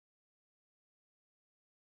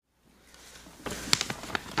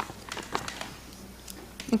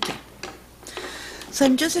Okay. So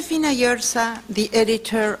I'm Josefina Yerza, the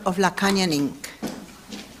editor of Lacanian Inc.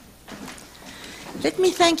 Let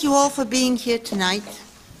me thank you all for being here tonight.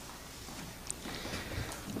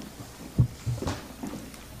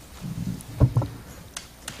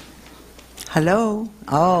 Hello?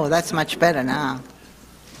 Oh, that's much better now.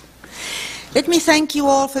 Let me thank you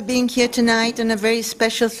all for being here tonight, and a very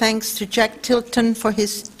special thanks to Jack Tilton for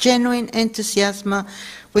his genuine enthusiasm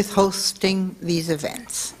with hosting these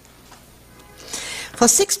events. For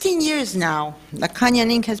 16 years now,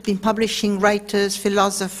 Lacanian Inc. has been publishing writers,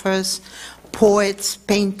 philosophers, poets,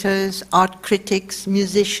 painters, art critics,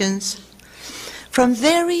 musicians, from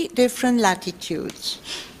very different latitudes,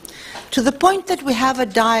 to the point that we have a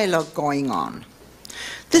dialogue going on.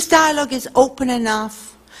 This dialogue is open enough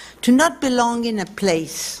to not belong in a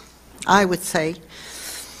place, I would say,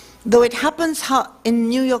 though it happens in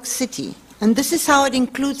New York City, and this is how it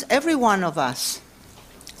includes every one of us,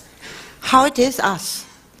 how it is us.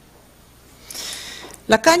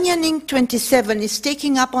 Lacanian Inc. 27 is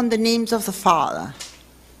taking up on the names of the Father.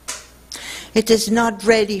 It is not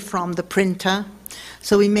ready from the printer,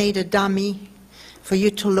 so we made a dummy for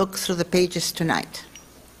you to look through the pages tonight.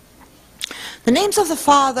 The Names of the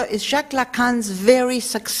Father is Jacques Lacan's very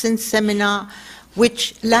succinct seminar,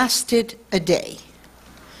 which lasted a day.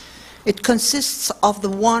 It consists of the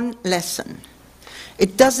one lesson.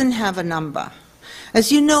 It doesn't have a number.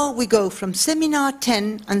 As you know, we go from Seminar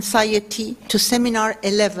 10, Anxiety, to Seminar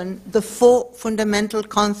 11, the 4 fundamental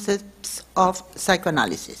concepts of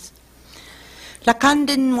psychoanalysis. Lacan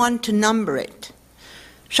didn't want to number it.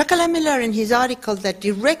 Jacques Miller, in his article that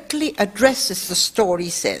directly addresses the story,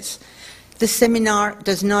 says, "The seminar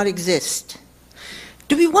does not exist."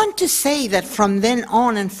 Do we want to say that from then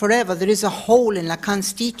on and forever there is a hole in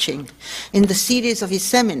Lacan's teaching in the series of his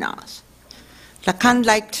seminars? Lacan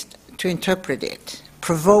liked to interpret it,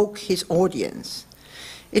 provoke his audience.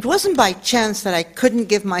 It wasn't by chance that I couldn't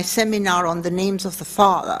give my seminar on the names of the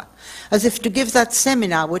Father, as if to give that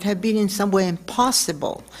seminar would have been in some way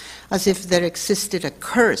impossible, as if there existed a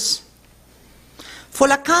curse. For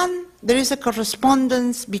Lacan, there is a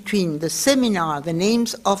correspondence between the seminar, the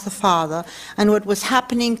names of the Father, and what was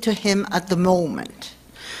happening to him at the moment.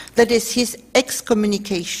 That is his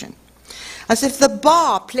excommunication. As if the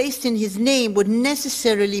bar placed in his name would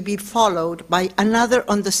necessarily be followed by another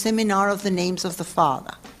on the seminar of the names of the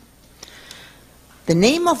Father. The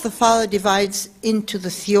name of the Father divides into the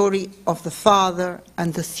theory of the Father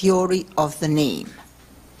and the theory of the name.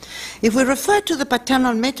 If we refer to the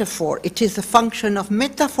paternal metaphor, it is a function of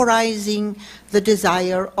metaphorizing the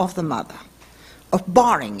desire of the mother, of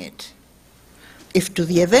barring it. If to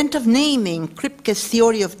the event of naming, Kripke's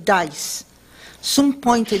theory of dice, soon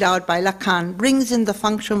pointed out by Lacan, brings in the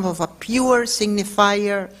function of a pure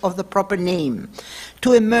signifier of the proper name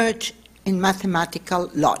to emerge in mathematical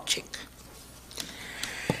logic.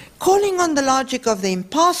 Calling on the logic of the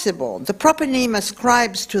impossible, the proper name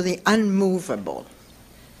ascribes to the unmovable.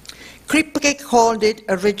 Kripke called it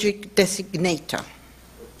a rigid designator,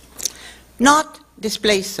 not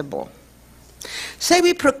displaceable. Say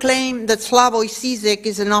we proclaim that Slavoj Zizek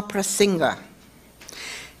is an opera singer.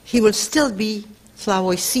 He will still be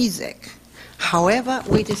Slavoj Zizek, however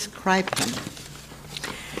we describe him.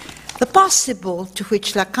 The possible, to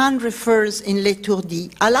which Lacan refers in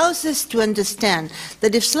L'Étourdi, allows us to understand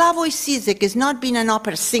that if Slavoj Zizek has not been an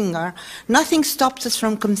opera singer, nothing stops us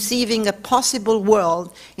from conceiving a possible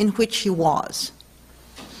world in which he was.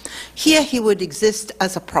 Here he would exist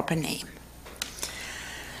as a proper name.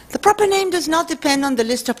 The proper name does not depend on the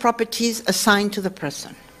list of properties assigned to the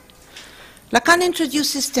person. Lacan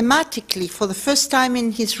introduces systematically for the first time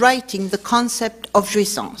in his writing the concept of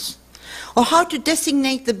jouissance, or how to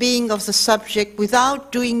designate the being of the subject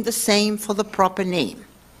without doing the same for the proper name.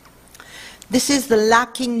 This is the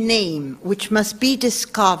lacking name which must be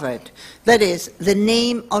discovered, that is, the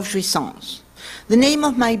name of jouissance, the name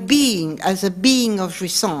of my being as a being of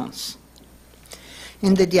jouissance.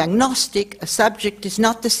 In the diagnostic, a subject is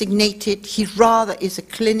not designated, he rather is a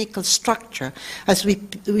clinical structure, as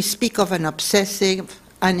we speak of an obsessive,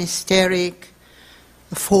 an hysteric,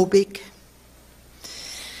 a phobic.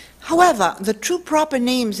 However, the true proper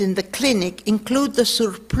names in the clinic include the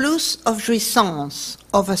surplus of jouissance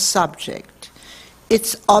of a subject,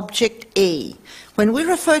 its object A. When we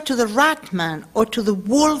refer to the rat man or to the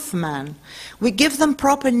wolf man, we give them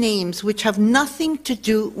proper names which have nothing to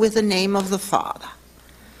do with the name of the Father.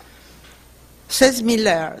 Says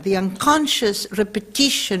Miller, the unconscious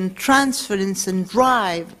repetition, transference, and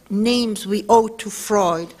drive, names we owe to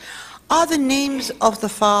Freud, are the names of the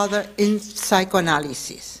Father in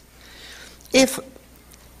psychoanalysis. If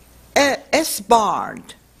S.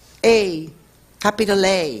 Bard A, capital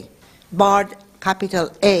A, Bard,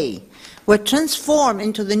 capital A, were transformed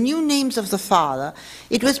into the new names of the father,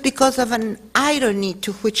 it was because of an irony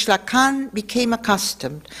to which Lacan became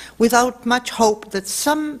accustomed, without much hope that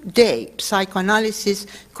someday psychoanalysis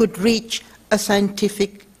could reach a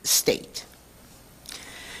scientific state.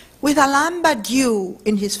 With Alain Badiou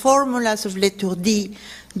in his formulas of L'Étourdi,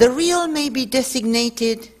 the real may be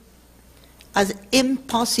designated as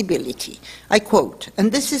impossibility. I quote,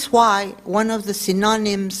 and this is why one of the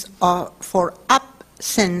synonyms for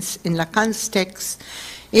absence in Lacan's text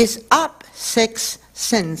is absex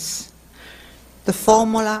sens, the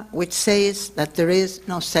formula which says that there is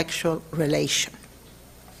no sexual relation.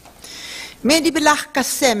 Mehdi Belach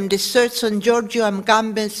Kassem disserts on Giorgio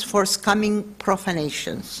Agamben's forthcoming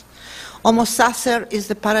profanations. Homo sacer is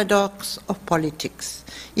the paradox of politics.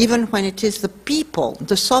 Even when it is the people,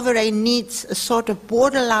 the sovereign needs a sort of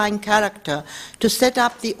borderline character to set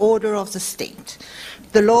up the order of the state.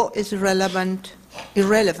 The law is irrelevant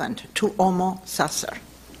to Homo sacer.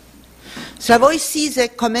 Slavoj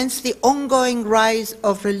Zizek comments the ongoing rise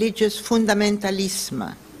of religious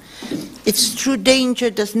fundamentalism. Its true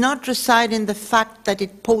danger does not reside in the fact that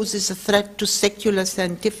it poses a threat to secular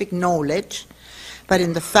scientific knowledge, but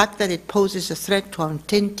in the fact that it poses a threat to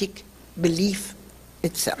authentic belief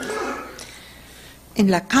itself. In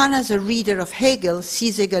Lacan as a reader of Hegel,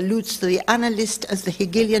 Zizek alludes to the analyst as the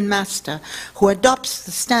Hegelian master who adopts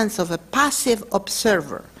the stance of a passive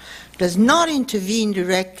observer, does not intervene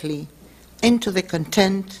directly into the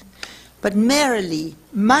content, but merely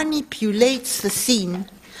manipulates the scene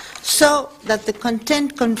so that the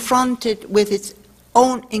content confronted with its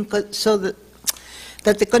own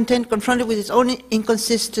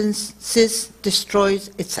inconsistencies destroys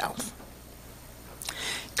itself.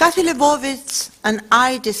 Kathy Lebovitz and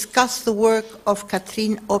I discussed the work of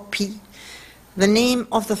Catherine Opie, the name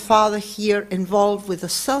of the father here involved with a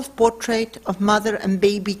self-portrait of mother and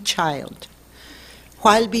baby child,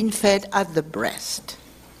 while being fed at the breast.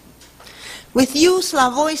 With you,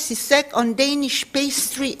 Slavoj Zizek on Danish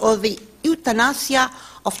pastry or the euthanasia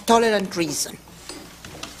of tolerant reason.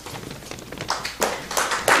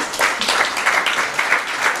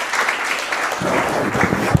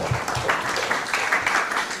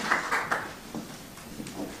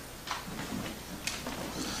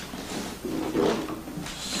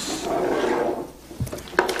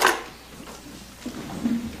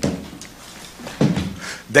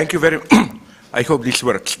 Thank you very much. I hope this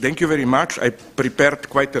works. Thank you very much. I prepared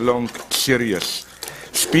quite a long, serious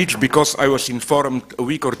speech because I was informed a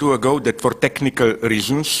week or two ago that for technical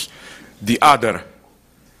reasons, the other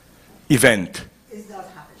event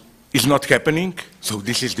is not happening. So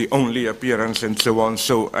this is the only appearance and so on.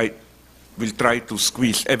 So I will try to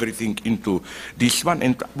squeeze everything into this one.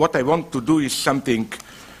 And what I want to do is something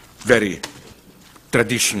very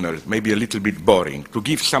traditional, maybe a little bit boring, to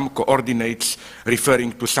give some coordinates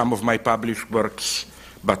referring to some of my published works,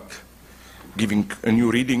 but giving a new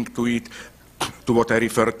reading to it, to what I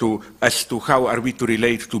refer to as to how are we to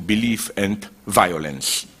relate to belief and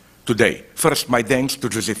violence today. First, my thanks to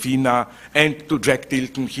Josefina and to Jack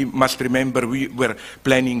Tilton. He must remember we were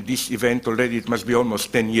planning this event already, it must be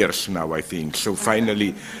almost 10 years now, I think. So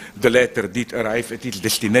finally, the letter did arrive at its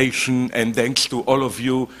destination, and thanks to all of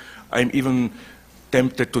you, I'm even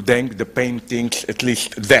tempted to thank the paintings, at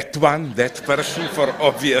least that one, that person, for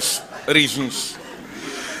obvious reasons.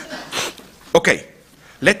 Okay,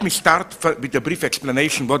 let me start with a brief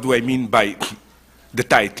explanation. What do I mean by the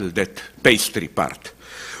title, that pastry part?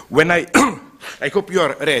 When I hope you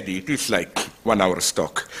are ready, it is like 1 hour's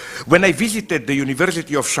talk. When I visited the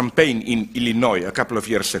University of Champaign in Illinois a couple of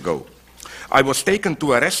years ago, I was taken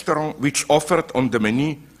to a restaurant which offered on the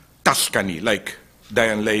menu Tuscany, like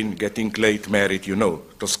Diane Lane getting late married, you know,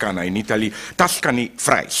 Toscana in Italy, Tuscany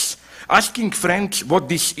fries. Asking friends what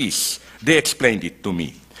this is, they explained it to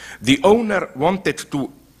me. The owner wanted to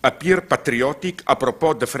appear patriotic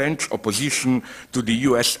apropos the French opposition to the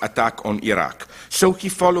US attack on Iraq. So he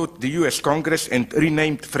followed the US Congress and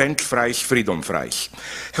renamed French fries Freedom Fries.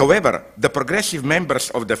 However, the progressive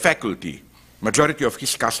members of the faculty, majority of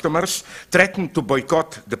his customers, threatened to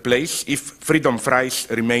boycott the place if Freedom Fries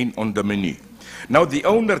remain on the menu. Now, the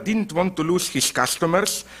owner didn't want to lose his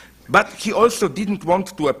customers, but he also didn't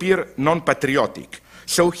want to appear non-patriotic.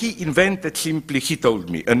 So he invented simply, he told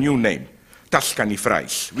me, a new name, Tuscany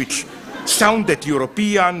Fries, which sounded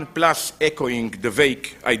European, plus echoing the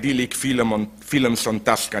vague, idyllic films on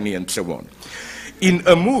Tuscany and so on. In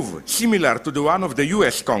a move similar to the one of the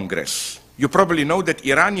US Congress, you probably know that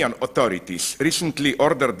Iranian authorities recently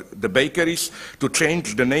ordered the bakeries to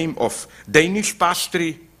change the name of Danish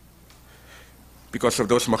pastry because of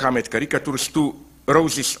those Mohammed caricatures, to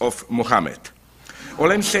Roses of Muhammad.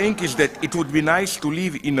 All I'm saying is that it would be nice to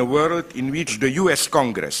live in a world in which the US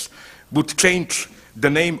Congress would change the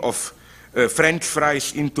name of French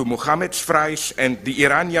fries into Muhammad's fries and the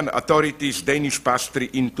Iranian authorities' Danish pastry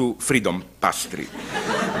into freedom pastry.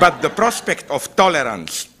 But the prospect of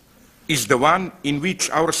tolerance is the one in which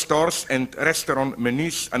our stores and restaurant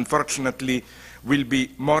menus, unfortunately, will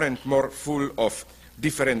be more and more full of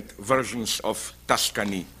different versions of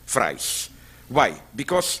Tuscany fries. Why?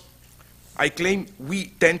 Because I claim we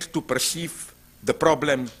tend to perceive the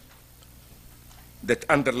problem that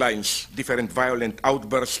underlines different violent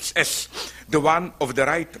outbursts as the one of the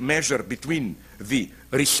right measure between the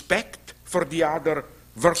respect for the other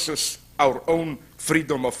versus our own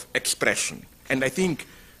freedom of expression. And I think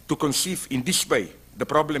to conceive in this way, the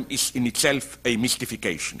problem is in itself a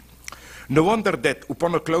mystification. No wonder that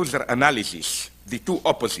upon a closer analysis, the two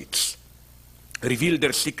opposites reveal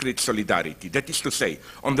their secret solidarity. That is to say,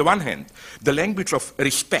 on the one hand, the language of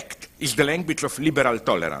respect is the language of liberal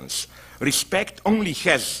tolerance. Respect only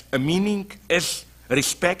has a meaning as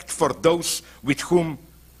respect for those with whom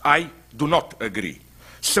I do not agree.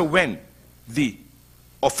 So when the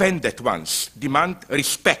offended ones demand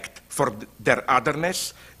respect for their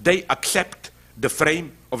otherness, they accept the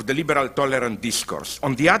frame of the liberal tolerant discourse.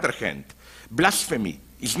 On the other hand, blasphemy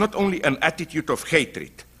is not only an attitude of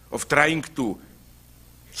hatred, of trying to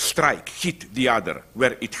strike, hit the other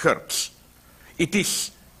where it hurts. It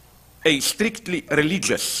is a strictly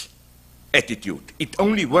religious attitude. It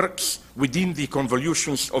only works within the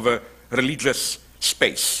convolutions of a religious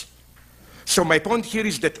space. So my point here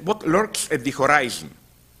is that what lurks at the horizon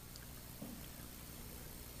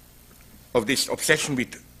of this obsession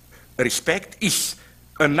with respect is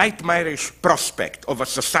a nightmarish prospect of a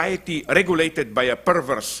society regulated by a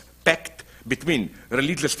perverse pact between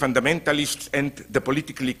religious fundamentalists and the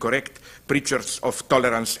politically correct preachers of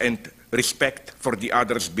tolerance and respect for the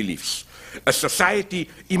other's beliefs. A society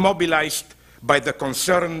immobilized by the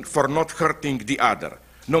concern for not hurting the other,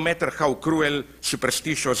 no matter how cruel,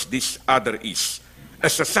 superstitious this other is. A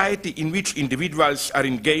society in which individuals are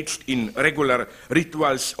engaged in regular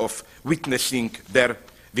rituals of witnessing their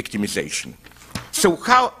victimization. So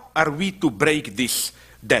how are we to break this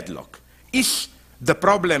deadlock? Is the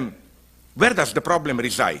problem, where does the problem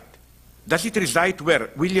reside? Does it reside where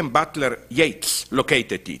William Butler Yeats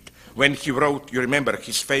located it when he wrote, you remember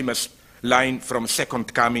his famous line from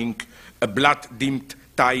Second Coming, a blood-dimmed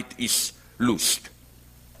tide is loosed.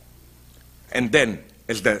 And then,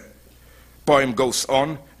 as the poem goes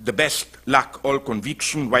on, the best lack all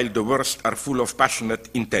conviction, while the worst are full of passionate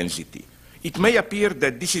intensity. It may appear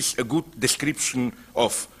that this is a good description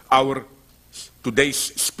of our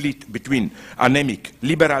today's split between anemic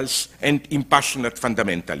liberals and impassionate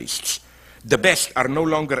fundamentalists. The best are no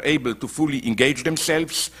longer able to fully engage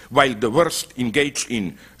themselves, while the worst engage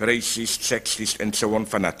in racist, sexist, and so on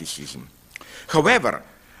fanaticism. However,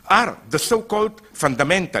 are the so-called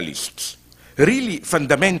fundamentalists really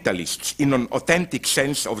fundamentalists in an authentic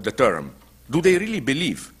sense of the term? Do they really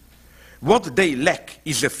believe? What they lack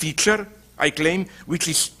is a feature, I claim, which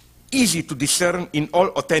is easy to discern in all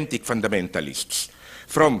authentic fundamentalists,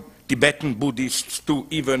 from Tibetan Buddhists to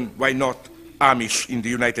even, why not, Amish in the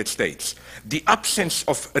United States. The absence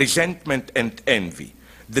of resentment and envy,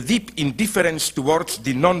 the deep indifference towards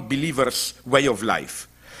the non-believer's way of life.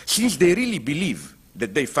 Since they really believe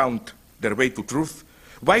that they found their way to truth,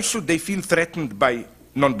 why should they feel threatened by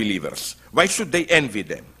non-believers? Why should they envy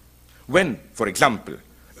them? When, for example,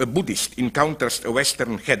 a Buddhist encounters a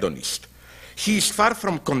Western hedonist, he is far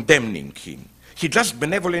from condemning him. He just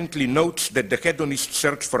benevolently notes that the hedonist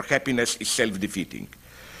search for happiness is self-defeating.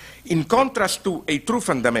 In contrast to a true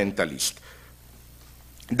fundamentalist,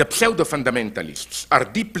 the pseudo-fundamentalists are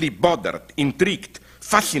deeply bothered, intrigued,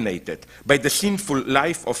 fascinated by the sinful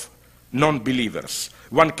life of non-believers.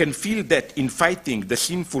 One can feel that in fighting the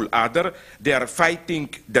sinful other, they are fighting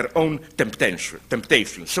their own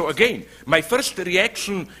temptation. So again, my first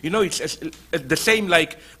reaction, it's the same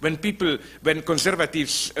like when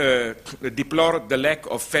conservatives deplore the lack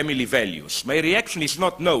of family values. My reaction is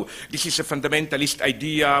not, no, this is a fundamentalist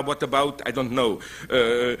idea, what about, I don't know,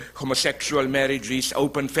 homosexual marriages,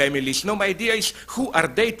 open families. No, my idea is, who are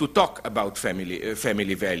they to talk about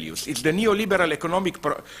family values? It's the neoliberal economic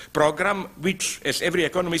program, which, as every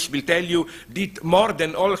economist will tell you, did more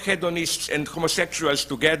than all hedonists and homosexuals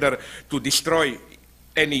together to destroy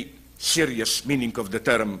any serious meaning of the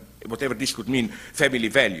term, whatever this could mean, family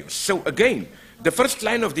values. So again, the first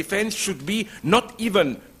line of defense should be not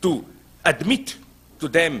even to admit to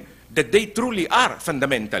them that they truly are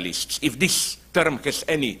fundamentalists, if this term has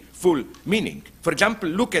any full meaning. For example,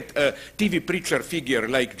 look at a TV preacher figure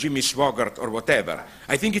like Jimmy Swaggart or whatever.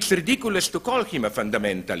 I think it's ridiculous to call him a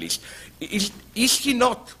fundamentalist. Is he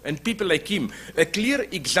not, and people like him, a clear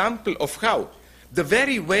example of how the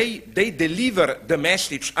very way they deliver the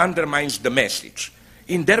message undermines the message?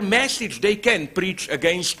 In their message, they can preach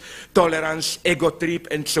against tolerance, ego trip,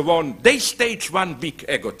 and so on. They stage one big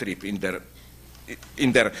ego trip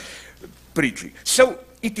in their preaching. So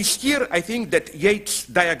it is here, I think, that Yates'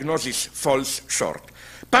 diagnosis falls short.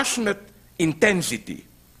 Passionate intensity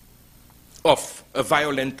of a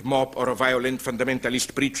violent mob or a violent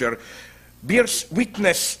fundamentalist preacher bears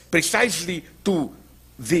witness precisely to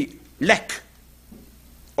the lack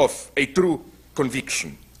of a true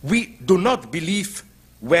conviction. We do not believe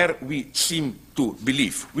where we seem to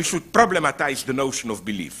believe. We should problematize the notion of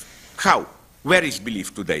belief. How? Where is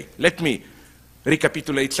belief today? Let me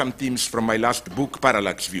recapitulate some themes from my last book,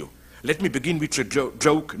 Parallax View. Let me begin with a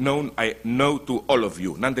joke I know to all of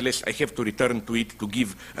you. Nonetheless, I have to return to it to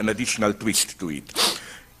give an additional twist to it.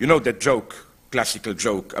 You know that joke, classical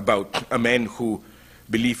joke, about a man who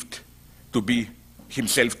believed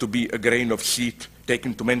himself to be a grain of seed,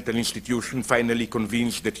 taken to mental institution, finally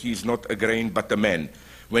convinced that he is not a grain but a man.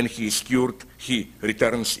 When he is cured, he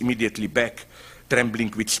returns immediately back,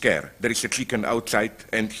 trembling with scare. There is a chicken outside,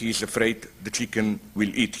 and he is afraid the chicken will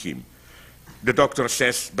eat him. The doctor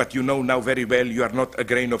says, but you know now very well you are not a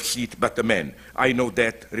grain of seed, but a man. I know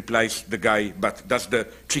that, replies the guy, but does the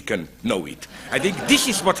chicken know it? I think this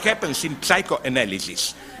is what happens in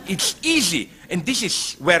psychoanalysis. It's easy, and this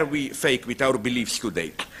is where we fake with our beliefs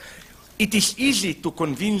today. It is easy to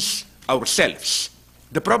convince ourselves.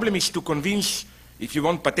 The problem is to convince, if you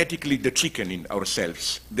want pathetically, the chicken in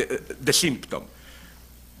ourselves, the symptom.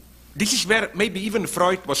 This is where maybe even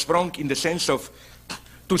Freud was wrong in the sense of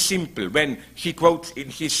too simple, when he quotes in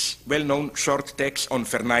his well-known short text on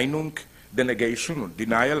Verneinung, the negation or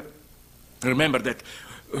denial. Remember that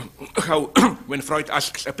how when Freud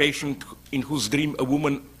asks a patient in whose dream a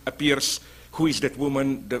woman appears, who is that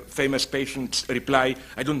woman, the famous patients reply,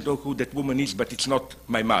 I don't know who that woman is, but it's not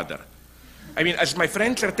my mother. I mean, as my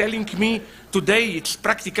friends are telling me, today it's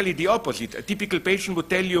practically the opposite. A typical patient would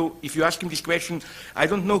tell you, if you ask him this question, I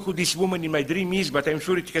don't know who this woman in my dream is, but I'm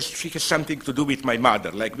sure she has something to do with my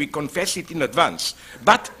mother. Like, we confess it in advance.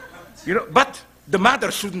 But, you know, but the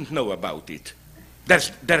mother shouldn't know about it. That's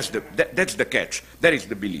the catch. That is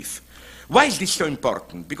the belief. Why is this so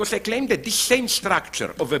important? Because I claim that this same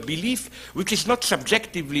structure of a belief, which is not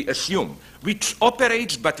subjectively assumed, which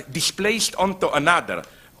operates but displaced onto another,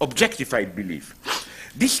 objectified belief.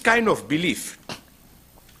 This kind of belief,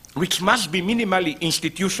 which must be minimally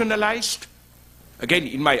institutionalized, again,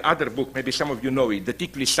 in my other book, maybe some of you know it, The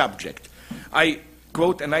Tickly Subject, I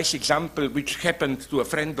quote a nice example which happened to a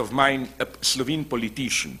friend of mine, a Slovene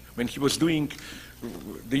politician, when he was doing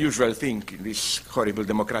the usual thing in these horrible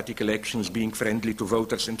democratic elections, being friendly to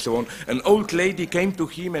voters and so on. An old lady came to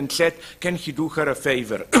him and said, can he do her a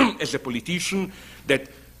favor as a politician, that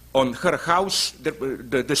on her house,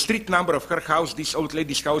 the street number of her house, this old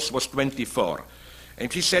lady's house, was 24.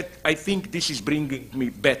 And she said, I think this is bringing me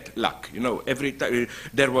bad luck. You know, every time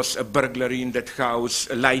there was a burglary in that house,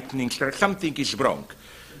 a lightning strike, something is wrong.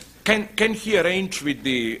 Can he arrange with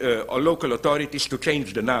the local authorities to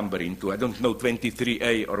change the number into, I don't know,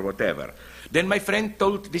 23A or whatever? Then my friend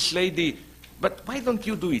told this lady, but why don't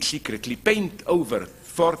you do it secretly? Paint over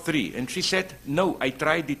 4-3. And she said, no, I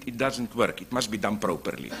tried it, it doesn't work. It must be done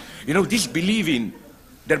properly. You know, this belief in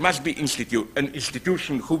there must be an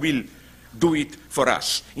institution who will do it for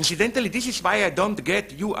us. Incidentally, this is why I don't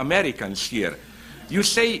get you Americans here. You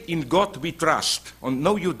say, in God we trust. Oh,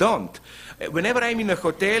 no, you don't. Whenever I'm in a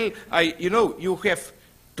hotel, you have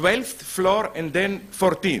 12th floor and then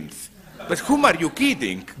 14th. But whom are you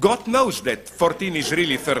kidding? God knows that 14 is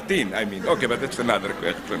really 13. I mean, okay, but that's another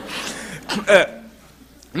question.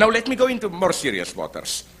 Now let me go into more serious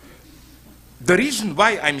waters. The reason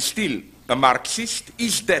why I'm still a Marxist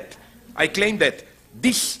is that I claim that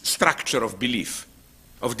this structure of belief,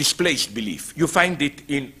 of displaced belief, you find it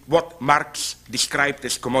in what Marx described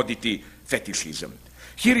as commodity fetishism.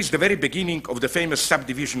 Here is the very beginning of the famous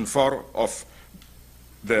subdivision 4 of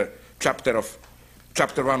the chapter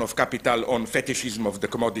 1 of Capital on fetishism of the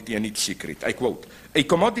commodity and its secret. I quote, a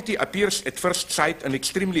commodity appears at first sight an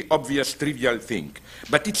extremely obvious, trivial thing,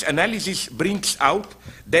 but its analysis brings out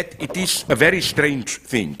that it is a very strange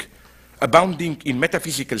thing, abounding in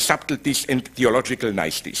metaphysical subtleties and theological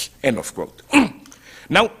niceties. End of quote.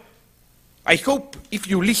 Now, I hope if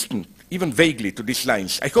you listen even vaguely to these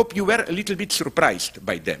lines, I hope you were a little bit surprised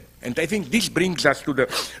by them. And I think this brings us to the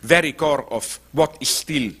very core of what is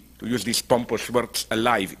still to use these pompous words,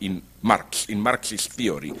 alive in Marx, in Marxist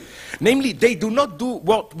theory. Namely, they do not do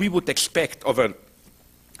what we would expect of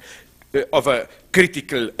a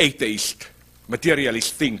critical atheist,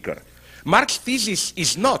 materialist thinker. Marx's thesis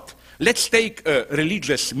is not, let's take a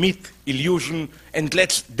religious myth, illusion, and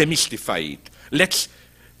let's demystify it. Let's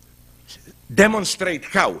demonstrate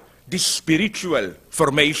how this spiritual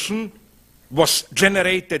formation was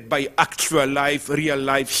generated by actual life, real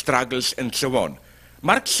life struggles, and so on.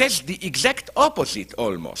 Marx says the exact opposite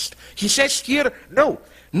almost. He says here, no,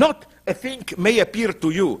 not a thing may appear to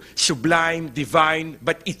you sublime, divine,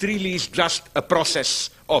 but it really is just a process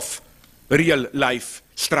of real life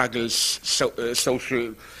struggles,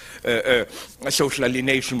 social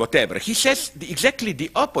alienation, whatever. He says exactly the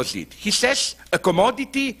opposite. He says a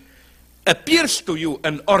commodity appears to you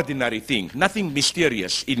an ordinary thing, nothing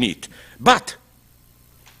mysterious in it. But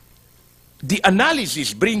the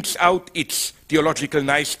analysis brings out its theological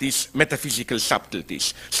niceties, metaphysical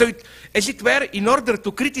subtleties. So, as it were, in order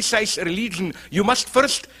to criticize religion, you must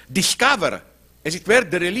first discover, as it were,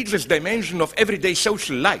 the religious dimension of everyday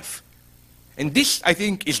social life. And this, I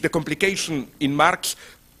think, is the complication in Marx,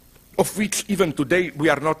 of which even today we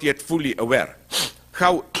are not yet fully aware.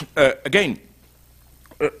 How, again,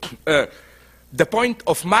 the point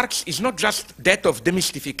of Marx is not just that of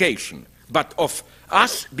demystification, but of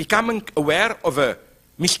us becoming aware of a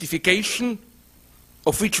mystification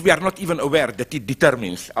of which we are not even aware that it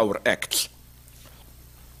determines our acts.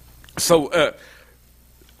 So,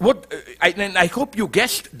 I hope you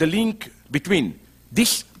guessed the link between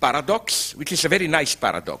this paradox, which is a very nice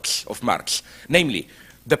paradox of Marx, namely,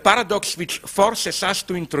 the paradox which forces us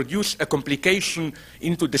to introduce a complication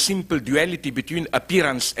into the simple duality between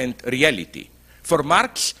appearance and reality. For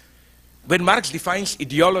Marx, when Marx defines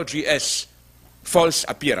ideology as false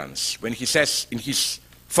appearance, when he says in his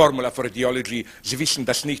formula for ideology, sie wissen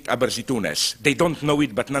das nicht, aber sie tun es. They don't know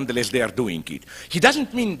it, but nonetheless they are doing it. He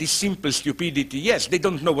doesn't mean this simple stupidity. Yes, they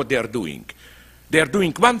don't know what they are doing. They are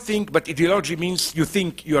doing one thing, but ideology means you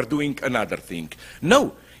think you are doing another thing.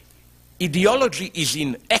 No, ideology is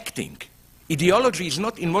in acting. Ideology is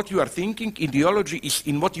not in what you are thinking, ideology is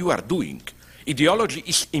in what you are doing. Ideology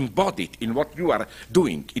is embodied in what you are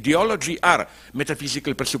doing. Ideology are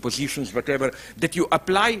metaphysical presuppositions, whatever, that you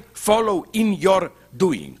apply, follow in your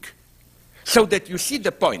doing. So that you see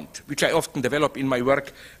the point, which I often develop in my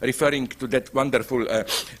work, referring to that wonderful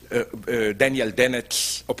Daniel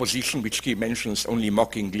Dennett's opposition, which he mentions only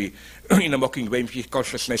mockingly, in a mocking way, his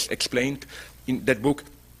consciousness explained in that book,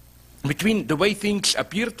 between the way things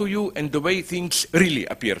appear to you and the way things really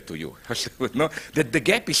appear to you. No? That the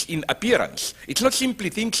gap is in appearance. It's not simply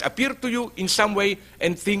things appear to you in some way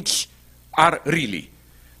and things are really.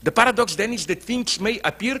 The paradox then is that things may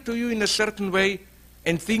appear to you in a certain way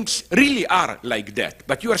and things really are like that,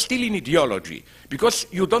 but you are still in ideology because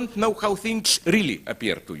you don't know how things really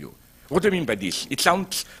appear to you. What do I mean by this? It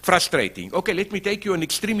sounds frustrating. Okay, let me take you an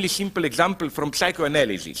extremely simple example from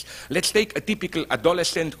psychoanalysis. Let's take a typical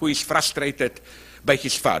adolescent who is frustrated by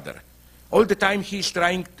his father. All the time he is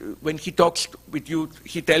trying to, when he talks with you,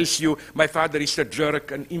 he tells you, my father is a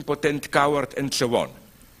jerk, an impotent coward, and so on.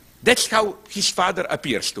 That's how his father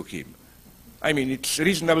appears to him. I mean, it's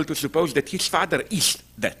reasonable to suppose that his father is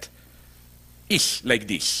that. Is like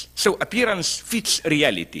this. So appearance fits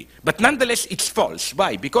reality. But nonetheless, it's false.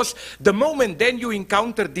 Why? Because the moment then you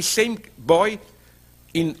encounter the same boy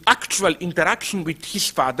in actual interaction with his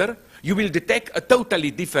father, you will detect a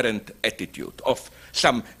totally different attitude of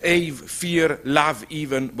some awe, fear, love,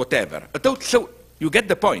 even, whatever. So you get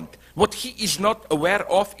the point. What he is not aware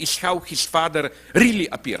of is how his father really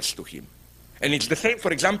appears to him. And it's the same,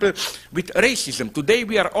 for example, with racism. Today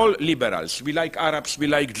we are all liberals. We like Arabs, we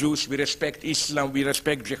like Jews, we respect Islam, we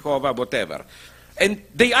respect Jehovah, whatever. And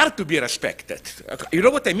they are to be respected. You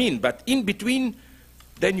know what I mean? But in between,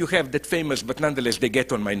 then you have that famous, but nonetheless they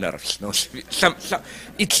get on my nerves. No?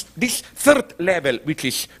 It's this third level which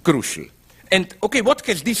is crucial. And okay, what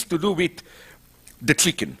has this to do with the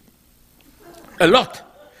chicken? A lot.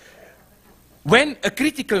 When a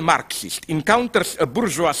critical Marxist encounters a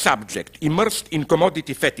bourgeois subject immersed in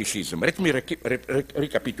commodity fetishism, let me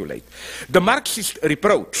recapitulate. The Marxist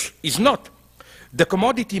reproach is not the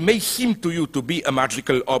commodity may seem to you to be a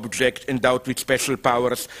magical object endowed with special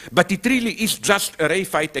powers, but it really is just a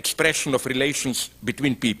reified expression of relations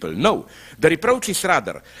between people. No, the reproach is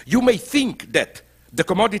rather, you may think that the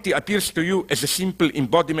commodity appears to you as a simple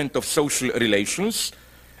embodiment of social relations,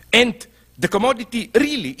 and the commodity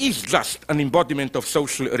really is just an embodiment of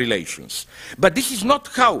social relations. But this is not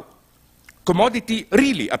how commodity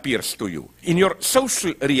really appears to you. In your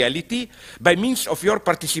social reality, by means of your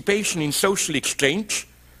participation in social exchange,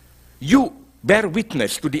 you bear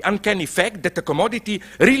witness to the uncanny fact that a commodity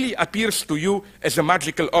really appears to you as a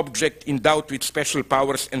magical object endowed with special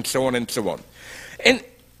powers and so on and so on. And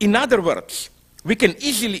in other words, we can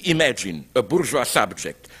easily imagine a bourgeois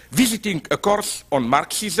subject visiting a course on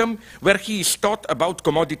Marxism where he is taught about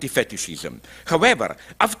commodity fetishism. However,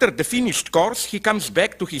 after the finished course, he comes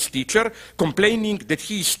back to his teacher complaining that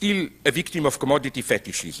he is still a victim of commodity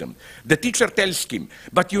fetishism. The teacher tells him,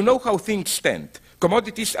 but you know how things stand.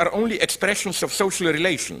 Commodities are only expressions of social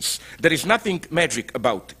relations. There is nothing magic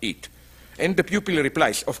about it. And the pupil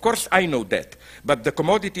replies, of course I know that, but the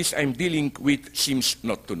commodities I'm dealing with seems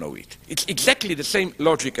not to know it. It's exactly the same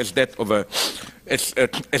logic as that of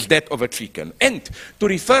a chicken. And to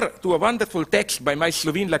refer to a wonderful text by my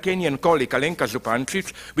Slovene Lacanian colleague Alenka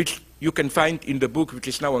Zupancic, which you can find in the book, which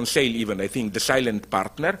is now on sale even, I think, The Silent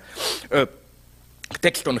Partner,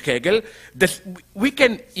 text on Hegel, we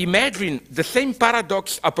can imagine the same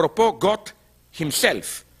paradox apropos God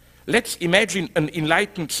himself. Let's imagine an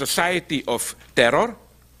enlightened society of terror,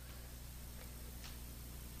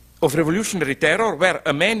 of revolutionary terror, where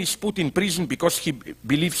a man is put in prison because he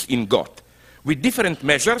believes in God, with different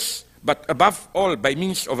measures, but above all by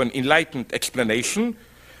means of an enlightened explanation.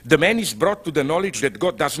 The man is brought to the knowledge that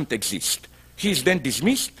God doesn't exist. He is then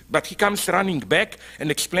dismissed, but he comes running back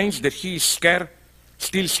and explains that he is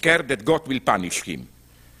still scared that God will punish him.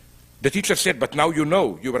 The teacher said, but now you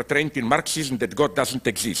know, you were trained in Marxism, that God doesn't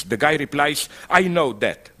exist. The guy replies, I know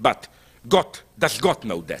that, but does God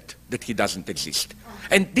know that he doesn't exist?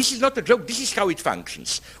 And this is not a joke, this is how it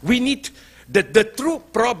functions. We need, the true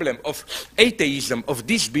problem of atheism, of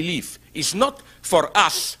disbelief, is not for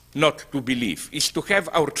us not to believe, is to have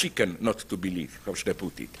our chicken not to believe, how should I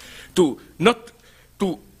put it?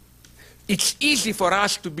 It's easy for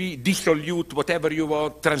us to be dissolute, whatever you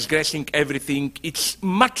want, transgressing everything. It's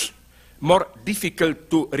much more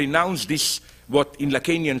difficult to renounce this, what in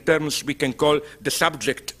Lacanian terms we can call the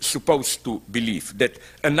subject supposed to believe, that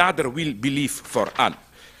another will believe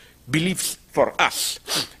believes for us.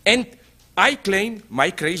 And I claim,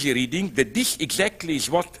 my crazy reading, that this exactly is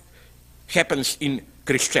what happens in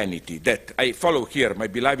Christianity, that I follow here my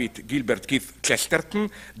beloved Gilbert Keith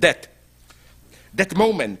Chesterton, that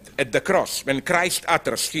moment at the cross when Christ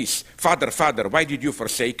utters his, Father, Father, why did you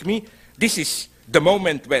forsake me? This is the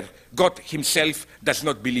moment where God himself does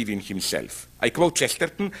not believe in himself. I quote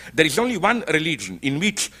Chesterton, there is only one religion in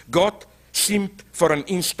which God seemed for an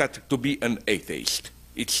instant to be an atheist.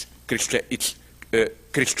 It's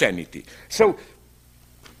Christianity. So,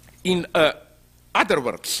 in other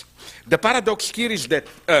words, the paradox here is that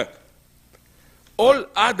all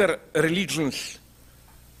other religions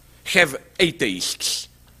have atheists,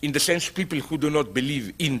 in the sense people who do not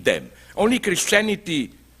believe in them. Only in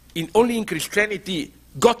Christianity,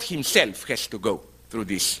 God himself has to go through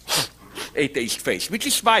this atheist phase, which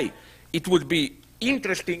is why it would be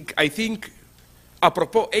interesting, I think,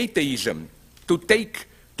 apropos atheism, to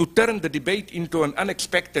turn the debate into an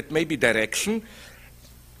unexpected maybe direction,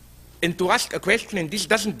 and to ask a question, and this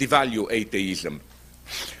doesn't devalue atheism,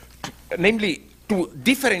 namely to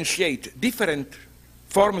differentiate different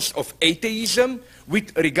forms of atheism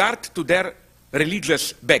with regard to their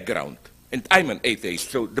religious background. And I'm an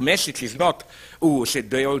atheist, so the message is not, oh, said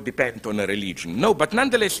they all depend on a religion. No, but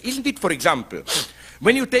nonetheless, isn't it, for example,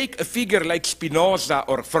 when you take a figure like Spinoza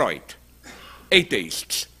or Freud,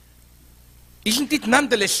 atheists, isn't it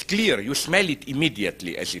nonetheless clear, you smell it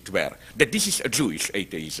immediately, as it were, that this is a Jewish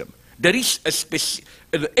atheism? There is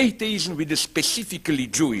an atheism with a specifically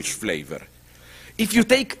Jewish flavor. If you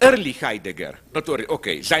take early Heidegger, not only,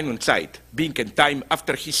 okay, Sein und Zeit, Being and Time,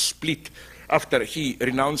 after his split, after he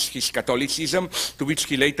renounced his Catholicism, to which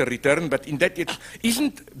he later returned, but in that it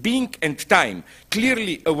isn't Being and Time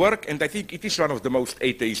clearly a work, and I think it is one of the most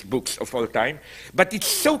atheist books of all time, but it's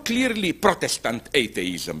so clearly Protestant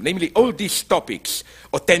atheism, namely all these topics,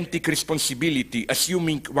 authentic responsibility,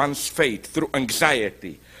 assuming one's fate through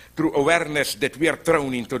anxiety, through awareness that we are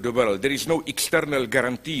thrown into the world, there is no external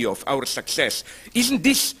guarantee of our success. Isn't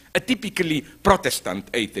this a typically Protestant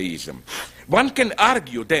atheism? One can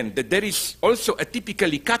argue then that there is also a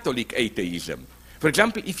typically Catholic atheism. For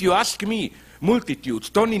example, if you ask me, multitudes,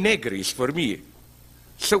 Tony Negri is for me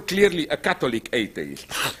so clearly a Catholic atheist.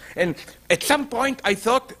 And at some point I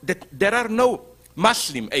thought that there are no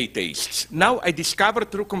Muslim atheists. Now I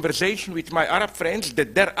discovered through conversation with my Arab friends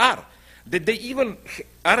that there are. That they even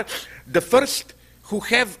are the first who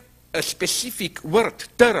have a specific word,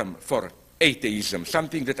 term for atheism,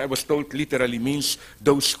 something that I was told literally means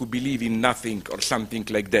those who believe in nothing or something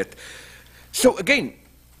like that. So again,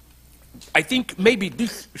 I think maybe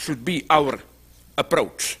this should be our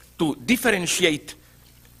approach, to differentiate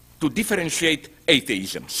to differentiate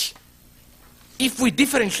atheisms. If we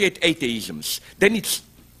differentiate atheisms, then it's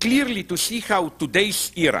clearly to see how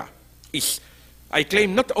today's era is, I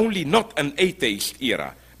claim, not only not an atheist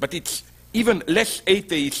era, but it's even less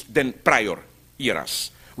atheist than prior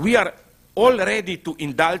eras. We are all ready to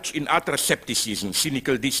indulge in utter skepticism,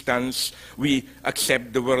 cynical distance. We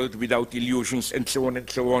accept the world without illusions, and so on and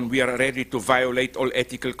so on. We are ready to violate all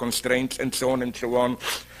ethical constraints, and so on and so on.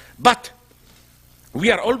 But we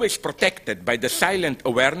are always protected by the silent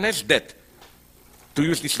awareness that, to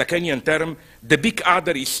use this Lacanian term, the big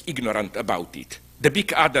other is ignorant about it. The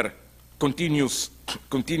big other continues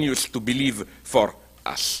to believe for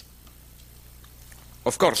us.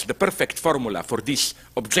 Of course, the perfect formula for this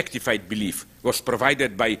objectified belief was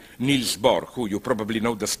provided by Niels Bohr, who you probably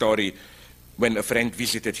know the story when a friend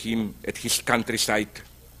visited him at his countryside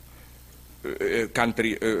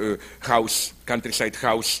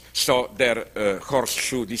house, saw their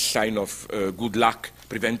horseshoe, this sign of good luck,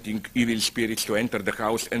 preventing evil spirits to enter the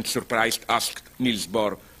house, and surprised asked Niels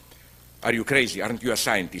Bohr, "Are you crazy? Aren't you a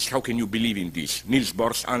scientist? How can you believe in this?" Niels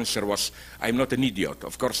Bohr's answer was, "I'm not an idiot.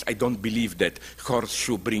 Of course, I don't believe that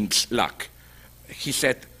horseshoe brings luck." He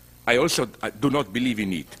said, "I also do not believe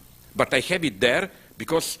in it, but I have it there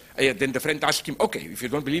because..." Then the friend asked him, "Okay, if you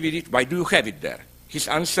don't believe in it, why do you have it there?" His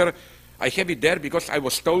answer, "I have it there because I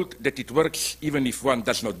was told that it works even if one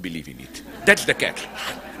does not believe in it." That's the catch.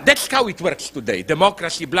 That's how it works today.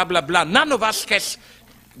 Democracy, blah, blah, blah. None of us has,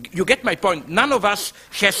 you get my point, none of us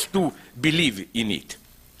has to believe in it.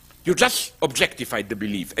 You just objectified the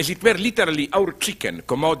belief, as it were literally our chicken,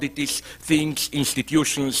 commodities, things,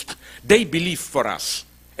 institutions, they believe for us.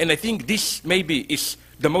 And I think this maybe is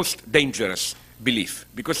the most dangerous belief,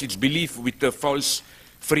 because it's belief with the false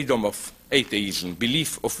freedom of atheism,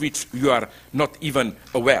 belief of which you are not even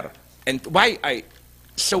aware. And why I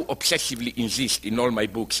so obsessively insist in all my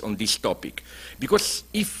books on this topic, because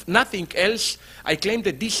if nothing else, I claim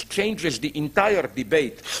that this changes the entire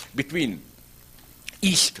debate between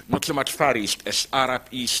East, not so much Far East, as Arab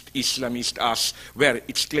East, Islamist us, where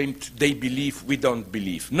it's claimed they believe, we don't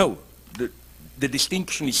believe. No, the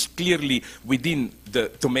distinction is clearly within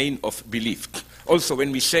the domain of belief. Also,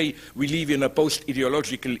 when we say we live in a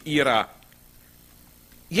post-ideological era,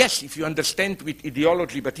 yes, if you understand with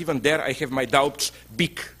ideology, but even there I have my doubts,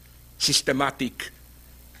 big, systematic,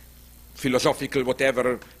 philosophical,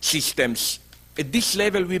 whatever, systems. At this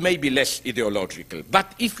level we may be less ideological.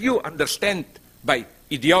 But if you understand by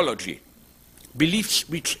ideology beliefs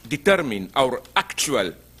which determine our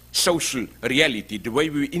actual social reality, the way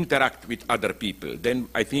we interact with other people, then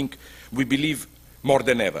I think we believe more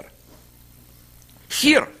than ever.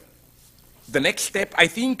 Here, the next step, I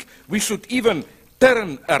think we should even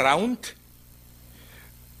turn around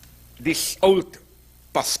this old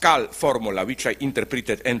Pascal formula, which I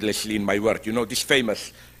interpreted endlessly in my work. You know, this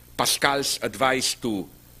famous Pascal's advice to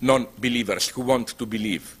non-believers who want to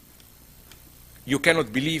believe. You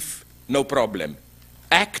cannot believe, no problem.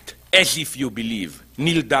 Act as if you believe.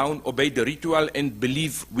 Kneel down, obey the ritual, and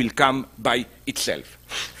belief will come by itself.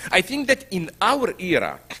 I think that in our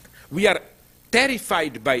era, we are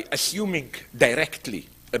terrified by assuming directly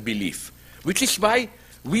a belief, which is why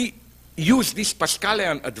we use this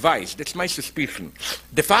Pascalian advice, that's my suspicion,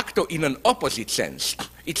 de facto in an opposite sense.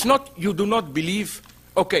 It's not you do not believe,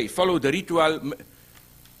 okay, follow the ritual,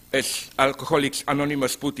 as Alcoholics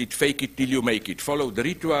Anonymous put it, fake it till you make it. Follow the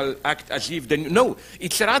ritual, act as if, then no.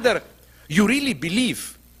 It's rather, you really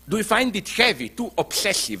believe. Do you find it heavy, too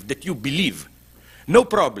obsessive that you believe? No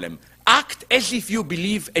problem. Act as if you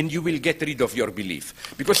believe and you will get rid of your belief.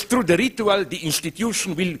 Because through the ritual, the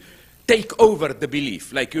institution will take over the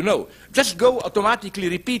belief, like you know. Just go automatically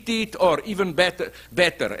repeat it, or even better,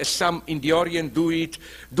 as some in the Orient do it,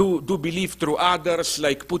 do believe through others,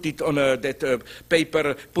 like put it on a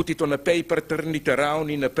paper, turn it around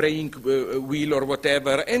in a praying wheel or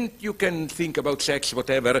whatever, and you can think about sex,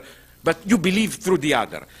 whatever, but you believe through the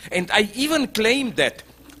other. And I even claim that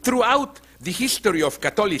throughout the history of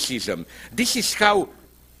Catholicism, this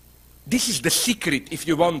is the secret, if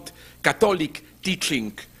you want, Catholic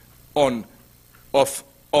teaching on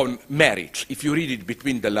marriage, if you read it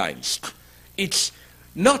between the lines. It's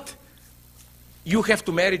not, you have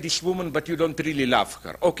to marry this woman, but you don't really love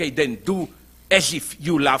her. Okay, then do as if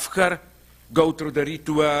you love her, go through the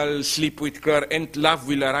ritual, sleep with her, and love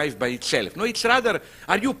will arrive by itself. No, it's rather,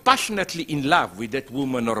 are you passionately in love with that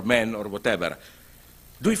woman or man or whatever?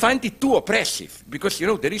 Do you find it too oppressive? Because, you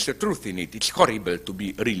know, there is a truth in it. It's horrible to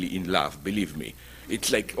be really in love, believe me.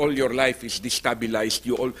 It's like all your life is destabilized.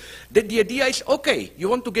 The idea is, okay, you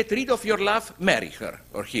want to get rid of your love, marry her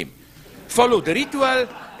or him. Follow the ritual,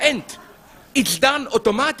 and it's done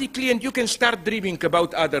automatically, and you can start dreaming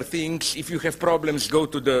about other things. If you have problems, go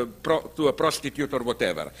to a prostitute or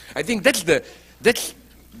whatever. I think that's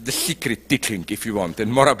the secret teaching, if you want,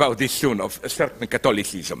 and more about this soon, of a certain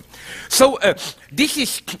Catholicism. So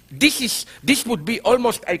this would be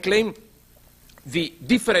almost, I claim, the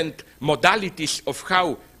different modalities of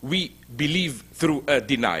how we believe through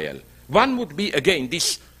denial. One would be, again,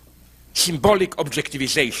 this symbolic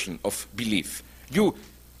objectivization of belief. You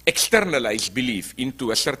externalize belief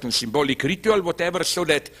into a certain symbolic ritual, whatever, so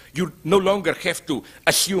that you no longer have to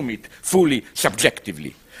assume it fully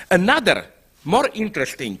subjectively. Another more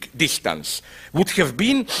interesting distance would have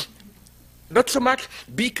been not so much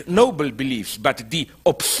big noble beliefs, but the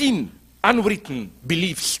obscene, unwritten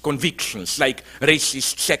beliefs, convictions, like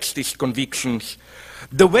racist, sexist convictions.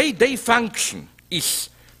 The way they function is,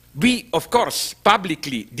 we, of course,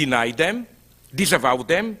 publicly deny them, disavow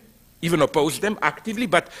them, even oppose them actively,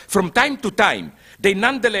 but from time to time, they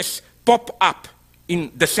nonetheless pop up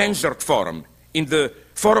in the censored form, in the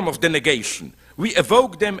form of the negation. We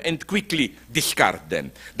evoke them and quickly discard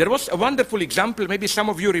them. There was a wonderful example, maybe some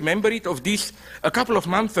of you remember it, of this a couple of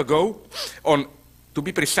months ago, on, to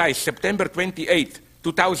be precise, September 28,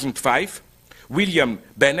 2005. William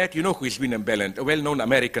Bennett, you know who is William Bennett, a well-known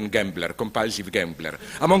American gambler, compulsive gambler.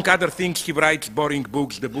 Among other things, he writes boring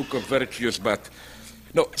books, the Book of Virtues, but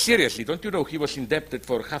no, seriously, don't you know he was indebted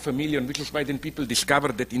for $500,000, which is why then people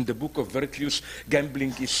discovered that in the Book of Virtues,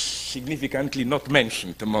 gambling is significantly not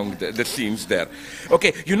mentioned among the themes there.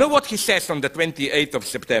 Okay, you know what he says on the 28th of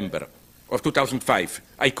September of 2005?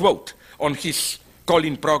 I quote, on his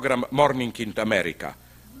call-in program, Morning in America.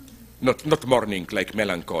 Not morning like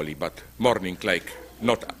melancholy, but morning like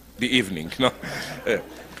not the evening. No?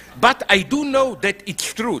 But I do know that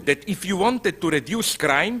it's true that if you wanted to reduce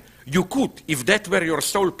crime, you could, if that were your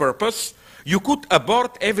sole purpose, you could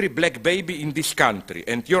abort every black baby in this country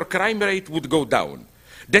and your crime rate would go down.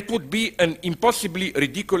 That would be an impossibly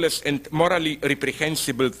ridiculous and morally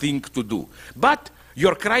reprehensible thing to do. But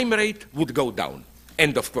your crime rate would go down.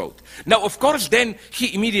 End of quote. Now, of course, then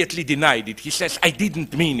he immediately denied it. He says, I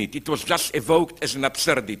didn't mean it. It was just evoked as an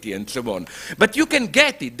absurdity and so on. But you can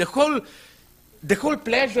get it. The whole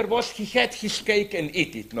pleasure was he had his cake and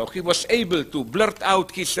eat it. No? He was able to blurt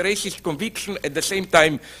out his racist conviction at the same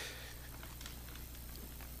time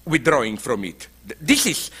withdrawing from it.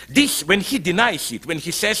 This, when he denies it, when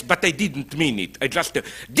he says, but I didn't mean it,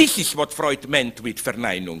 this is what Freud meant with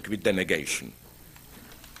Verneinung, with the negation.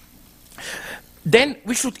 Then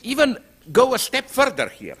we should even go a step further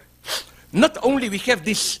here. Not only we have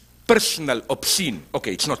this personal, obscene,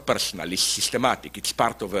 okay, it's not personal, it's systematic, it's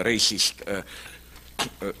part of a racist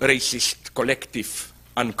collective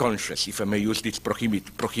unconscious, if I may use this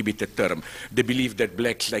prohibited term, the belief that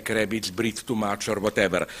blacks like rabbits breathe too much or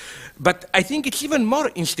whatever. But I think it's even more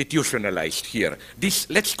institutionalized here. This,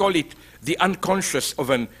 let's call it the unconscious of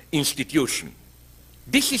an institution.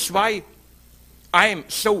 This is why I am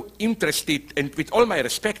so interested, and with all my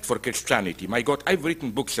respect for Christianity, my God, I've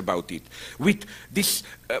written books about it, with these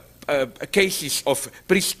cases of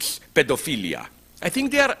priests' pedophilia. I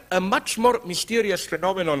think they are a much more mysterious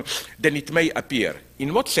phenomenon than it may appear.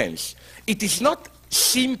 In what sense? It is not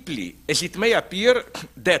simply, as it may appear,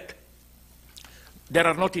 that there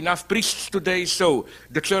are not enough priests today, so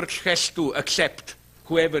the church has to accept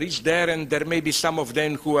whoever is there, and there may be some of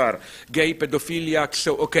them who are gay, pedophiliacs,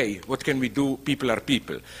 so okay, what can we do? People are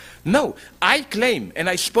people. No, I claim, and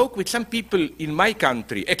I spoke with some people in my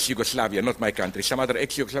country, ex-Yugoslavia, not my country, some other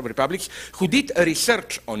ex-Yugoslav republics, who did a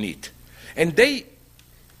research on it. And they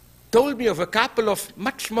told me of a couple of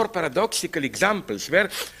much more paradoxical examples where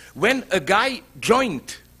when a guy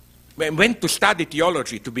went to study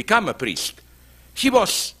theology to become a priest, he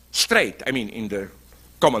was straight, I mean in the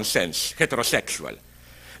common sense, heterosexual.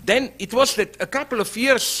 Then it was that a couple of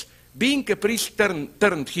years being a priest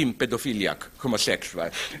turned him pedophiliac, homosexual.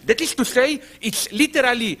 That is to say, it's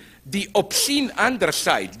literally the obscene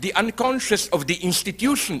underside, the unconscious of the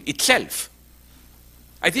institution itself.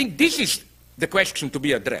 I think this is the question to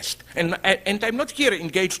be addressed. And I'm not here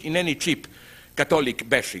engaged in any cheap Catholic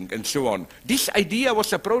bashing and so on. This idea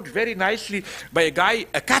was approached very nicely by a guy,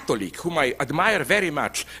 a Catholic, whom I admire very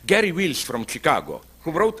much, Gary Wills from Chicago,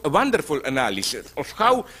 who wrote a wonderful analysis of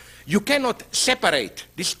how you cannot separate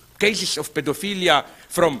these cases of pedophilia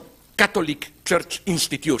from Catholic Church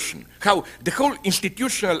institution, how the whole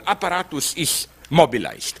institutional apparatus is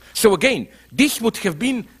mobilized. So again, this would have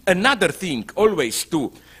been another thing always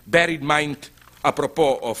to bear in mind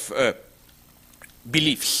apropos of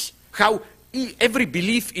beliefs, how every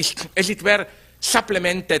belief is, as it were,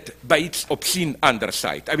 supplemented by its obscene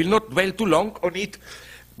underside. I will not dwell too long on it,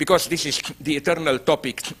 because this is the eternal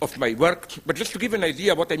topic of my work, but just to give an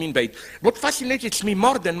idea what I mean by it. What fascinates me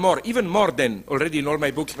even more than already in all my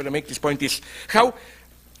books when I make this point, is how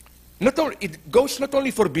it goes not only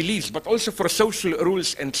for beliefs, but also for social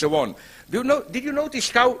rules and so on. Did you notice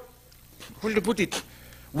how to put it,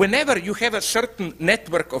 whenever you have a certain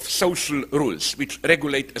network of social rules which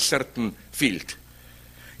regulate a certain field,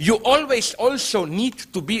 you always also need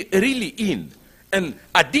to be really in an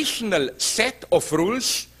additional set of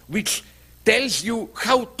rules which tells you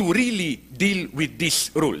how to really deal with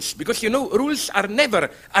these rules. Because, you know, rules are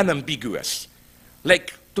never unambiguous.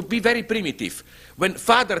 Like, to be very primitive, when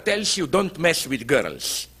father tells you don't mess with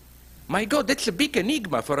girls, my God, that's a big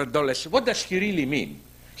enigma for adolescents. What does he really mean?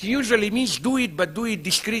 He usually means do it, but do it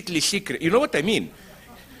discreetly, secret. You know what I mean?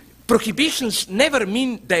 Prohibitions never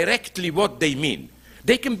mean directly what they mean.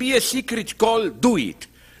 They can be a secret call, do it.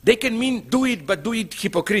 They can mean do it, but do it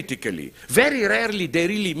hypocritically. Very rarely they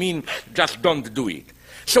really mean just don't do it.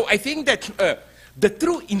 So I think that the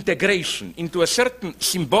true integration into a certain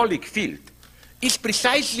symbolic field is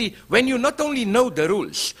precisely when you not only know the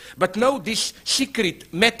rules, but know these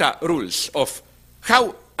secret meta rules of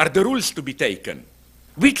how are the rules to be taken.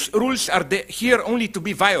 Which rules are here only to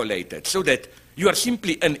be violated, so that you are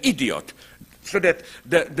simply an idiot, so that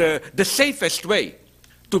the safest way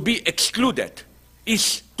to be excluded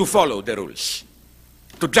is to follow the rules,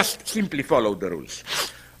 to just simply follow the rules.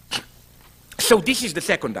 So this is the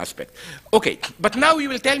second aspect. Okay, but now you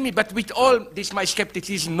will tell me, but with all this my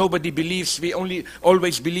skepticism, nobody believes, we only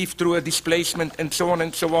always believe through a displacement and so on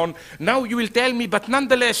and so on. Now you will tell me, but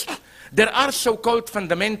nonetheless, there are so-called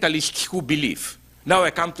fundamentalists who believe. Now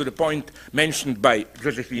I come to the point mentioned by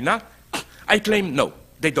Josefina. I claim no,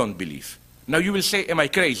 they don't believe. Now you will say, am I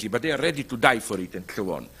crazy? But they are ready to die for it and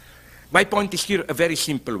so on. My point is here a very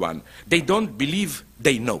simple one. They don't believe,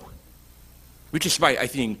 they know. Which is why I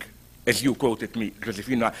think, as you quoted me,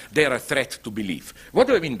 Josefina, they are a threat to belief. What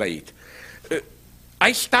do I mean by it?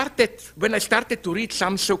 When I started to read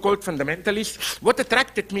some so-called fundamentalists, what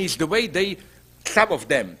attracted me is the way some of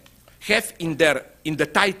them, have in the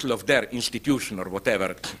title of their institution or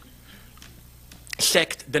whatever,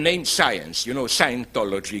 sect the name science, you know,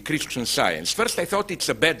 Scientology, Christian Science. First I thought it's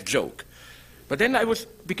a bad joke. But then I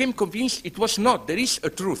became convinced it was not. There is a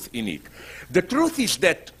truth in it. The truth is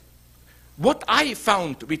that what I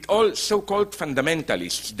found with all so-called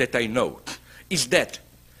fundamentalists that I know is that,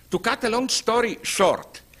 to cut a long story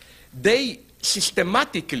short, they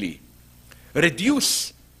systematically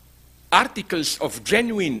reduce articles of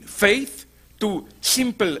genuine faith to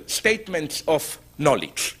simple statements of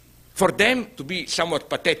knowledge. For them to be somewhat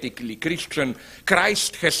pathetically Christian,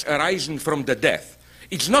 Christ has arisen from the dead.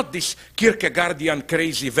 It's not this Kierkegaardian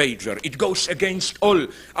crazy wager. It goes against all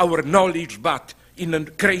our knowledge, but in a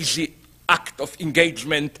crazy act of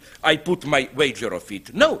engagement, I put my wager of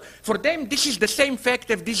it. No, for them this is the same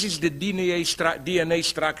fact if this is the DNA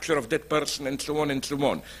structure of that person and so on and so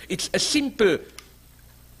on. It's simple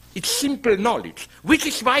knowledge, which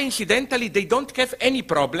is why incidentally they don't have any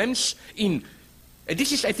problems in, and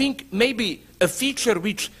this is I think maybe a feature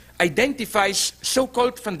which identifies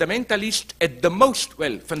so-called fundamentalists at the most,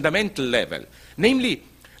 fundamental level. Namely,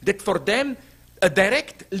 that for them, a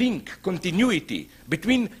direct link, continuity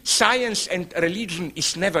between science and religion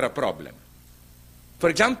is never a problem. For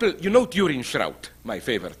example, you know Turin Shroud, my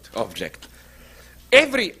favorite object.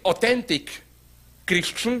 Every authentic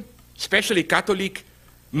Christian, especially Catholic,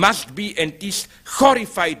 must be and is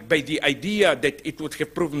horrified by the idea that it would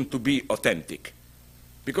have proven to be authentic.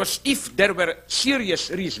 Because if there were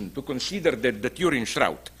serious reason to consider that the Turin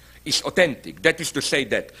Shroud is authentic, that is to say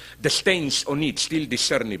that the stains on it, still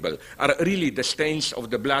discernible, are really the stains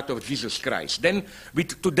of the blood of Jesus Christ, then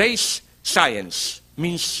with today's science,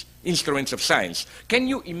 means instruments of science, can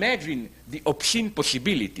you imagine the obscene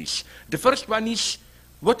possibilities? The first one is,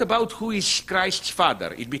 what about who is Christ's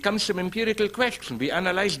father? It becomes an empirical question. We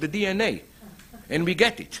analyze the DNA and we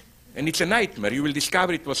get it. And it's a nightmare. You will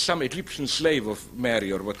discover it was some Egyptian slave of Mary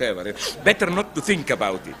or whatever. It's better not to think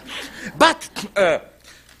about it. But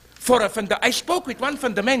I spoke with one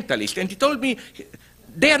fundamentalist and he told me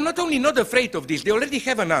they are not only not afraid of this, they already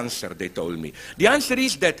have an answer, they told me. The answer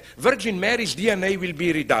is that Virgin Mary's DNA will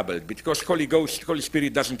be redoubled because Holy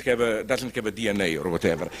Spirit doesn't have a DNA or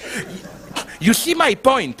whatever. You see my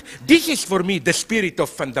point? This is for me the spirit of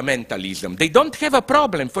fundamentalism. They don't have a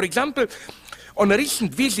problem. For example, on a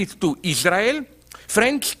recent visit to Israel,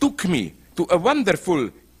 friends took me to a wonderful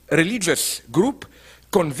religious group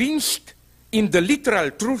convinced in the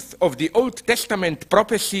literal truth of the Old Testament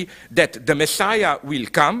prophecy that the Messiah will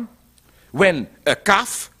come when a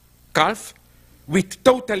calf with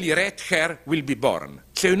totally red hair will be born.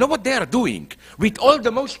 So you know what they are doing? With all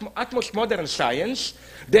the utmost modern science,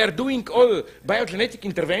 they are doing all biogenetic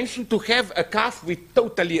intervention to have a calf with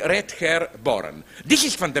totally red hair born. This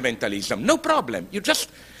is fundamentalism, no problem. You just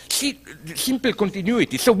see simple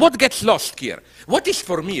continuity. So what gets lost here? What is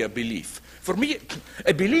for me a belief? For me,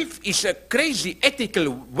 a belief is a crazy ethical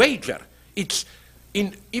wager.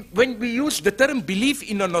 When we use the term belief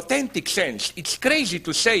in an authentic sense, it's crazy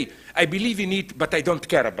to say, I believe in it, but I don't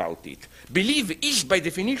care about it. Belief is, by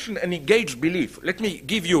definition, an engaged belief. Let me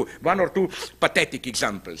give you one or two pathetic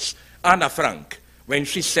examples. Anna Frank, when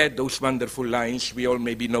she said those wonderful lines, we all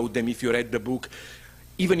maybe know them if you read the book,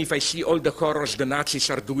 even if I see all the horrors the Nazis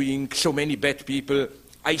are doing, so many bad people,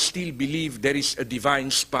 I still believe there is a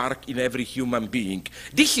divine spark in every human being.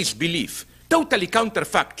 This is belief. Totally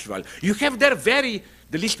counterfactual. You have there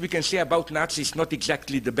the least we can say about Nazis, not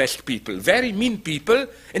exactly the best people. Very mean people,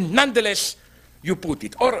 and nonetheless, you put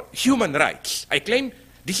it. Or human rights. I claim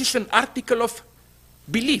this is an article of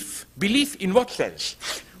belief. Belief in what sense?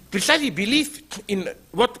 Precisely belief in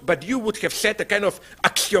what Badiou would have said a kind of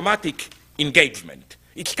axiomatic engagement.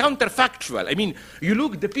 It's counterfactual. I mean, you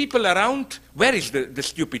look the people around, where is the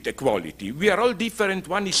stupid equality? We are all different,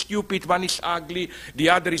 one is stupid, one is ugly, the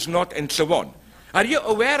other is not, and so on. Are you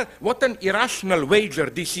aware what an irrational wager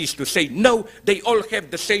this is to say, no, they all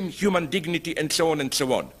have the same human dignity, and so on and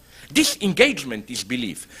so on? This engagement is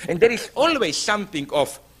belief. And there is always something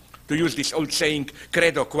of, to use this old saying,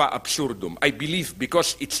 credo qua absurdum. I believe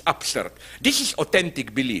because it's absurd. This is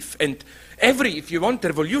authentic belief. And every, if you want,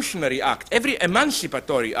 revolutionary act, every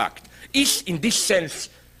emancipatory act is, in this sense,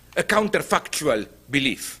 a counterfactual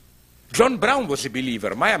belief. John Brown was a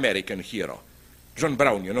believer, my American hero. John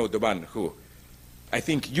Brown, you know, the one who, I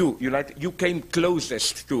think you came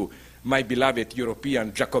closest to my beloved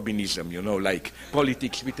European Jacobinism, you know, like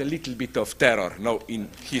politics with a little bit of terror, no, in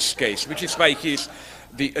his case, which is why he's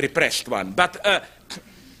the repressed one. But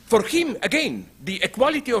for him, again, the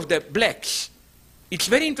equality of the blacks, it's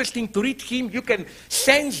very interesting to read him. You can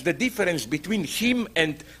sense the difference between him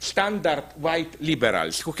and standard white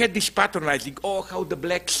liberals who had this patronizing, oh, how the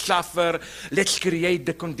blacks suffer, let's create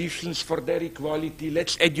the conditions for their equality,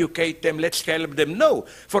 let's educate them, let's help them. No,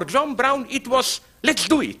 for John Brown it was, let's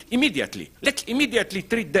do it immediately. Let's immediately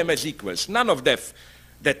treat them as equals. None of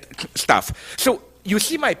that stuff. So you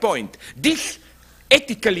see my point. This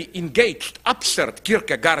ethically engaged, absurd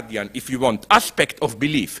Kierkegaardian, if you want, aspect of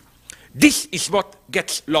belief, this is what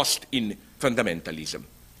gets lost in fundamentalism.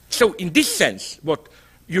 So in this sense, what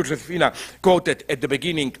Josefina quoted at the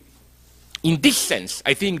beginning, in this sense,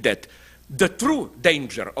 I think that the true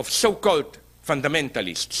danger of so-called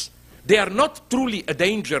fundamentalists, they are not truly a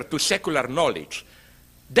danger to secular knowledge.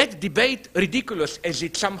 That debate, ridiculous as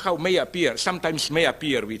it somehow may appear, sometimes may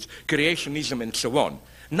appear with creationism and so on,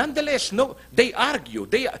 nonetheless, no, they argue.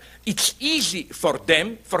 It's easy for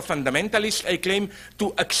them, for fundamentalists, I claim,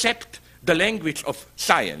 to accept the language of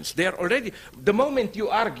science. They are already, the moment you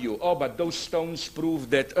argue, oh, but those stones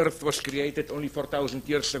prove that Earth was created only 4,000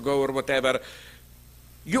 years ago or whatever,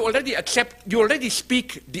 you already accept, you already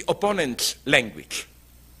speak the opponent's language.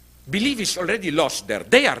 Belief is already lost there.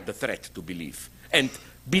 They are the threat to belief. And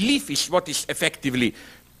belief is what is effectively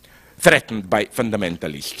threatened by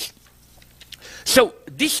fundamentalists. So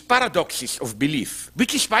these paradoxes of belief,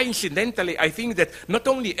 which is why incidentally I think that not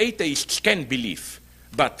only atheists can believe,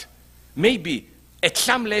 but maybe at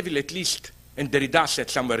some level at least, and Derrida said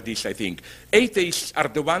somewhere this, I think, atheists are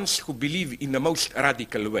the ones who believe in the most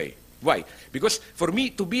radical way. Why? Because for me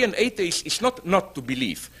to be an atheist is not to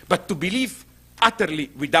believe, but to believe utterly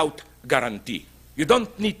without guarantee. You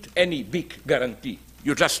don't need any big guarantee.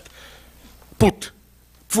 You just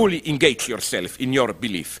fully engage yourself in your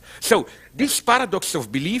belief. So this paradox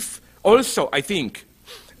of belief also, I think,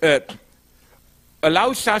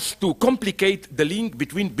 allows us to complicate the link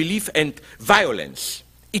between belief and violence.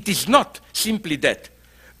 It is not simply that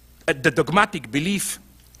the dogmatic belief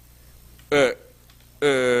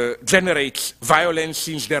generates violence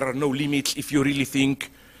since there are no limits if you really think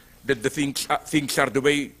that the things are the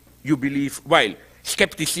way you believe, while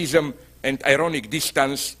skepticism and ironic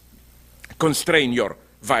distance constrain your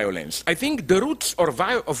violence. I think the roots of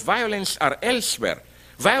violence are elsewhere.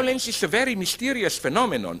 Violence is a very mysterious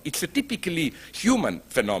phenomenon. It's a typically human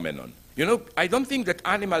phenomenon. You know, I don't think that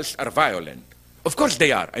animals are violent. Of course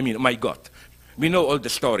they are. I mean, my God. We know all the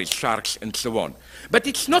stories, sharks and so on. But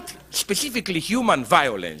it's not specifically human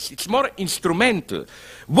violence. It's more instrumental.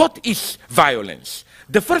 What is violence?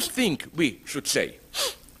 The first thing we should say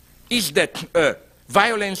is that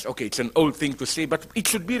Violence, okay, it's an old thing to say, but it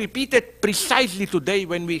should be repeated precisely today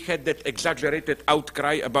when we had that exaggerated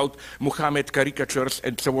outcry about Muhammad caricatures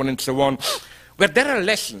and so on, where there are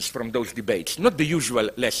lessons from those debates, not the usual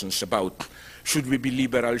lessons about should we be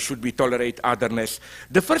liberal, should we tolerate otherness.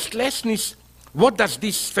 The first lesson is, what does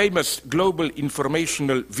this famous global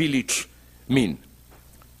informational village mean?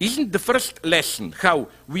 Isn't the first lesson how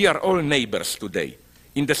we are all neighbors today,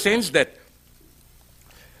 in the sense that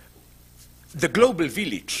the global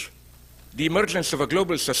village, the emergence of a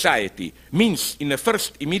global society, means in a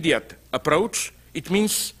first immediate approach, it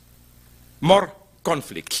means more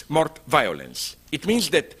conflicts, more violence. It means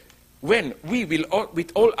that when we will,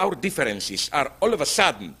 with all our differences, are all of a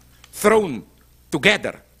sudden thrown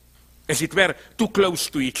together, as it were, too close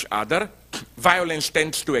to each other, violence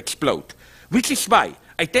tends to explode. Which is why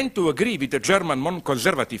I tend to agree with the German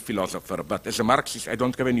non-conservative philosopher, but as a Marxist I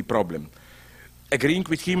don't have any problem agreeing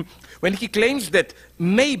with him, when he claims that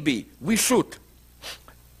maybe we should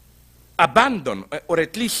abandon, or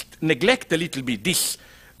at least neglect a little bit, this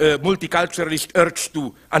multiculturalist urge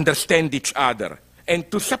to understand each other,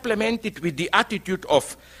 and to supplement it with the attitude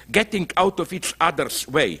of getting out of each other's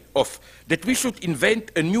way, of that we should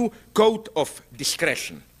invent a new code of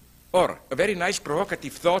discretion. Or, a very nice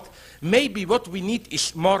provocative thought, maybe what we need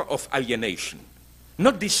is more of alienation,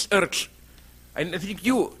 not this urge. And I think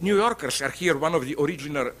you, New Yorkers, are here one of the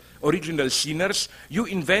original sinners. You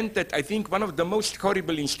invented, I think, one of the most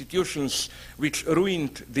horrible institutions which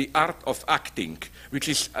ruined the art of acting, which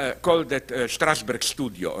is called that Strasberg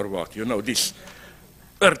studio, or what, you know, this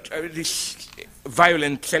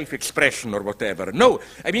violent self-expression or whatever. No,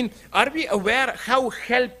 I mean, are we aware how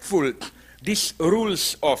helpful these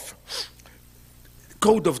rules of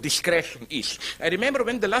code of discretion is? I remember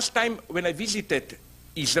when the last time when I visited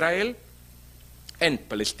Israel, and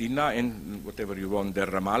Palestine, and whatever you want there,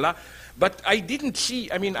 Ramallah. But I didn't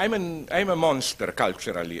see, I mean, I'm a monster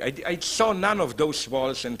culturally. I saw none of those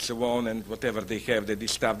walls and so on and whatever they have,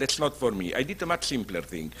 this stuff. That's not for me. I did a much simpler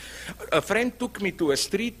thing. A friend took me to a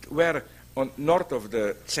street where, north of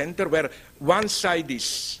the center, where one side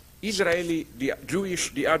is Israeli, the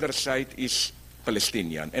Jewish, the other side is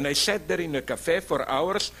Palestinian. And I sat there in a cafe for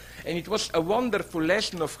hours, and it was a wonderful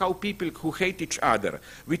lesson of how people who hate each other,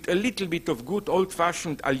 with a little bit of good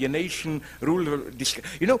old-fashioned alienation,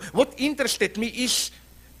 you know, what interested me is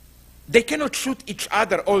they cannot shoot each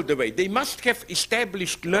other all the way. They must have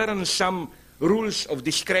established, learned some rules of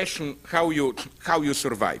discretion, how you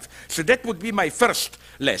survive. So that would be my first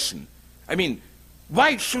lesson. I mean,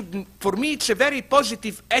 why shouldn't, for me it's a very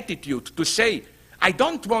positive attitude to say, I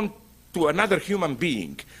don't want to another human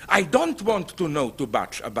being. I don't want to know too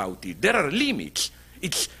much about it. There are limits.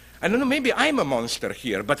 It's, I don't know, maybe I'm a monster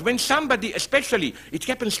here, but when somebody, especially, it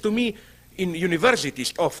happens to me in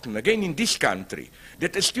universities often, again in this country,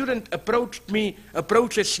 that a student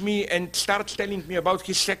approaches me and starts telling me about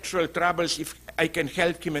his sexual troubles, if I can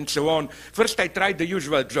help him and so on. First I try the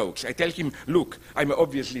usual jokes. I tell him, look, I'm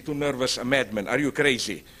obviously too nervous a madman. Are you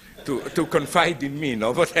crazy to confide in me,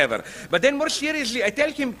 no, whatever. But then more seriously, I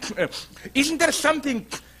tell him, isn't there something,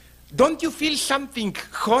 don't you feel something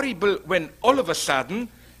horrible when all of a sudden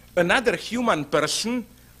another human person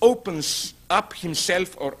opens up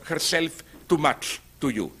himself or herself too much to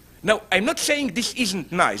you? Now, I'm not saying this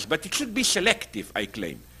isn't nice, but it should be selective, I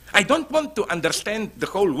claim. I don't want to understand the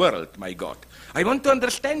whole world, my God. I want to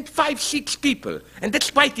understand 5, 6 people, and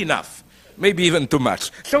that's quite enough, maybe even too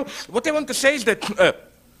much. So what I want to say is that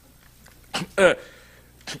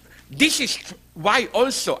this is why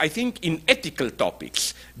also I think in ethical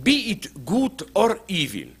topics, be it good or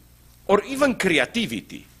evil, or even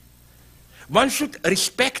creativity, one should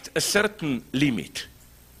respect a certain limit.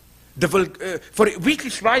 For which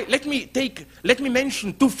is why, let me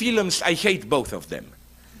mention 2 films, I hate both of them.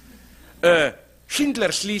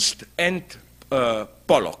 Schindler's List and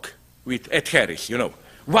Pollock with Ed Harris, you know.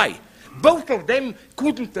 Why? Both of them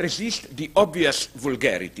couldn't resist the obvious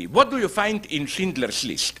vulgarity. What do you find in Schindler's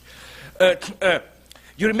List?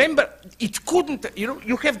 You remember, it couldn't, you know,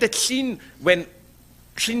 you have that scene when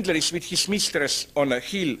Schindler is with his mistress on a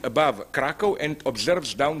hill above Krakow and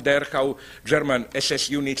observes down there how German SS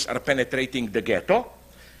units are penetrating the ghetto.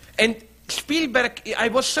 And Spielberg, I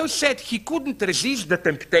was so sad, he couldn't resist the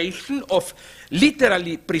temptation of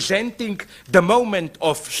literally presenting the moment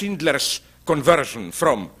of Schindler's conversion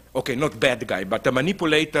from, okay, not bad guy, but a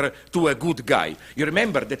manipulator to a good guy. You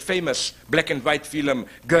remember that famous black and white film,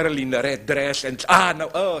 Girl in a Red Dress, and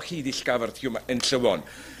he discovered human, and so on.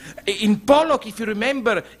 In Pollock, if you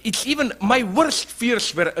remember, it's even my worst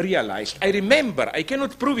fears were realized. I remember, I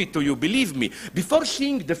cannot prove it to you, believe me, before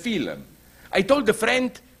seeing the film, I told a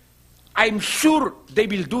friend, I'm sure they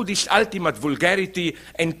will do this ultimate vulgarity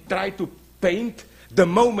and try to paint the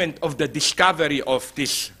moment of the discovery of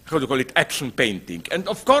this, how do you call it, action painting. And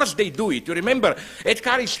of course they do it. You remember,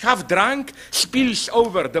 Edgar is half drunk, spills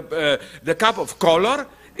over the cup of color.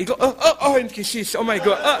 He goes, oh, and he says, oh my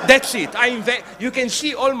God, that's it. You can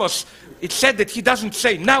see almost, it's said that he doesn't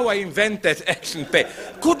say, now I invented action paint.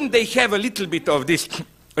 Couldn't they have a little bit of this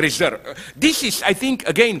reserve? This is, I think,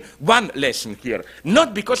 again, one lesson here.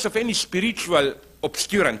 Not because of any spiritual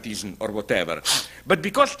obscurantism or whatever, but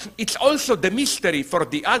because it's also the mystery for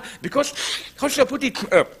the other, because, how shall I put it,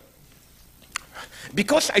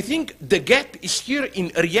 because I think the gap is here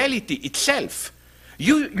in reality itself.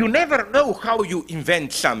 You never know how you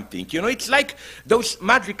invent something. You know, it's like those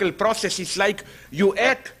magical processes, like you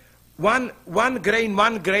add one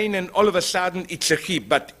grain, and all of a sudden it's a heap,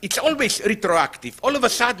 but it's always retroactive. All of a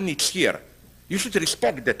sudden it's here. You should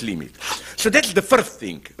respect that limit. So that's the first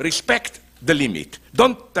thing, respect the limit.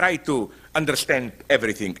 Don't try to understand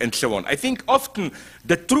everything and so on. I think often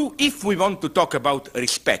the true, if we want to talk about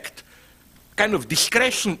respect, kind of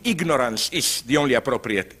discretion, ignorance is the only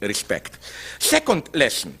appropriate respect. Second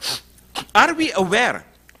lesson, are we aware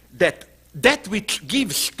that that which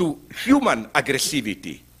gives to human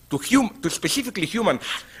aggressivity, to specifically human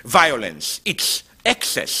violence, its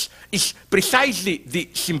excess, is precisely the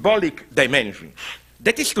symbolic dimension?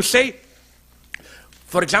 That is to say,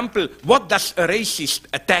 for example, what does a racist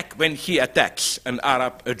attack when he attacks an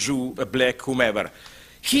Arab, a Jew, a black, whomever?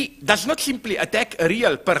 He does not simply attack a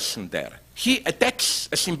real person there. He attacks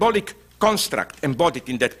a symbolic construct embodied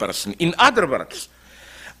in that person. In other words,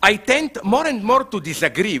 I tend more and more to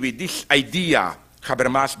disagree with this idea by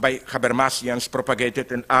Habermasians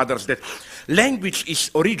propagated and others, that language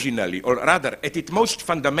is originally, or rather at its most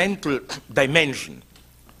fundamental dimension.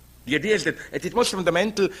 The idea is that at its most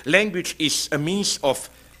fundamental, language is a means of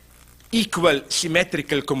equal,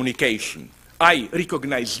 symmetrical communication. I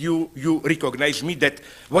recognize you, you recognize me, that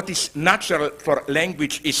what is natural for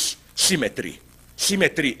language is symmetry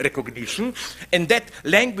recognition, and that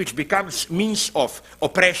language becomes means of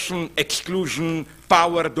oppression, exclusion,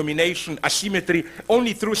 power, domination, asymmetry,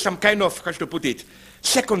 only through some kind of, how to put it,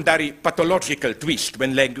 secondary pathological twist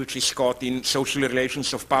when language is caught in social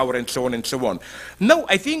relations of power and so on and so on. No,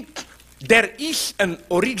 I think there is an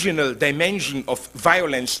original dimension of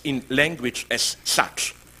violence in language as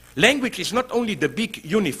such. Language is not only the big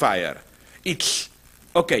unifier, it's,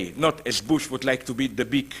 okay, not as Bush would like to be the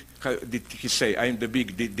big, how did he say, I'm the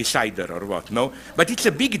big decider or what, no? But it's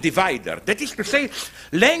a big divider. That is to say,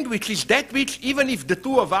 language is that which, even if the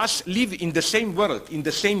two of us live in the same world, in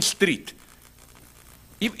the same street,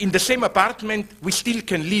 in the same apartment, we still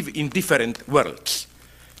can live in different worlds.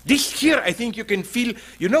 This here, I think you can feel,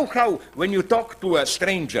 you know how when you talk to a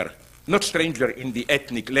stranger, not stranger in the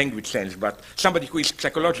ethnic language sense, but somebody who is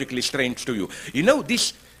psychologically strange to you, you know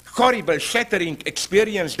this horrible, shattering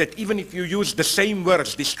experience that even if you use the same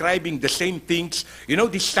words describing the same things, you know,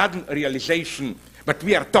 this sudden realization, but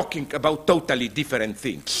we are talking about totally different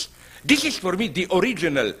things. This is for me the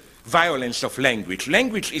original violence of language.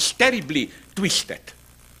 Language is terribly twisted.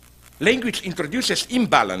 Language introduces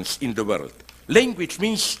imbalance in the world. Language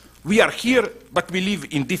means we are here, but we live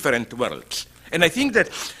in different worlds. And I think that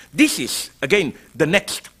this is, again, the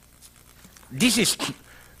next, this is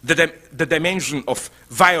the dimension of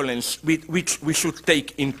violence which we should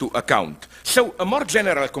take into account. So a more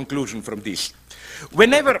general conclusion from this.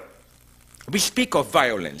 Whenever we speak of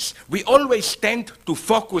violence, we always tend to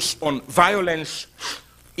focus on violence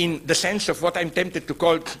in the sense of what I'm tempted to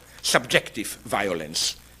call subjective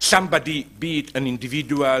violence. Somebody, be it an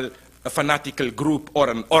individual, a fanatical group, or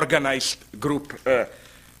an organized group.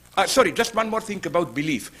 Sorry, just one more thing about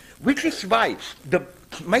belief, which is why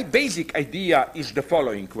my basic idea is the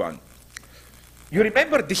following one. You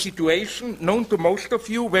remember the situation known to most of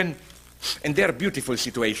you when, and they are beautiful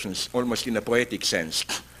situations, almost in a poetic sense,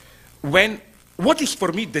 when, what is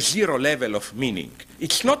for me the zero level of meaning?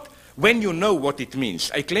 It's not when you know what it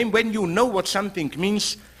means. I claim when you know what something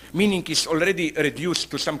means, meaning is already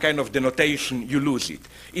reduced to some kind of denotation, you lose it.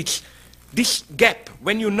 It's this gap,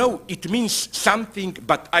 when you know it means something,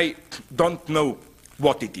 but I don't know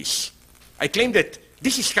what it is. I claim that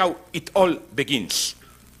this is how it all begins.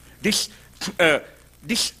 This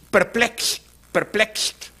perplexed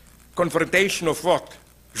confrontation of what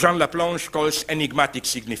Jean Laplanche calls enigmatic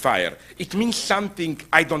signifier. It means something,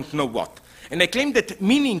 I don't know what. And I claim that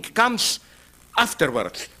meaning comes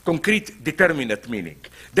afterwards, concrete, determinate meaning.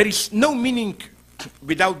 There is no meaning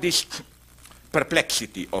without this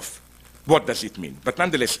perplexity of what does it mean. But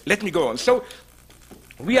nonetheless, let me go on. So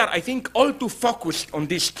we are, I think, all too focused on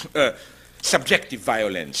this subjective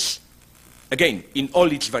violence. again, in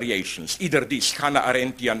all its variations, either these Hannah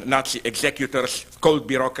Arendtian Nazi executors, cold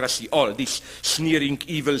bureaucracy, all these sneering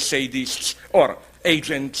evil sadists, or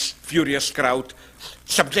agents, furious crowd,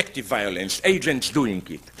 subjective violence, agents doing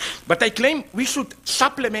it. But I claim we should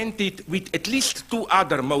supplement it with at least two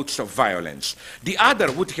other modes of violence. The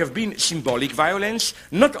other would have been symbolic violence,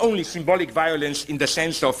 not only symbolic violence in the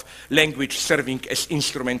sense of language serving as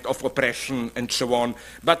instrument of oppression and so on,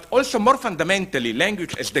 but also more fundamentally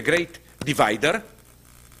language as the great divider,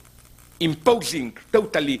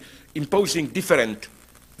 totally imposing different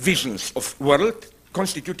visions of world,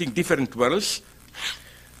 constituting different worlds.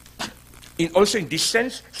 Also in this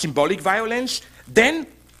sense, symbolic violence. Then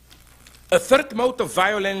a third mode of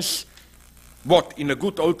violence, what in a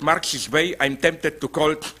good old Marxist way I'm tempted to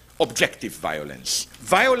call objective violence.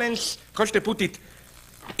 Violence, how should I put it,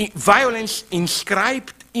 violence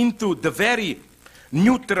inscribed into the very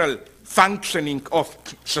neutral functioning of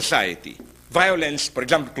society. Violence, for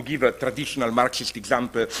example, to give a traditional Marxist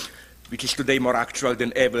example, which is today more actual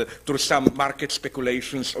than ever, through some market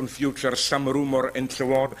speculations on futures, some rumor and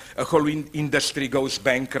so on, a whole industry goes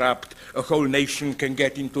bankrupt, a whole nation can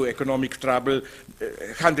get into economic trouble,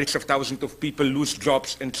 hundreds of thousands of people lose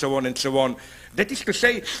jobs and so on and so on. That is to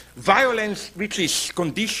say, violence which is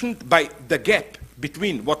conditioned by the gap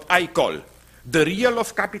between what I call the real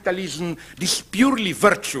of capitalism, this purely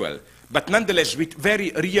virtual, but nonetheless with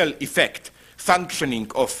very real effect,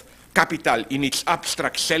 functioning of capital in its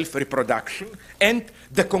abstract self-reproduction, and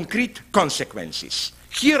the concrete consequences.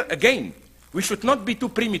 Here again, we should not be too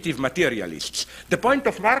primitive materialists. The point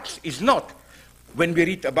of Marx is not, when we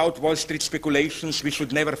read about Wall Street speculations, we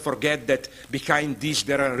should never forget that behind this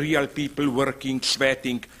there are real people working,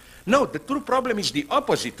 sweating. No, the true problem is the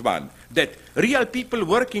opposite one, that real people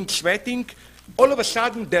working, sweating, all of a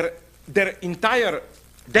sudden their entire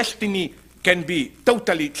destiny can be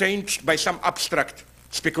totally changed by some abstract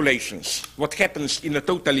speculations, what happens in a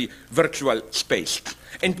totally virtual space.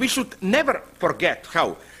 And we should never forget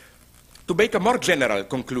how, to make a more general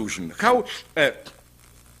conclusion, how to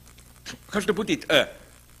put it,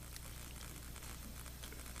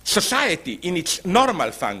 society in its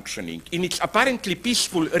normal functioning, in its apparently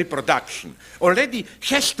peaceful reproduction, already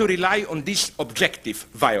has to rely on this objective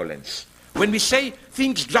violence. When we say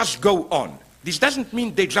things just go on, this doesn't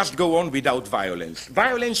mean they just go on without violence.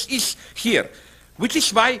 Violence is here. Which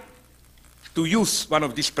is why, to use one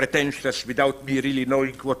of these pretentious, without me really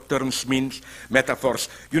knowing what terms mean, metaphors,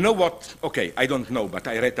 you know what, okay, I don't know, but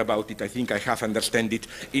I read about it, I think I half understand it,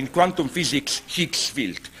 in quantum physics, Higgs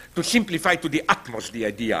field, to simplify to the utmost the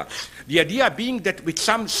idea being that with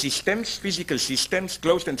some systems, physical systems,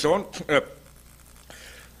 closed and so on,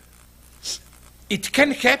 it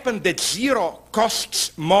can happen that zero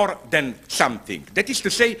costs more than something. That is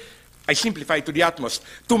to say, I simplify to the utmost,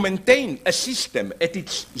 to maintain a system at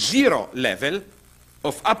its zero level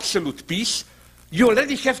of absolute peace, you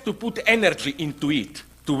already have to put energy into it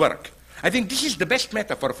to work. I think this is the best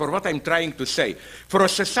metaphor for what I'm trying to say. For a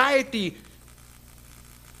society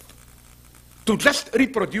to just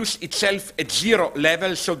reproduce itself at zero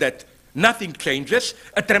level so that nothing changes,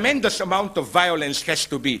 a tremendous amount of violence has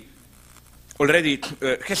to be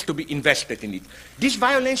invested in it. This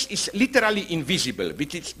violence is literally invisible,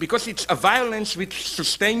 because it's a violence which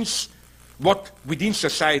sustains what within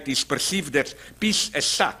society is perceived as peace as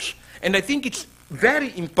such. And I think it's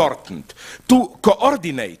very important to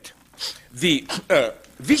coordinate the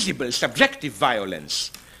visible subjective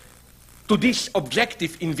violence to this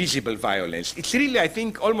objective invisible violence. It's really, I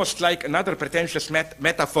think, almost like another pretentious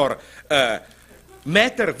metaphor,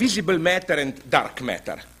 matter, visible matter and dark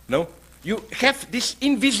matter, no? You have this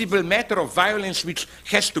invisible matter of violence which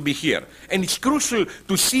has to be here. And it's crucial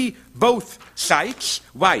to see both sides.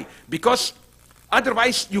 Why? Because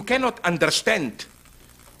otherwise you cannot understand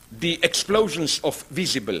the explosions of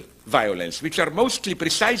visible violence, which are mostly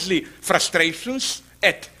precisely frustrations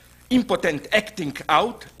at impotent acting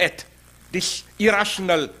out, at this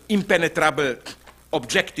irrational, impenetrable,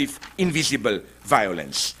 objective, invisible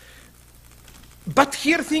violence. But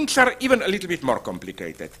here things are even a little bit more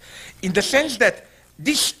complicated, in the sense that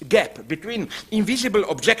this gap between invisible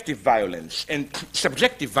objective violence and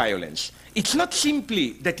subjective violence, it's not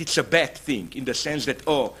simply that it's a bad thing, in the sense that,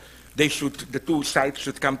 oh, the two sides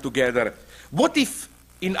should come together. What if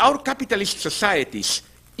in our capitalist societies,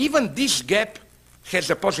 even this gap has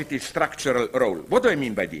a positive structural role? What do I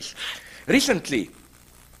mean by this? Recently,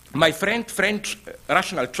 my friend, French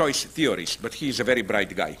rational choice theorist, but he is a very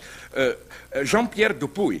bright guy, Jean-Pierre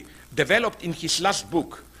Dupuy, developed in his last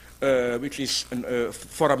book, which is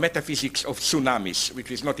for a metaphysics of tsunamis,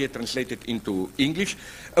 which is not yet translated into English,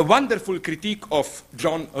 a wonderful critique of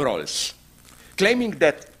John Rawls. claiming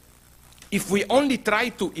that if we only try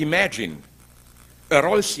to imagine a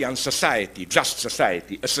Rawlsian society, just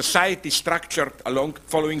society, a society structured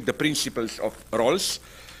following the principles of Rawls'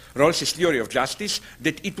 theory of justice,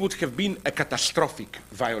 that it would have been a catastrophic,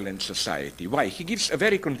 violent society. Why? He gives a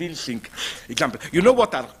very convincing example. You know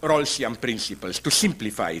what are Rawlsian principles? To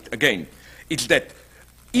simplify it again, it's that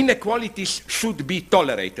inequalities should be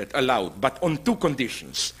tolerated, allowed, but on two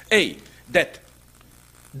conditions. A, that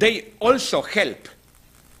they also help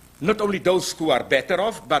not only those who are better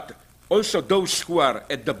off, but also those who are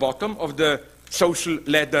at the bottom of the social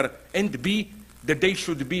ladder, and B, that they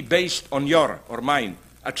should be based on your or mine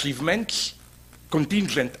achievements,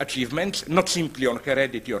 contingent achievements, not simply on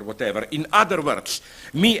heredity or whatever. In other words,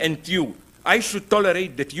 me and you, I should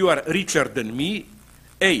tolerate that you are richer than me,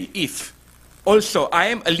 A, if also I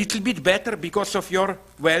am a little bit better because of your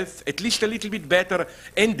wealth, at least a little bit better,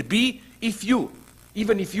 and B, if you,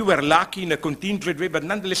 even if you were lucky in a contingent way, but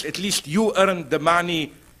nonetheless, at least you earned the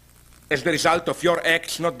money as the result of your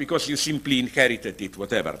acts, not because you simply inherited it,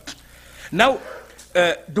 whatever. Now,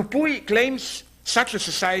 Dupuy claims such a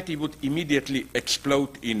society would immediately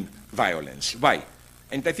explode in violence. Why?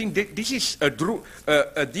 And I think that this is a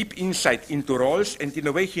deep insight into Rawls, and in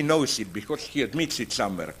a way he knows it because he admits it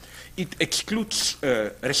somewhere. It excludes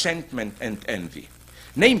resentment and envy.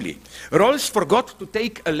 Namely, Rawls forgot to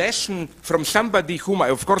take a lesson from somebody whom I,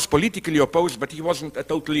 of course, politically oppose, but he wasn't a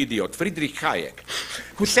total idiot, Friedrich Hayek,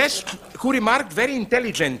 who remarked very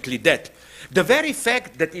intelligently that the very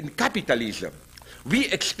fact that in capitalism we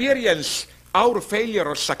experience our failure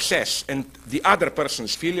or success and the other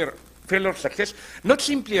person's failure or success, not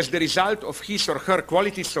simply as the result of his or her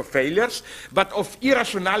qualities or failures, but of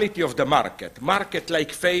irrationality of the market. Market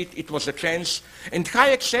like fate, it was a chance. And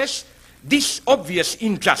Hayek says, this obvious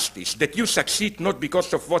injustice, that you succeed not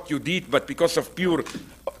because of what you did, but because of pure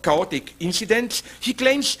chaotic incidents, he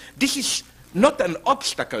claims this is not an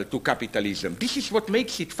obstacle to capitalism. This is what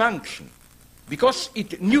makes it function, because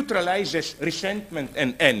it neutralizes resentment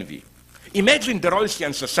and envy. Imagine the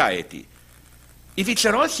Rawlsian society. If it's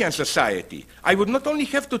a Rawlsian society, I would not only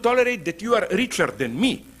have to tolerate that you are richer than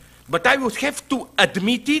me, but I would have to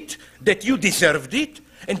admit it, that you deserved it,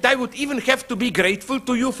 and I would even have to be grateful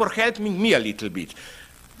to you for helping me a little bit.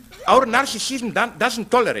 Our narcissism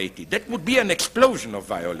doesn't tolerate it. That would be an explosion of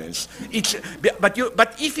violence. But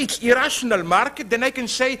if it's irrational market, then I can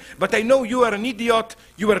say, but I know you are an idiot,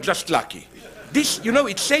 you were just lucky. This, you know,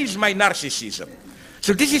 it saves my narcissism.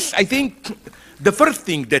 So this is, I think, the first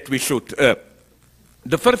thing that we should, that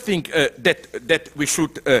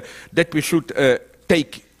we should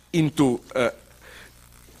take into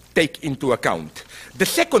account. The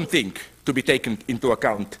second thing to be taken into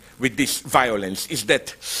account with this violence is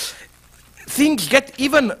that things get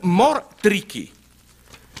even more tricky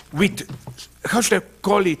with, how should I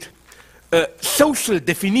call it, social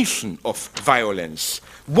definition of violence.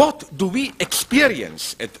 What do we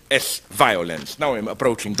experience as violence? Now I'm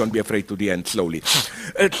approaching, don't be afraid, to the end slowly.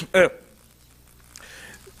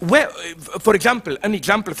 Well, for example, an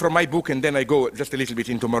example from my book, and then I go just a little bit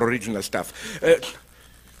into more original stuff.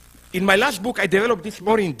 In my last book, I developed this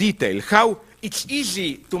more in detail, how it's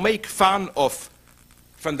easy to make fun of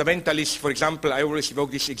fundamentalists. For example, I always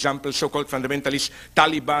evoke this example, so-called fundamentalists,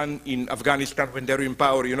 Taliban in Afghanistan when they were in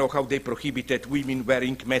power, you know how they prohibited women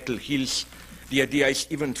wearing metal heels. The idea is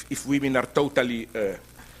even if women are totally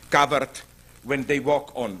covered, when they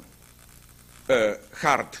walk on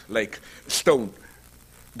hard, like stone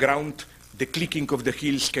ground, the clicking of the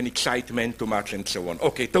heels can excite men too much and so on.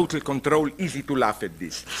 Okay, total control, easy to laugh at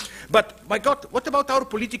this. But, my God, what about our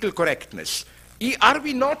political correctness? Are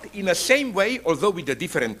we not, in the same way, although with a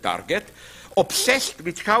different target, obsessed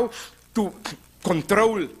with how to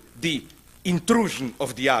control the intrusion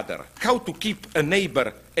of the other, how to keep a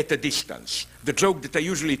neighbor at a distance? The joke that I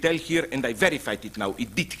usually tell here, and I verified it now,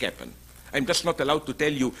 it did happen. I'm just not allowed to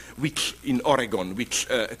tell you which in Oregon, which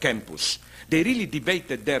campus. They really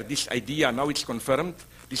debated there this idea, now it's confirmed,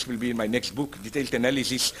 this will be in my next book, detailed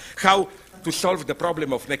analysis, how to solve the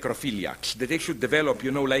problem of necrophiliacs, that they should develop,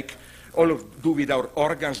 you know, like all of do with our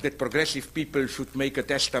organs, that progressive people should make a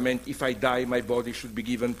testament, if I die, my body should be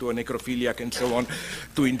given to a necrophiliac and so on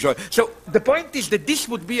to enjoy. So the point is that this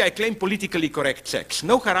would be, I claim, politically correct sex.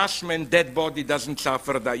 No harassment, dead body doesn't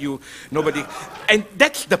suffer, nobody. And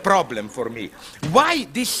that's the problem for me. Why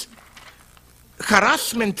this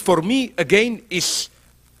harassment for me, again, is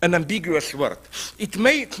an ambiguous word. It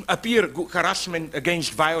may appear harassment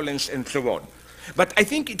against violence and so on. But I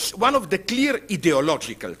think it's one of the clear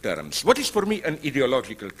ideological terms. What is for me an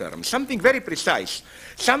ideological term? Something very precise,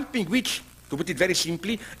 something which, to put it very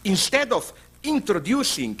simply, instead of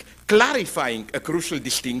introducing, clarifying a crucial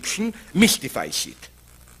distinction mystifies it,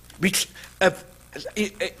 which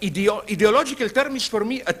ideological term is for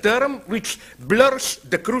me a term which blurs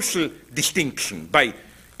the crucial distinction by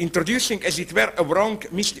introducing, as it were, a wrong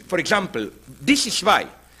for example, this is why,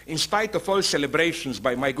 in spite of all celebrations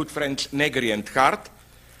by my good friends Negri and Hart,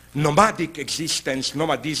 nomadic existence,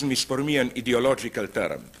 nomadism is for me an ideological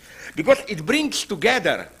term. Because it brings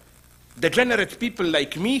together degenerate people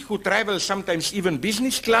like me who travel sometimes even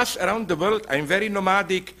business class around the world. I'm very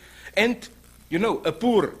nomadic. And, you know, a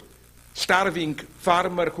poor, starving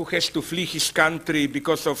farmer who has to flee his country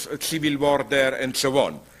because of a civil war there and so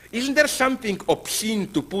on. Isn't there something obscene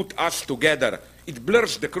to put us together? It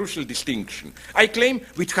blurs the crucial distinction. I claim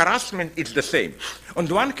with harassment it's the same. On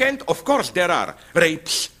the one hand, of course, there are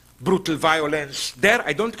rapes, brutal violence. There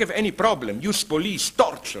I don't have any problem. Use police,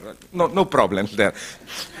 torture, no problems there.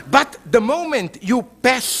 But the moment you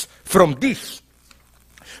pass from this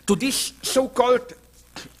to this so-called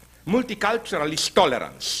multiculturalist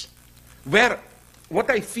tolerance, where what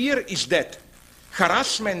I fear is that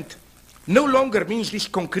harassment no longer means these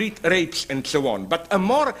concrete rapes and so on, but a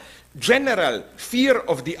more general fear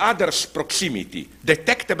of the other's proximity,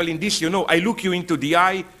 detectable in this, you know, I look you into the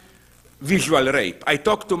eye, visual rape. I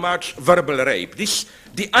talk too much, verbal rape. This,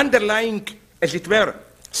 the underlying, as it were,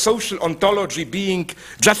 social ontology being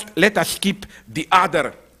just let us keep the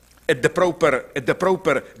other at the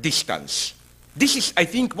proper distance. This is, I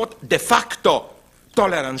think, what de facto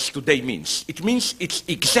tolerance today means. It means its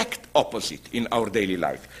exact opposite in our daily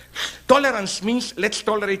life. Tolerance means let's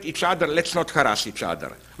tolerate each other, let's not harass each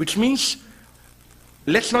other. Which means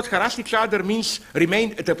let's not harass each other means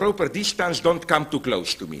remain at a proper distance, don't come too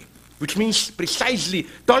close to me. Which means precisely,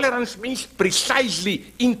 tolerance means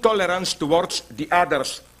precisely intolerance towards the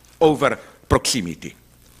others over proximity.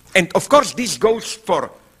 And of course this goes for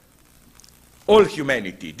all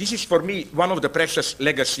humanity. This is for me one of the precious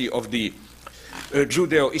legacy of the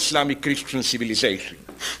Judeo-Islamic Christian civilization.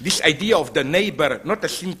 This idea of the neighbor, not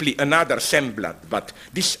as simply another semblant, but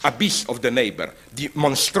this abyss of the neighbor, the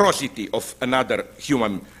monstrosity of another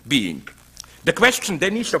human being. The question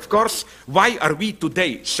then is, of course, why are we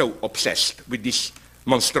today so obsessed with this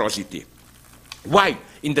monstrosity? Why?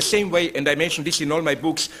 In the same way, and I mentioned this in all my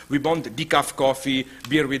books, we want decaf coffee,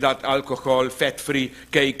 beer without alcohol, fat-free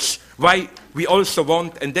cakes. Why we also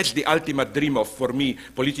want, and that's the ultimate dream of, for me,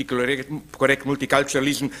 politically correct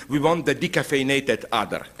multiculturalism, we want the decaffeinated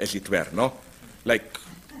other, as it were, no? Like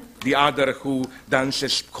the other who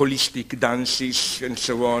dances holistic dances and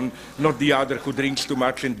so on, not the other who drinks too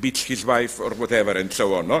much and beats his wife or whatever and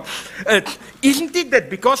so on. No? Isn't it that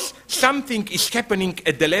because something is happening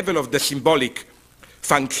at the level of the symbolic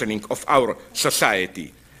functioning of our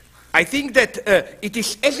society, I think that it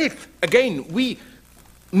is as if, again, we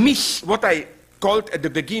miss what I called at the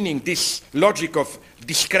beginning this logic of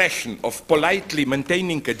discretion, of politely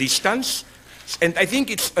maintaining a distance. And I think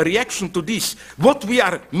it's a reaction to this. What we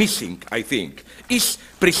are missing, I think, is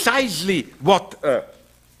precisely what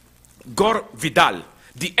Gore Vidal,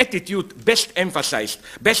 the attitude best emphasized,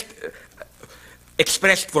 best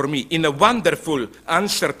expressed for me in a wonderful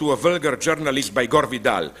answer to a vulgar journalist by Gore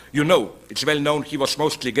Vidal. You know, it's well known he was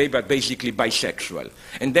mostly gay but basically bisexual.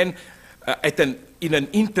 And then in an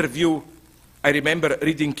interview, I remember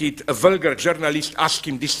reading it, a vulgar journalist asked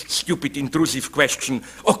him this stupid, intrusive question,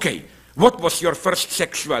 okay, what was your first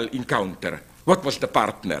sexual encounter? What was the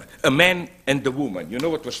partner? A man and a woman. You know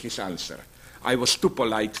what was his answer? I was too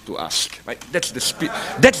polite to ask. Right? That's the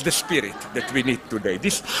spirit that we need today.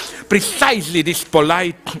 Precisely this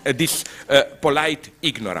polite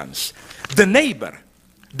ignorance. The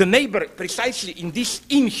neighbor precisely in this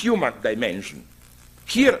inhuman dimension.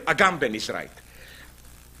 Here Agamben is right.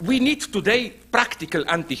 We need today practical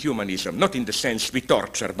anti-humanism, not in the sense we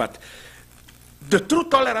torture, but the true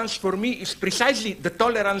tolerance for me is precisely the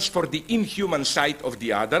tolerance for the inhuman side of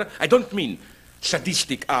the other. I don't mean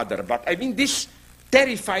sadistic other, but I mean this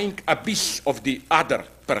terrifying abyss of the other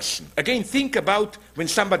person. Again, think about when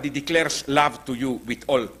somebody declares love to you with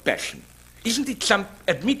all passion. Isn't it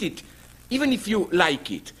admit it, even if you like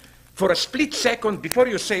it, for a split second before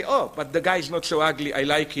you say, oh, but the guy is not so ugly, I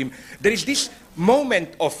like him, there is this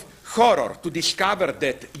moment of horror to discover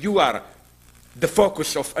that you are the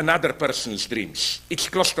focus of another person's dreams. It's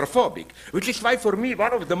claustrophobic, which is why for me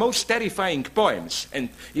one of the most terrifying poems, and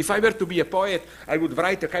if I were to be a poet, I would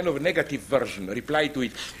write a kind of negative version, reply to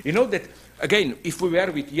it. You know that, again, if we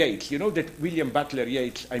were with Yeats, you know that William Butler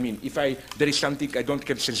Yeats, I mean, there is something I don't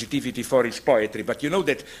have sensitivity for his poetry, but you know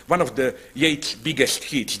that one of the Yeats' biggest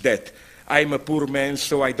hits, that I'm a poor man,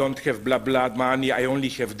 so I don't have blah blah money, I only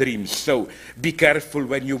have dreams. So be careful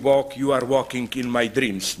when you walk, you are walking in my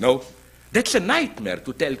dreams. No? That's a nightmare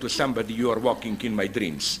to tell to somebody you are walking in my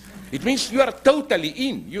dreams. It means you are totally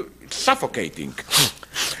in, it's suffocating.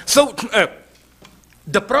 So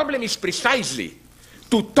the problem is precisely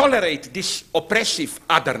to tolerate this oppressive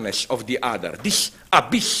otherness of the other, this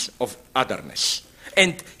abyss of otherness.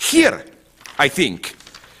 And here, I think,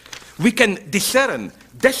 we can discern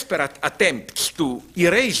desperate attempts to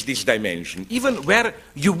erase this dimension, even where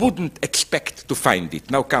you wouldn't expect to find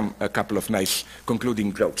it. Now come a couple of nice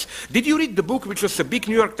concluding quotes. Did you read the book, which was a big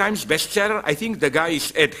New York Times bestseller? I think the guy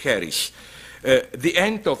is Ed Harris. The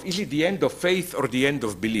End of, is it The End of Faith or The End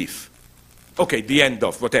of Belief? Okay, The End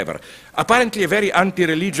of, whatever. Apparently a very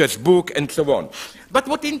anti-religious book and so on. But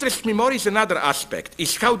what interests me more is another aspect,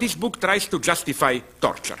 is how this book tries to justify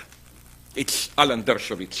torture. It's Alan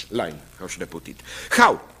Dershowitz's line, how should I put it?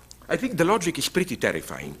 How? I think the logic is pretty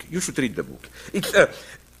terrifying. You should read the book. It's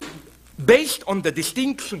based on the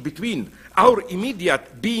distinction between our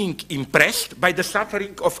immediate being impressed by the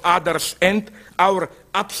suffering of others and our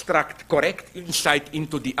abstract, correct insight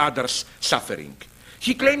into the other's suffering.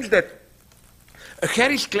 He claims that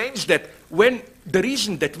Harris claims that when the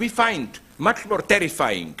reason that we find much more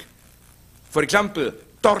terrifying, for example,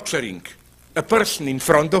 torturing a person in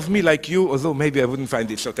front of me like you, although maybe I wouldn't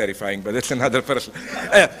find it so terrifying, but that's another person,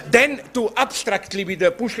 then to abstractly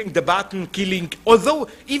with pushing the button, killing, although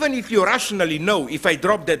even if you rationally know if I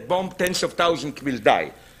drop that bomb, tens of thousands will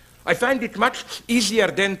die, I find it much easier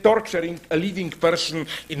than torturing a living person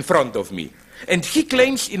in front of me. And he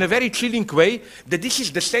claims in a very chilling way that this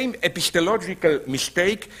is the same epistemological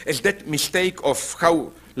mistake as that mistake of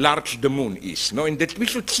how large the moon is, no? And that we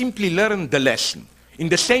should simply learn the lesson. In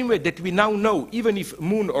the same way that we now know, even if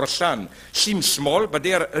moon or sun seem small, but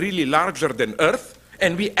they are really larger than Earth,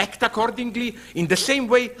 and we act accordingly, in the same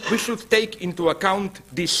way we should take into account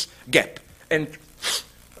this gap and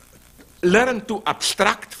learn to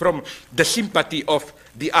abstract from the sympathy of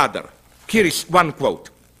the other. Here is one quote.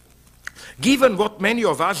 Given what many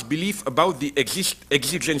of us believe about the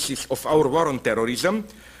exigencies of our war on terrorism,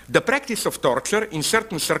 the practice of torture in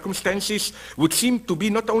certain circumstances would seem to be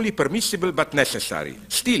not only permissible but necessary.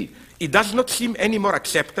 Still, it does not seem any more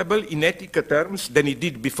acceptable in ethical terms than it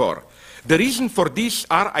did before. The reason for this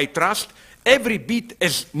are, I trust, every bit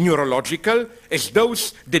as neurological as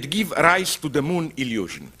those that give rise to the moon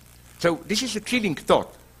illusion. So this is a chilling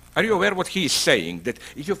thought. Are you aware what he is saying? That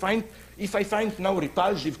if I find now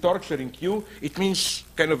repulsive torturing you, it means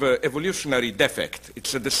kind of an evolutionary defect.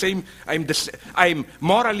 It's the same, I'm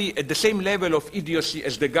morally at the same level of idiocy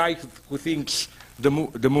as the guy who thinks the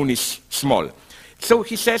moon is small. So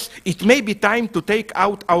he says, it may be time to take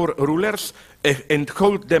out our rulers and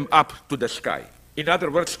hold them up to the sky. In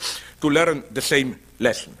other words, to learn the same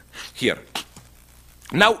lesson here.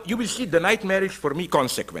 Now, you will see the nightmarish for me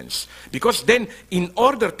consequence, because then, in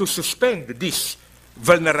order to suspend this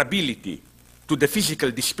vulnerability to the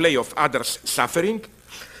physical display of others' suffering,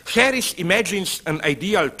 Harris imagines an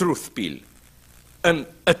ideal truth pill,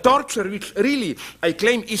 a torture which really, I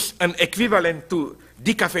claim, is an equivalent to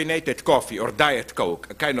decaffeinated coffee or Diet Coke,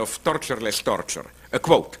 a kind of tortureless torture. A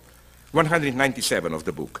quote, 197 of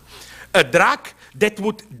the book. A drug that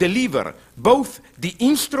would deliver both the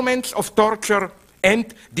instruments of torture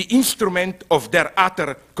and the instrument of their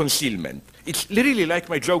utter concealment. It's really like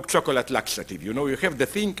my joke, chocolate laxative. You know, you have the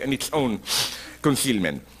thing and its own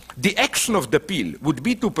concealment. The action of the pill would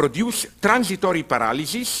be to produce transitory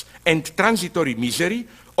paralysis and transitory misery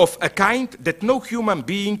of a kind that no human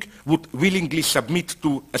being would willingly submit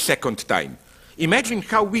to a second time. Imagine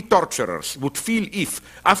how we torturers would feel if,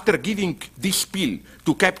 after giving this pill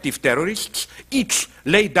to captive terrorists, each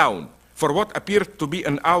lay down for what appeared to be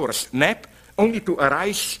an hour's nap, only to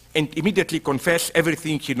arise and immediately confess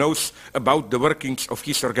everything he knows about the workings of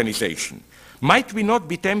his organization. Might we not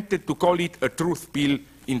be tempted to call it a truth pill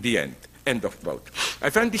in the end? End of quote.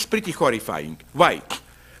 I find this pretty horrifying. Why?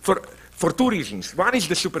 For two reasons. One is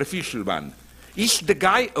the superficial one. Is the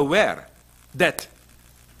guy aware that,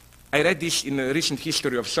 I read this in a recent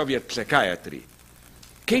history of Soviet psychiatry,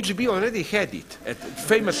 KGB already had it at the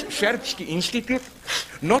famous Sherbsky Institute,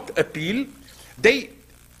 not a pill. They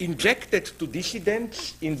injected to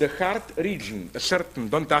dissidents in the heart region a certain,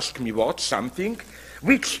 don't ask me what, something,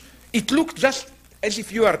 which it looked just as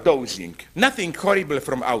if you are dozing, nothing horrible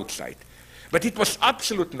from outside. But it was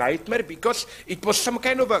absolute nightmare because it was some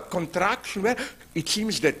kind of a contraction where it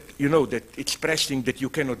seems that, you know, that it's pressing that you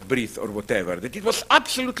cannot breathe or whatever. That it was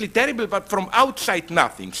absolutely terrible, but from outside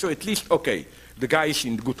nothing. So at least, okay, the guy is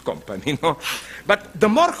in good company, you know. But the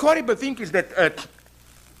more horrible thing is that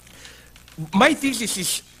my thesis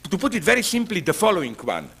is, to put it very simply, the following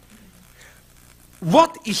one.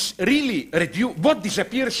 What is really what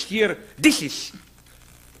disappears here, this is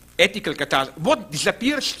ethical catastrophe. What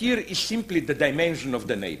disappears here is simply the dimension of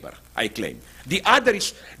the neighbor, I claim. The other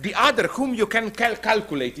is, the other whom you can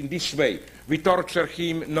calculate in this way. We torture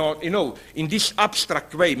him, not, in this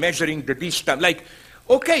abstract way, measuring the distance. Like,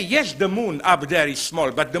 okay, yes, the moon up there is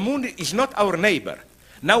small, but the moon is not our neighbor.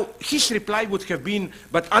 Now, his reply would have been,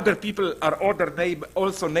 but other people are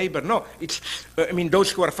also neighbor. No, it's,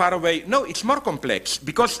 those who are far away. No, it's more complex,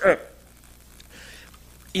 because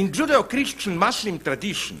in Judeo-Christian Muslim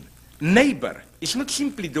tradition, neighbor is not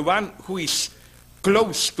simply the one who is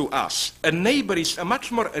close to us. A neighbor is a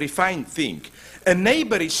much more refined thing. A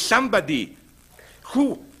neighbor is somebody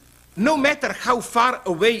who, no matter how far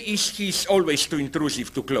away is, he is always too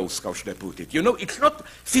intrusive, too close, how should I put it? It's not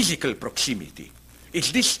physical proximity. It's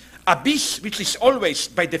this abyss which is always,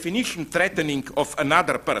 by definition, threatening of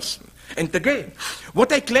another person. And again,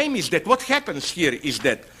 what I claim is that what happens here is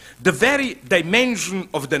that the very dimension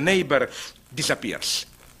of the neighbor disappears.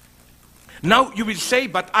 Now you will say,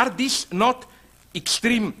 but are these not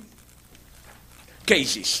extreme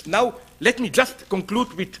cases? Now let me just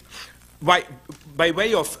conclude with, by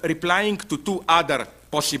way of replying to two other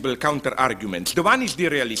possible counter-arguments. The one is the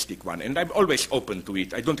realistic one, and I'm always open to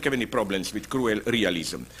it. I don't have any problems with cruel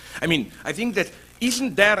realism. I think that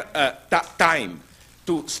isn't there a time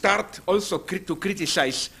to start also to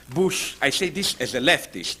criticize Bush, I say this as a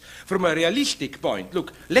leftist, from a realistic point.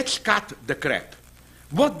 Look, let's cut the crap.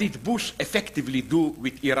 What did Bush effectively do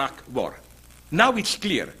with Iraq war? Now it's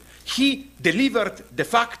clear. He delivered de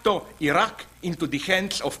facto Iraq into the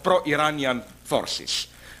hands of pro-Iranian forces.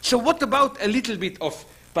 So what about a little bit of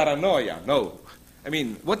paranoia? No.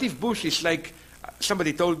 What if Bush is like,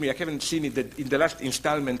 somebody told me, I haven't seen it, that in the last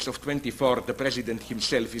installments of 24, the president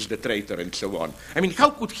himself is the traitor and so on. How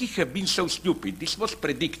could he have been so stupid? This was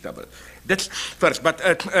predictable. That's first. But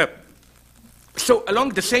so along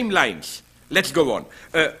the same lines, let's go on.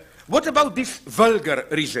 What about this vulgar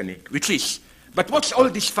reasoning, which is, but what's all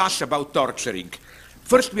this fuss about torturing?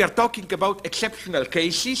 First, we are talking about exceptional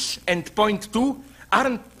cases, and point two,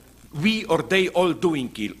 aren't we or they all doing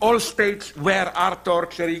it? All states where are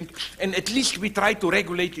torturing, and at least we try to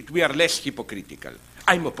regulate it, we are less hypocritical.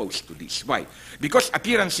 I'm opposed to this. Why? Because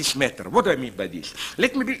appearances matter. What do I mean by this?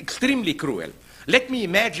 Let me be extremely cruel. Let me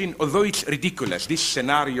imagine, although it's ridiculous, this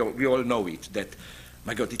scenario, we all know it, that,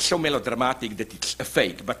 my God, it's so melodramatic that it's a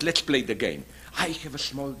fake, but let's play the game. I have a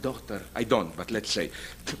small daughter, I don't, but let's say,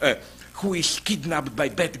 who is kidnapped by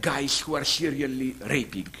bad guys who are serially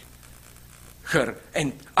raping her,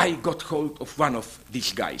 and I got hold of one of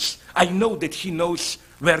these guys. I know that he knows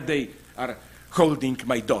where they are holding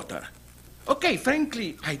my daughter. Okay,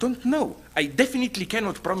 frankly, I don't know. I definitely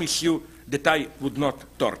cannot promise you that I would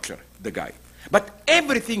not torture the guy. But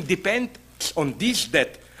everything depends on this,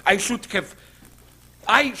 that I should,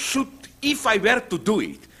 if I were to do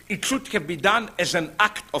it, it should have been done as an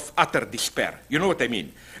act of utter despair. You know what I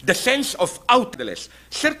mean? The sense of outless.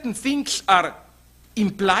 Certain things are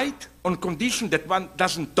implied on condition that one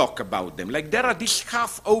doesn't talk about them. Like there are these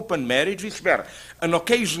half-open marriages where an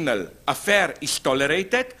occasional affair is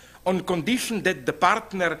tolerated on condition that the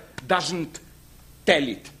partner doesn't tell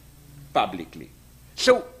it publicly.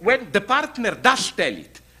 So when the partner does tell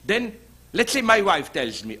it, then let's say my wife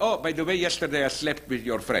tells me, oh, by the way, yesterday I slept with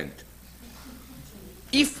your friend.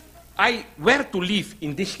 If I were to live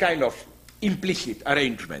in this kind of implicit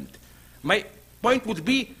arrangement, my point would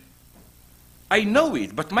be, I know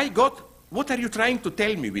it, but my God, what are you trying to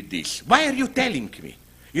tell me with this? Why are you telling me?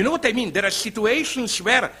 You know what I mean? There are situations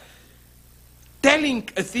where telling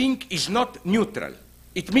a thing is not neutral.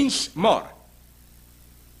 It means more.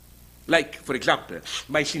 Like, for example,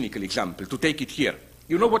 my cynical example, to take it here.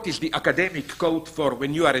 You know what is the academic code for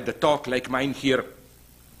when you are at a talk like mine here,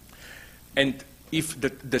 and if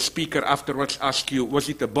the speaker afterwards asks you, was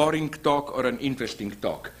it a boring talk or an interesting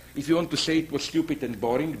talk? If you want to say it was stupid and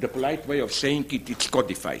boring, the polite way of saying it, it's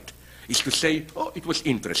codified, is to say, oh, it was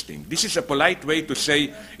interesting. This is a polite way to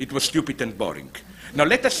say it was stupid and boring. Now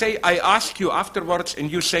let us say I ask you afterwards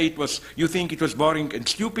and you say you think it was boring and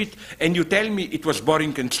stupid, and you tell me it was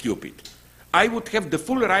boring and stupid. I would have the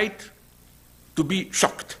full right to be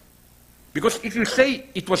shocked. Because if you say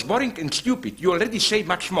it was boring and stupid, you already say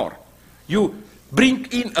much more. You bring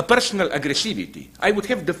in a personal aggressivity. I would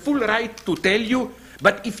have the full right to tell you,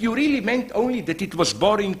 but if you really meant only that it was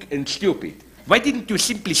boring and stupid, why didn't you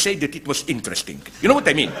simply say that it was interesting? You know what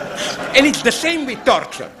I mean? And it's the same with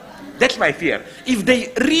torture. That's my fear. If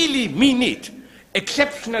they really mean it,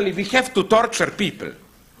 exceptionally we have to torture people.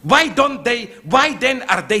 Why then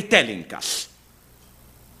are they telling us?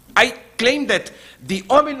 I claim that the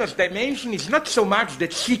ominous dimension is not so much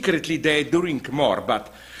that secretly they're doing more,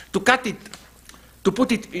 but to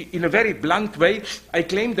put it in a very blunt way, I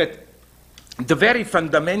claim that the very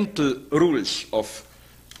fundamental rules of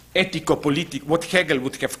what Hegel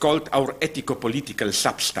would have called our ethico-political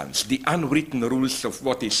substance, the unwritten rules of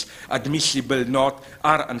what is admissible, not,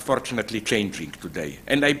 are unfortunately changing today.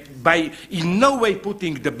 And by in no way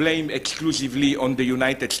putting the blame exclusively on the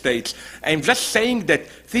United States, I'm just saying that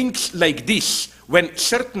things like this, when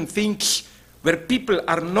certain things, where people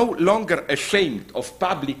are no longer ashamed of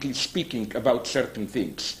publicly speaking about certain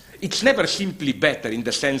things, it's never simply better in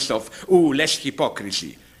the sense of, oh, less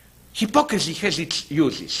hypocrisy. Hypocrisy has its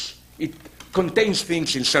uses. It contains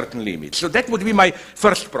things in certain limits. So that would be my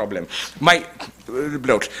first problem, my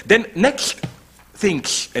approach. Then next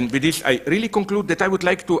things, and with this I really conclude, that I would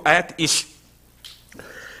like to add is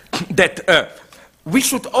that we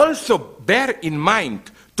should also bear in mind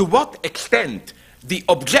to what extent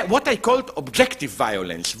what I called objective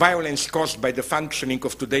violence, violence caused by the functioning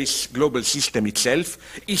of today's global system itself,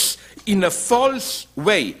 is in a false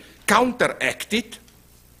way counteracted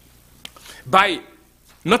by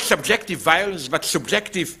not subjective violence, but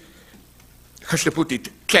subjective, how should I put it,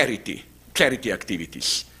 charity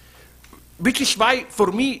activities. Which is why,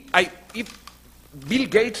 for me, Bill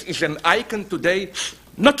Gates is an icon today,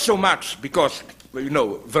 not so much because, you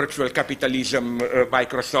know, virtual capitalism,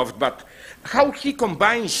 Microsoft, but how he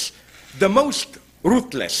combines the most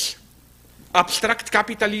ruthless abstract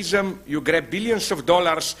capitalism, you grab billions of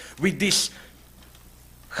dollars, with this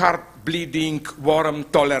heart-bleeding, warm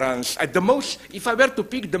tolerance. At the most, if I were to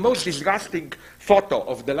pick the most disgusting photo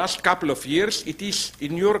of the last couple of years, it is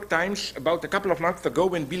in New York Times about a couple of months ago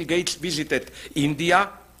when Bill Gates visited India,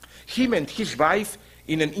 him and his wife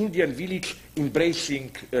in an Indian village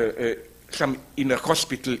embracing in a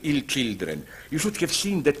hospital ill children. You should have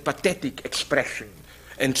seen that pathetic expression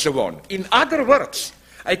and so on. In other words,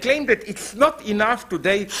 I claim that it's not enough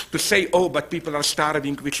today to say, oh, but people are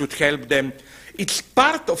starving, we should help them. It's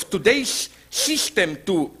part of today's system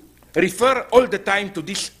to refer all the time to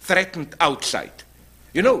this threatened outside.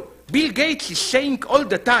 You know, Bill Gates is saying all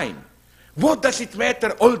the time, what does it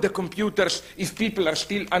matter, all the computers, if people are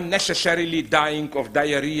still unnecessarily dying of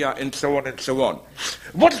diarrhea and so on and so on?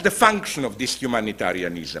 What's the function of this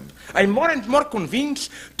humanitarianism? I'm more and more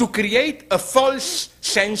convinced to create a false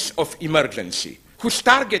sense of emergency, whose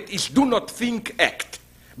target is do not think, act,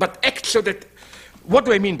 but act so that, what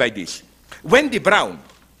do I mean by this? Wendy Brown,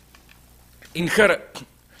 in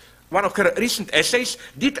one of her recent essays,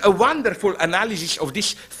 did a wonderful analysis of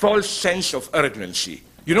this false sense of urgency.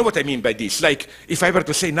 You know what I mean by this? Like, if I were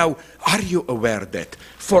to say now, are you aware that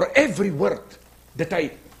for every word that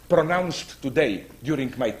I pronounced today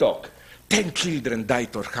during my talk, 10 children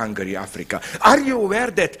died of hunger in Africa? Are you aware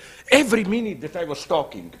that every minute that I was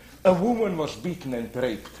talking, a woman was beaten and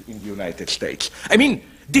raped in the United States? I mean,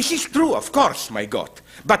 this is true, of course, my God.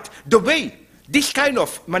 But the way this kind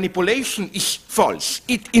of manipulation is false.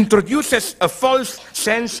 It introduces a false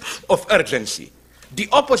sense of urgency. The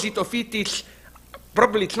opposite of it is,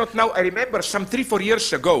 probably it's not now, I remember some 3-4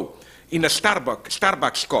 years ago in a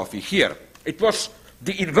Starbucks coffee here. It was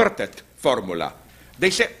the inverted formula.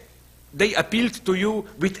 They said, they appealed to you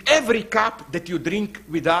with every cup that you drink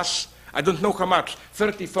with us, I don't know how much,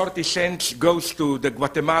 30, 40 cents goes to the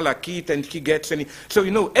Guatemala kid and he gets any. So,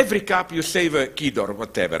 you know, every cup you save a kid or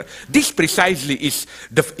whatever. This precisely is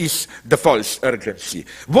the false urgency.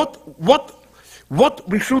 What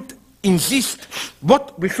we should insist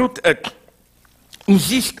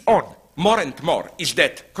on more and more is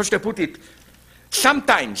that, how should I put it,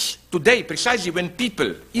 sometimes today, precisely when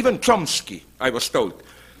people, even Chomsky, I was told,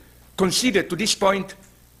 consider to this point,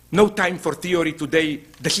 no time for theory today,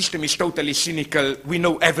 the system is totally cynical, we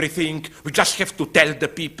know everything, we just have to tell the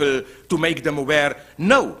people to make them aware.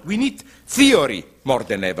 No, we need theory more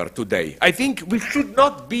than ever today. I think we should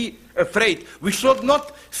not be afraid, we should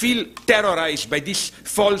not feel terrorized by this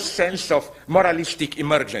false sense of moralistic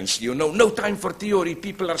emergency, you know, no time for theory,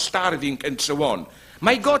 people are starving and so on.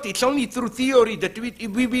 My God, it's only through theory that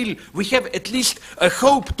we have at least a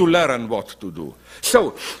hope to learn what to do.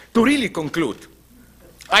 So, to really conclude,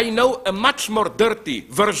 I know a much more dirty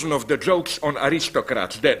version of the jokes on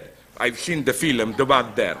aristocrats than I've seen the film, the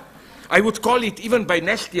one there. I would call it, even by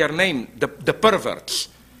nastier name, the perverts.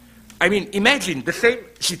 I mean, imagine the same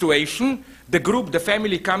situation, the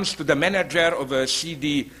family comes to the manager of a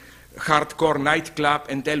seedy, hardcore nightclub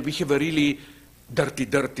and tell, we have a really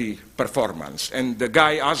dirty performance. And the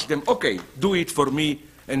guy asks them, okay, do it for me.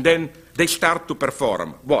 And then they start to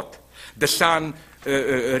perform. What? The son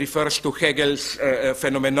refers to Hegel's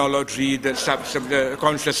phenomenology, the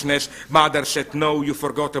consciousness. Mother said, no, you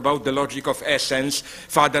forgot about the logic of essence.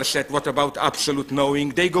 Father said, what about absolute knowing?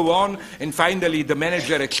 They go on, and finally the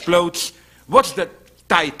manager explodes. What's the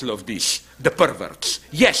title of this? The perverts.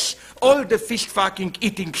 Yes, all the fist-fucking,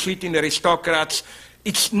 eating shit-in aristocrats,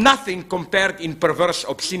 it's nothing compared in perverse,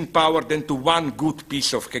 obscene power than to one good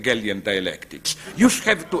piece of Hegelian dialectics. You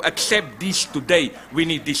have to accept this today. We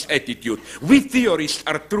need this attitude. We theorists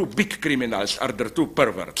are true big criminals, are the true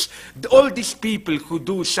perverts. All these people who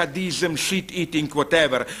do sadism, shit-eating,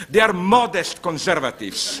 whatever, they are modest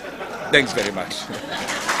conservatives. Thanks very much.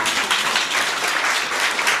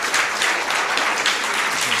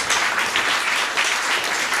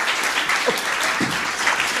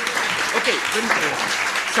 Okay,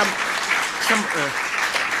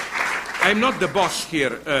 I'm not the boss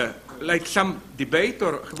here. Like some debate,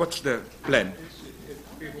 or what's the plan?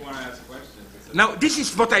 People want to ask questions. Now, this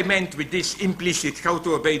is what I meant with this implicit, how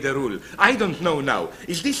to obey the rule. I don't know now.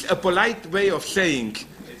 Is this a polite way of saying?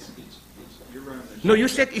 No, you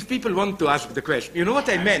said if people want to ask the question. You know what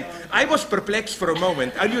I meant? I was perplexed for a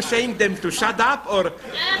moment. Are you saying them to shut up, or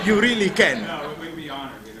you really can? No, we'd be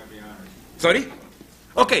honored. We'd be honored. Sorry?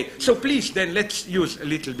 Okay, so please then let's use a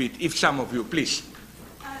little bit, if some of you, please.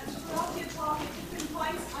 Throughout your talk at different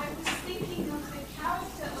points, I was thinking of the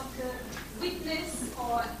character of the witness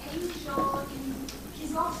or angel in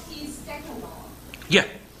Kieslowski's Decalogue. Yeah.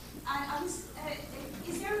 And I was,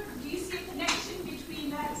 do you see a connection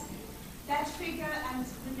between that figure and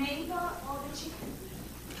the neighbor or the chicken?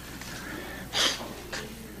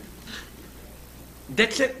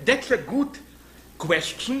 That's a good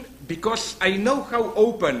question, because I know how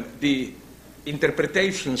open the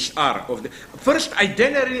interpretations are of the. First, I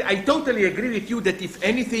totally agree with you that if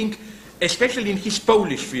anything, especially in his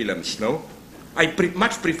Polish films, no, I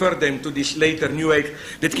much prefer them to this later New Age,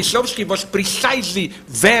 that Kieslowski was precisely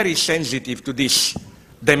very sensitive to this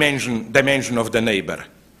dimension of the neighbor.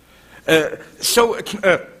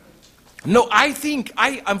 No, I think,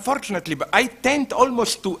 unfortunately, but I tend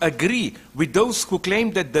almost to agree with those who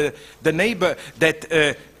claim that the neighbor,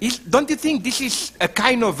 don't you think this is a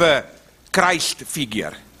kind of a Christ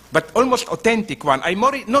figure, but almost authentic one?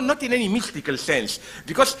 Not in any mystical sense,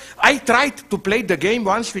 because I tried to play the game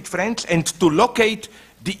once with friends and to locate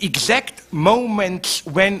the exact moments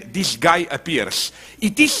when this guy appears.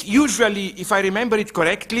 It is usually, if I remember it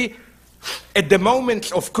correctly, at the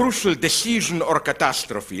moment of crucial decision or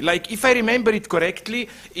catastrophe. Like, if I remember it correctly,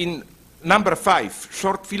 in number 5,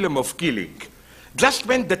 short film of killing, just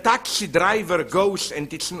when the taxi driver goes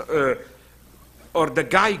and it's, or the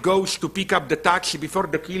guy goes to pick up the taxi before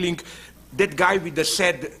the killing, that guy with the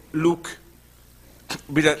sad look,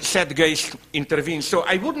 with a sad gaze intervenes. So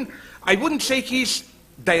I wouldn't say he's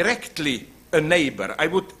directly a neighbor. I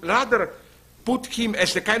would rather put him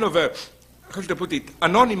as a kind of a, how should I put it,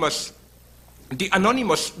 the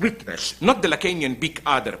anonymous witness, not the Lacanian big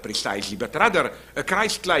other precisely, but rather a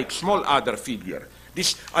Christ-like small other figure.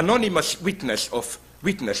 This anonymous witness of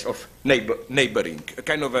neighboring, a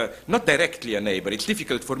kind of a, not directly a neighbor. It's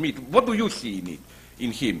difficult for me. What do you see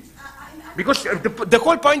in him? Because the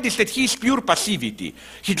whole point is that he's pure passivity.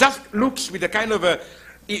 He just looks with a kind of a,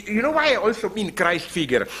 you know why I also mean Christ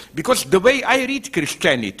figure? Because the way I read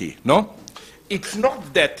Christianity, no, it's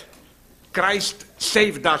not that Christ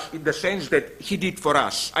saved us in the sense that he did for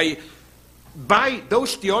us. I buy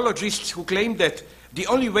those theologists who claim that the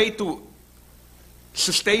only way to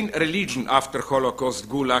sustain religion after Holocaust,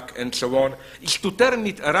 Gulag, and so on, is to turn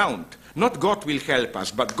it around. Not God will help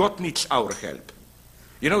us, but God needs our help.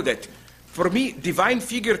 You know that, for me, divine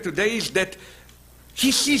figure today is that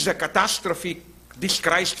he sees a catastrophe, this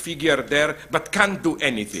Christ figure there, but can't do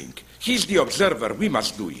anything. He's the observer, we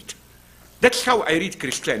must do it. That's how I read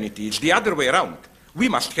Christianity. It's the other way around. We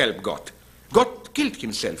must help God. God killed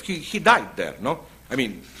himself. He died there, no? I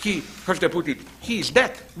mean, how should I put it? He is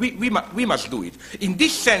dead. We must do it. In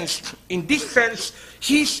this sense,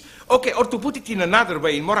 he's, okay, or to put it in another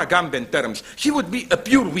way, in more Agamben terms, he would be a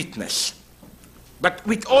pure witness. But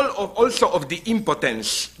with also of the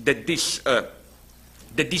impotence that this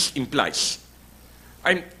implies.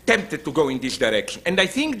 I'm tempted to go in this direction. And I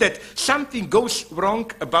think that something goes wrong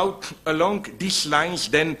along these lines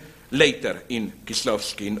then later in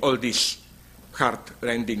Kieslowski, in all these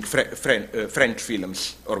heart-rending French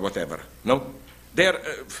films or whatever. No?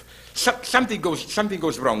 Something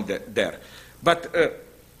goes wrong there. But,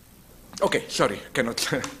 okay, sorry,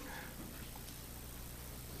 cannot.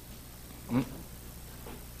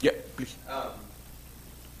 Yeah, please.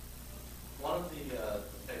 One of the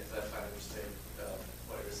things that I find interesting,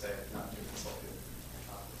 what you were saying, not too consultative,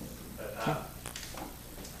 but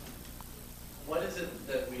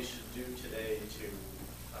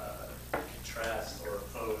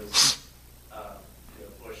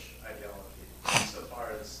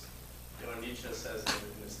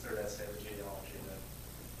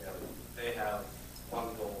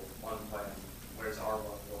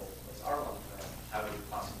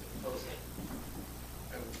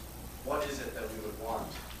want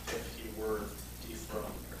if he were dethroned?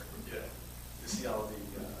 You know, you see all the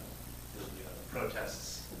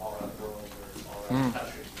protests all around the world or all around the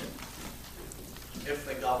country. If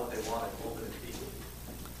they got what they wanted, what would it be?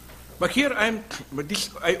 But here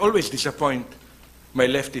I always disappoint my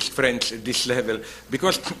leftist friends at this level,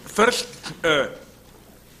 because first,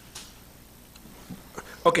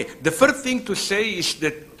 okay, the first thing to say is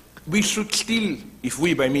that we should still, if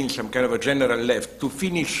we by means some kind of a general left, to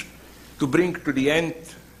bring to the end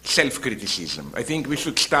self-criticism. I think we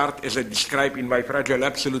should start, as I describe in my Fragile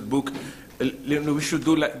Absolute book, we should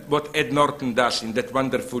do like what Ed Norton does in that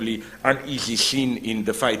wonderfully uneasy scene in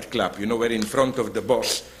the Fight Club, you know, where in front of the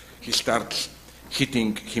boss he starts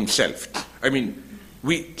hitting himself. I mean,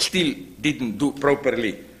 we still didn't do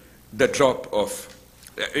properly the job of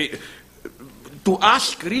to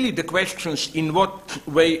ask really the questions in what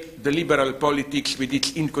way the liberal politics with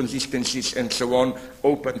its inconsistencies and so on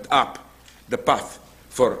opened up the path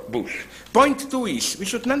for Bush. Point two is we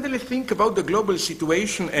should nonetheless think about the global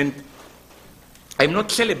situation, and I'm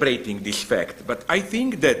not celebrating this fact, but I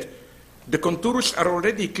think that the contours are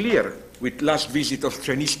already clear with last visit of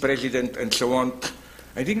Chinese president and so on.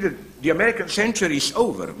 I think that the American century is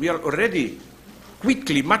over. We are already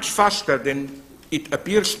quickly, much faster than it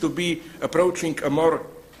appears to be, approaching a more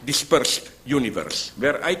dispersed universe,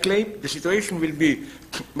 where I claim the situation will be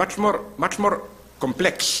much more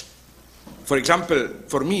complex. For example,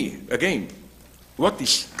 for me, again, what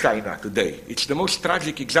is China today? It's the most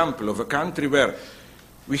tragic example of a country where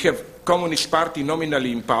we have Communist Party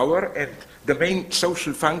nominally in power, and the main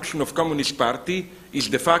social function of Communist Party is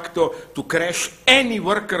de facto to crash any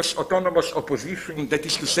workers' autonomous opposition, that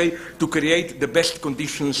is to say, to create the best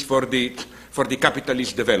conditions for the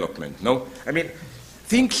capitalist development. No? I mean,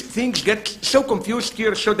 things get so confused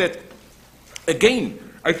here, so that, again,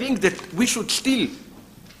 I think that we should still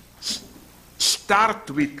start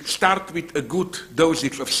with a good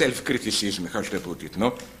dosage of self-criticism, how should I put it,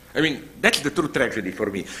 no? I mean, that's the true tragedy for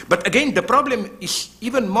me. But again, the problem is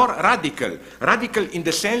even more radical in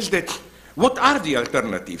the sense that what are the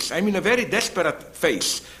alternatives? I'm in a very desperate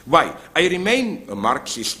phase. Why? I remain a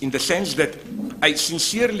Marxist in the sense that I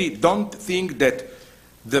sincerely don't think that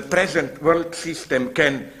the present world system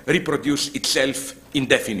can reproduce itself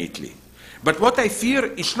indefinitely. But what I fear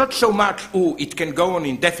is not so much, oh, it can go on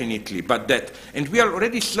indefinitely, but that, and we are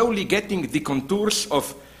already slowly getting the contours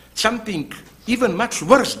of something even much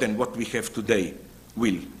worse than what we have today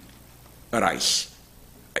will arise.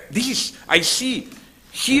 I see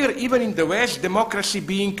here, even in the West, democracy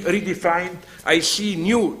being redefined. I see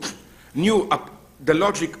new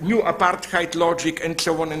apartheid logic, and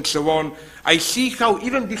so on and so on. I see how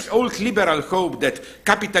even this old liberal hope that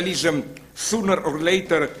capitalism sooner or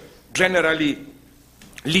later generally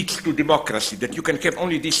leads to democracy, that you can have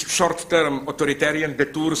only these short-term authoritarian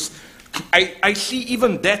detours, I see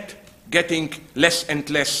even that getting less and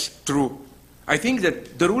less true. I think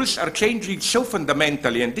that the rules are changing so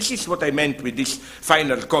fundamentally, and this is what I meant with this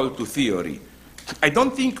final call to theory. I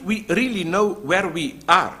don't think we really know where we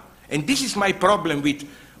are. And this is my problem with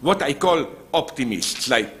what I call optimists,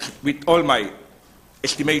 like with all my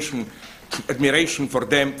admiration for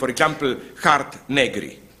them, for example, Hart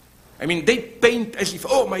Negri. I mean, they paint as if,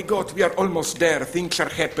 oh my God, we are almost there, things are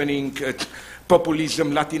happening,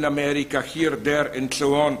 populism, Latin America, here, there, and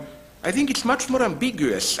so on. I think it's much more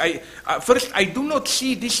ambiguous. First, I do not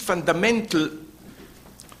see this fundamental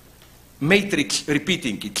matrix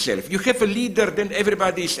repeating itself. You have a leader, then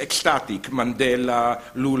everybody is ecstatic. Mandela,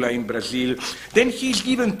 Lula in Brazil. Then he's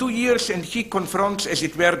given 2 years and he confronts, as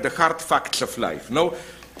it were, the hard facts of life, no?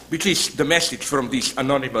 Which is the message from this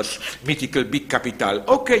anonymous, mythical big capital.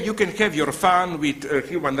 Okay, you can have your fun with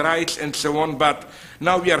human rights and so on, but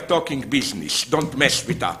now we are talking business. Don't mess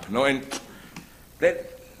with up, no? And that,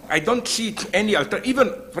 I don't see any alternative.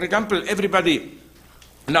 Even, for example, everybody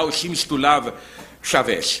now seems to love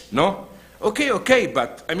Chavez, no? Okay,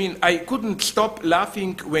 but I mean, I couldn't stop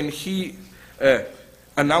laughing when he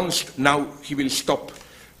announced now he will stop,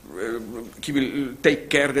 he will take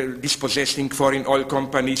care of dispossessing foreign oil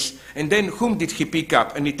companies. And then whom did he pick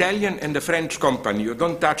up? An Italian and a French company. You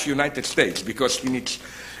don't touch United States because he needs.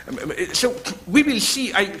 So we will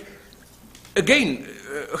see. Again,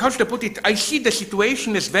 how should I put it? I see the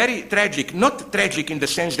situation as very tragic. Not tragic in the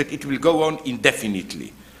sense that it will go on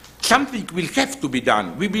indefinitely. Something will have to be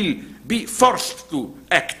done. We will be forced to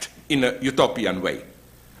act in a utopian way.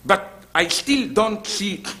 But I still don't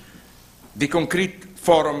see the concrete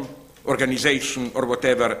forum, organization, or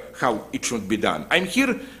whatever, how it should be done. I'm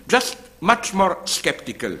here just much more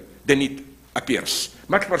skeptical than it appears.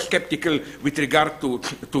 Much more skeptical with regard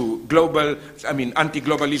to global, I mean,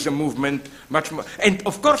 anti-globalism movement, much more. And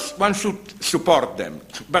of course, one should support them.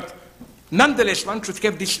 But nonetheless, one should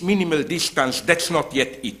have this minimal distance. That's not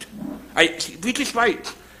yet it. Which is why,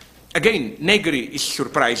 again, Negri is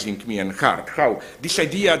surprising me and hard. How this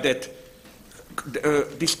idea that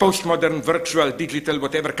this postmodern, virtual, digital,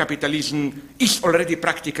 whatever capitalism is already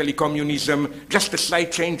practically communism, just a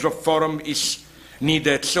slight change of form is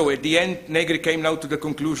needed. So at the end, Negri came now to the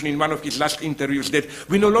conclusion in one of his last interviews that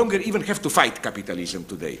we no longer even have to fight capitalism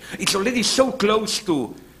today. It's already so close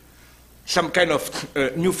to some kind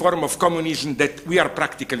of new form of communism that we are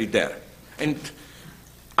practically there. And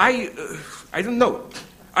I don't know.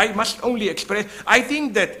 I must only express, I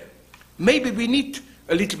think that maybe we need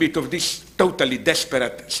a little bit of this totally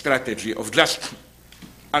desperate strategy of just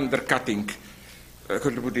undercutting, how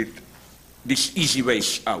to put it, these easy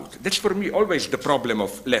ways out. That's for me always the problem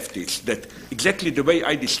of leftists, that exactly the way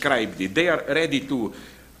I described it, they are ready to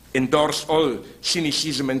endorse all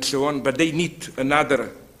cynicism and so on, but they need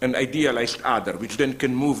an idealized other, which then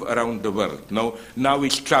can move around the world. No? Now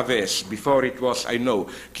it's Chavez, before it was, I know,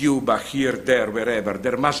 Cuba, here, there, wherever.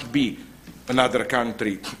 There must be another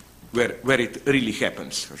country where it really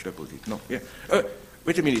happens, how should I put it? No? Yeah.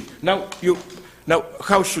 Wait a minute. Now,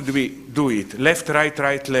 how should we do it? Left, right,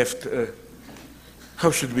 right, left. How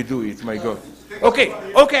should we do it, my God? Okay,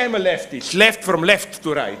 I'm a leftist. Left from left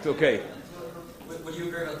to right, okay. Would you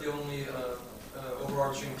agree that the only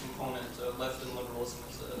overarching component left in liberalism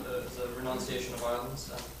is a renunciation of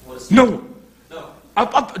violence? No. No.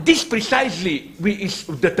 This precisely is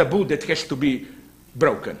the taboo that has to be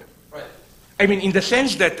broken. Right. I mean, in the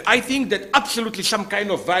sense that I think that absolutely some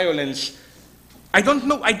kind of violence, I don't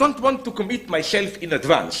know, I don't want to commit myself in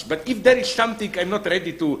advance, but if there is something I'm not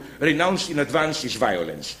ready to renounce in advance, is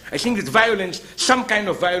violence. I think that violence, some kind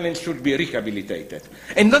of violence should be rehabilitated.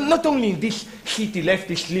 And not only in this shitty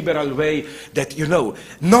leftist liberal way that, you know,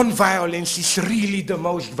 non-violence is really the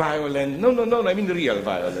most violent. No, I mean real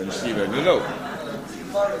violence even, you know.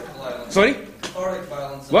 Cathartic violence. Sorry? Cathartic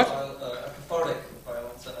violence. What? Cathartic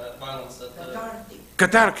violence and violence that...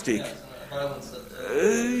 Cathartic. Yes, violence that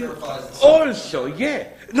purifies the Also, yeah.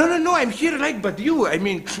 No, I'm here like but you. I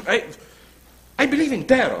mean, I believe in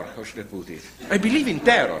terror, how should I put it? I believe in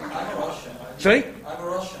terror. I'm a Russian. Sorry? I'm a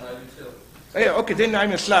Russian, I do too. Yeah, okay, then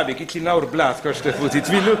I'm a Slavic. It's in our blood, how should I put it?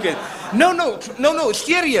 We look at... No,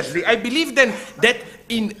 seriously. I believe then that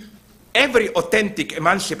in every authentic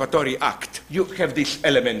emancipatory act, you have this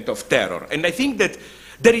element of terror. And I think that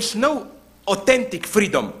there is no authentic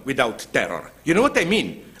freedom without terror. You know what I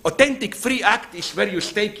mean? Authentic free act is where you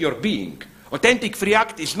stake your being. Authentic free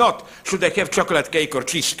act is not, should I have chocolate cake or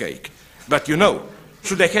cheesecake? But you know,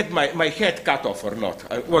 should I have my head cut off or not?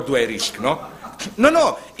 What do I risk, no?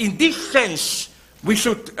 No, in this sense, we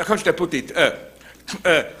should, how should I put it?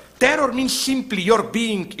 Terror means simply your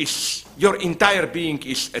entire being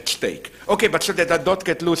is at stake. Okay, but so that I don't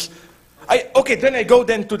get loose. Then I go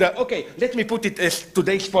then to the, let me put it as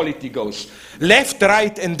today's polity goes. Left,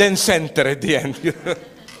 right, and then center at the end.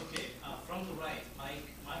 From the right,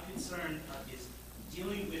 my concern is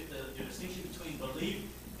dealing with the distinction between belief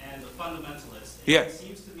and the fundamentalist. Yeah. It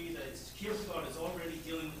seems to me that Kierkegaard is already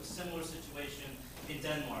dealing with a similar situation in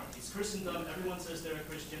Denmark. It's Christendom, everyone says they're a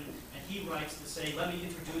Christian, and he writes to say, let me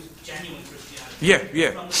introduce genuine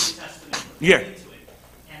Christianity from the New Testament into it.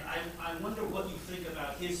 And I wonder what you think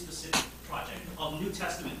about his specific project of New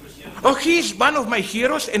Testament Christianity. Oh, he's one of my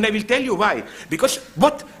heroes, and I will tell you why. Because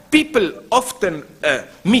what people often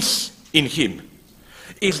miss in him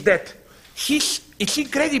is that it's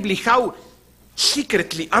incredibly how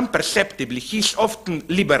secretly, imperceptibly, he's often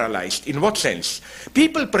liberalized. In what sense?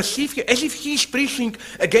 People perceive him as if he's preaching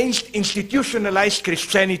against institutionalized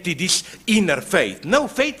Christianity, this inner faith. No,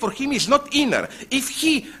 faith for him is not inner.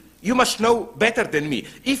 You must know better than me.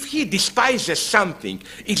 If he despises something,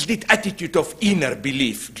 it's the attitude of inner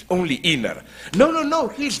belief, only inner. No,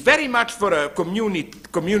 he's very much for a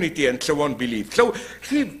community and so on belief. So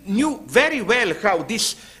he knew very well how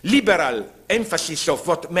this liberal emphasis of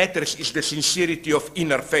what matters is the sincerity of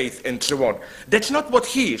inner faith and so on. That's not what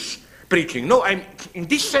he is preaching. No, in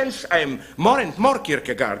this sense, I am more and more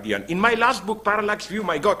Kierkegaardian. In my last book, Parallax View,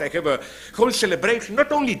 my God, I have a whole celebration,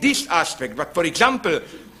 not only this aspect, but for example,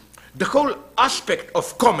 the whole aspect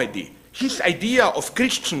of comedy, his idea of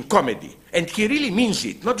Christian comedy, and he really means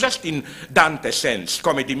it, not just in Dante's sense,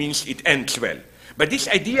 comedy means it ends well, but this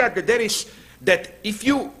idea that if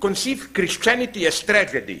you conceive Christianity as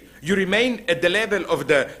tragedy, you remain at the level of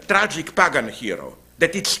the tragic pagan hero,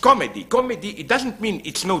 that it's comedy. Comedy, it doesn't mean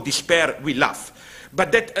it's no despair, we laugh,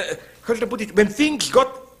 but that, how should I put it, when things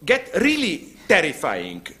got get really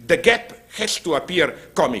terrifying, the gap has to appear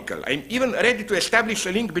comical. I'm even ready to establish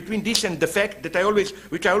a link between this and the fact that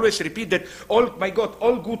which I always repeat, that all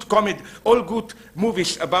good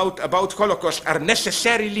movies about Holocaust are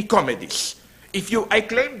necessarily comedies. I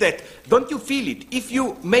claim that, don't you feel it? If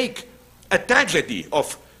you make a tragedy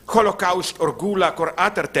of Holocaust or Gulag or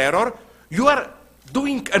other terror, you are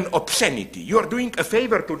doing an obscenity. You are doing a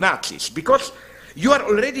favor to Nazis, because you are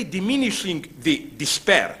already diminishing the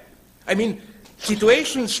despair. I mean,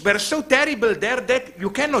 situations were so terrible there that you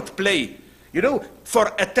cannot play. You know,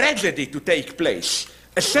 for a tragedy to take place,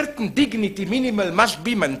 a certain dignity minimal must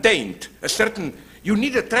be maintained. You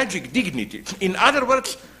need a tragic dignity. In other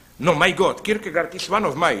words, no, my God, Kierkegaard is one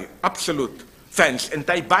of my absolute fans, and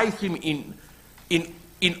I buy him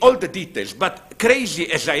in all the details. But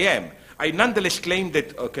crazy as I am, I nonetheless claim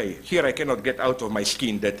that, okay, here I cannot get out of my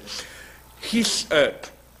skin, that his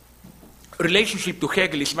relationship to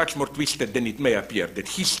Hegel is much more twisted than it may appear, that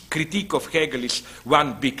his critique of Hegel is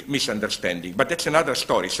one big misunderstanding. But that's another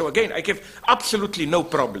story. So again, I have absolutely no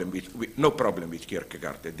problem with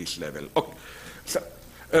Kierkegaard at this level. Okay. So,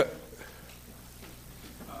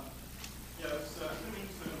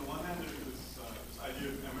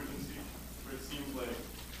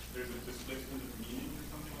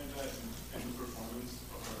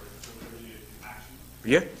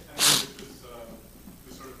 yeah. And this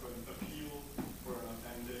sort of an appeal for an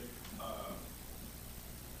authentic, what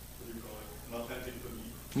do you call it? An authentic belief.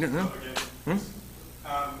 Mm-hmm. So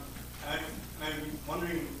again, and I'm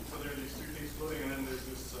wondering, so there are these two things floating, and then there's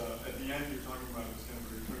this, at the end you're talking about this kind of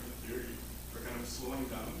return to theory, or kind of slowing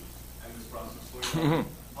down, and this process of slowing down,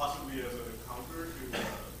 possibly as a counter to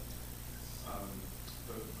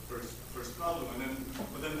the first problem.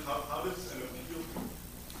 But then how does an appeal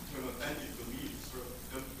to an authentic belief sort of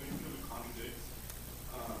contradict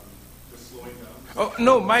the slowing down? Oh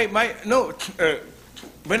no, no.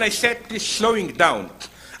 When I said this slowing down,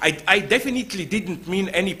 I definitely didn't mean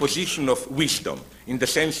any position of wisdom in the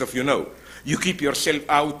sense of, you know, you keep yourself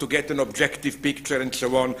out to get an objective picture and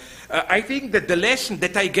so on. I think that the lesson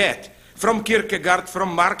that I get from Kierkegaard,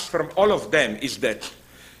 from Marx, from all of them is that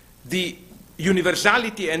the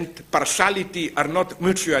universality and partiality are not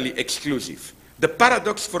mutually exclusive. The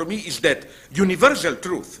paradox for me is that universal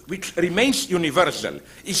truth, which remains universal,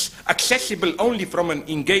 is accessible only from an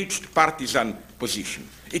engaged partisan position.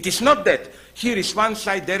 It is not that here is one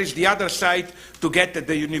side, there is the other side. To get at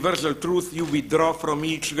the universal truth, you withdraw from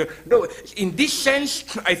each. No, in this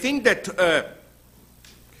sense, I think that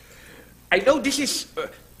I know this is,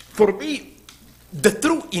 for me, the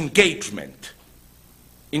true engagement.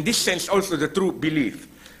 In this sense, also the true belief.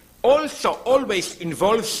 Also always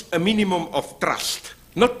involves a minimum of trust.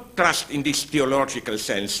 Not trust in this theological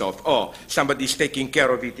sense of, oh, somebody is taking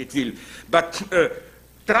care of it, it will. But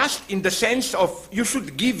trust in the sense of you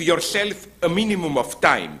should give yourself a minimum of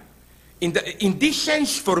time. In this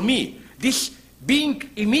sense, for me, this being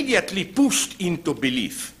immediately pushed into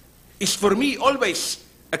belief is for me always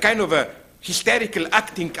a kind of a hysterical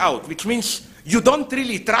acting out, which means you don't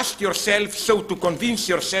really trust yourself, so to convince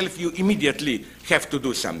yourself you immediately have to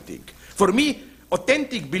do something. For me,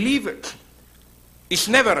 authentic belief is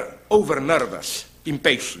never over-nervous,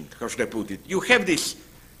 impatient, how should I put it. You have this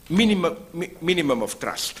minimum of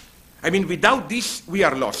trust. I mean, without this, we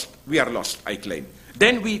are lost, I claim.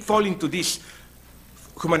 Then we fall into this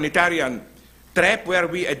humanitarian trap where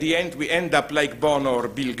we, at the end, we end up like Bono or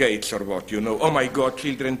Bill Gates or what, you know. Oh my God,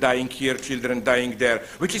 children dying here, children dying there.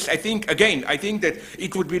 Which is, I think that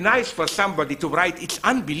it would be nice for somebody to write, it's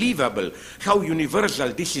unbelievable how universal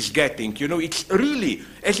this is getting. You know, it's really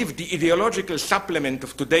as if the ideological supplement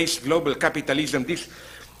of today's global capitalism, this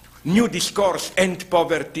new discourse, end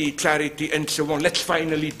poverty, charity, and so on, let's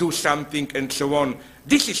finally do something, and so on.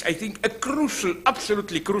 This is, I think, a crucial,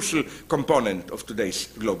 absolutely crucial component of today's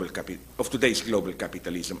global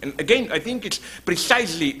capitalism. And again, I think it's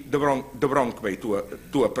precisely the wrong way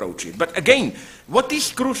to approach it. But again, what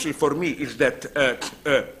is crucial for me is that,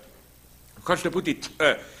 how should I put it?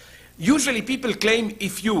 Usually people claim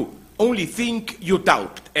if you only think, you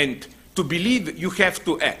doubt, and to believe you have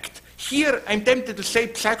to act. Here, I'm tempted to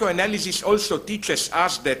say psychoanalysis also teaches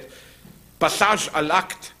us that passage à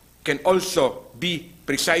l'acte can also be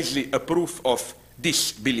precisely a proof of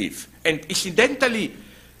this belief. And incidentally,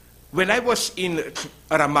 when I was in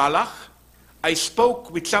Ramallah, I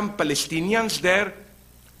spoke with some Palestinians there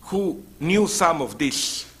who knew some of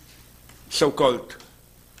these so-called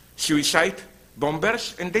suicide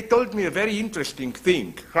bombers, and they told me a very interesting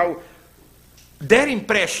thing, how their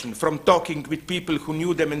impression from talking with people who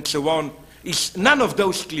knew them and so on is none of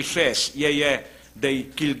those cliches, they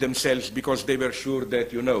killed themselves because they were sure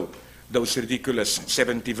that, you know, those ridiculous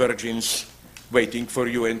 70 virgins waiting for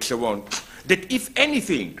you and so on. That if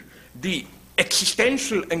anything, the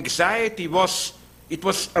existential anxiety was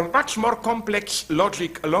a much more complex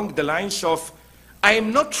logic along the lines of, I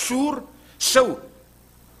am not sure, so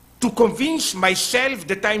to convince myself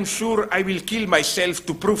that I'm sure I will kill myself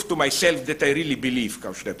to prove to myself that I really believe,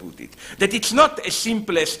 how should I put it? That it's not as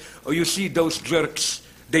simple as, oh, you see those jerks,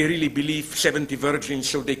 they really believe 70 virgins,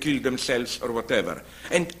 so they kill themselves or whatever.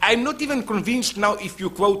 And I'm not even convinced now if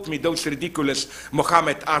you quote me those ridiculous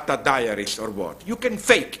Mohammed Atta diaries or what. You can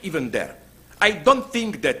fake even there. I don't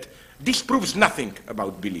think that this proves nothing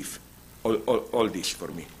about belief, all this for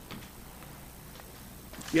me.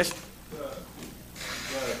 Yes? The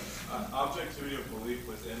objectivity of belief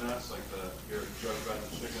within us, like your joke about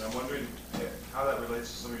the chicken, I'm wondering how that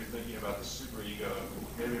relates to some of your thinking about the superego,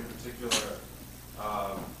 maybe in particular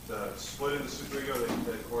the split in the superego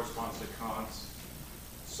that corresponds to Kant's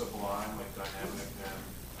sublime, like dynamic and...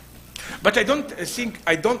 But I don't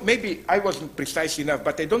think, maybe I wasn't precise enough,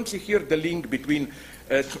 but I don't see here the link between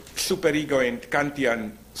superego and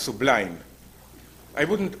Kantian sublime. I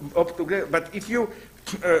wouldn't opt to, but if you,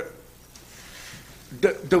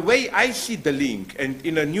 the way I see the link, and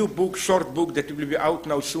in a new book, short book that will be out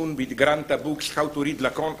now soon with Granta Books, How to Read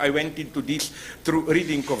Lacan, I went into this through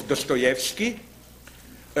reading of Dostoevsky,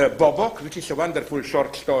 Bobok, which is a wonderful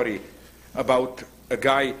short story about a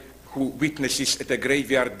guy who witnesses at a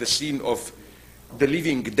graveyard the scene of the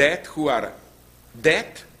living dead who are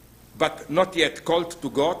dead, but not yet called to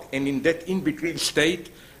God, and in that in-between state,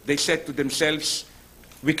 they said to themselves,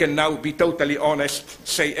 we can now be totally honest,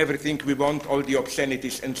 say everything we want, all the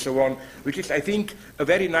obscenities and so on, which is, I think, a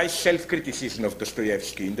very nice self-criticism of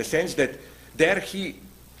Dostoevsky, in the sense that there he,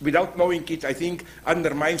 without knowing it, I think,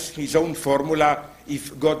 undermines his own formula.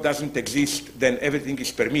 If God doesn't exist, then everything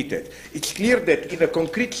is permitted. It's clear that in a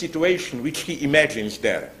concrete situation which he imagines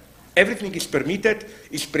there, everything is permitted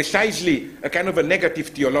is precisely a kind of a negative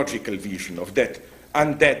theological vision of that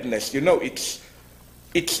undeadness. You know,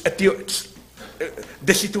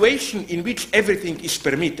 the situation in which everything is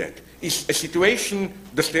permitted is a situation,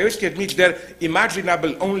 Dostoevsky admits, there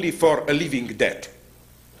imaginable only for a living dead,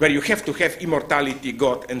 where you have to have immortality,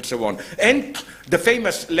 God, and so on. And the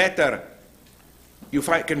famous letter, you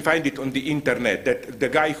can find it on the internet, that the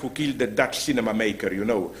guy who killed the Dutch cinema maker, you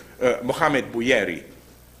know, Mohamed Bouyeri.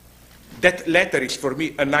 That letter is for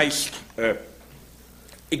me a nice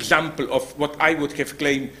example of what I would have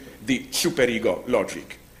claimed the superego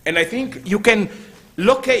logic. And I think you can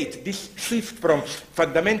locate this shift from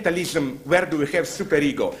fundamentalism, where do we have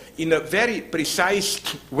superego, in a very precise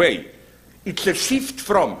way. It's a shift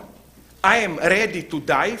from, I am ready to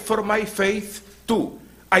die for my faith, to,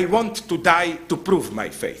 I want to die to prove my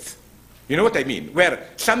faith. You know what I mean? Where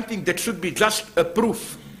something that should be just a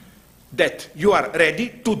proof that you are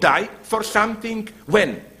ready to die for something,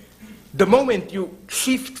 when the moment you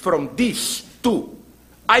shift from this to,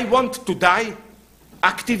 I want to die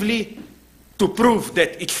actively to prove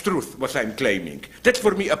that it's truth, what I'm claiming. That's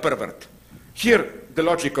for me a pervert. Here, the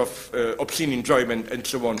logic of obscene enjoyment and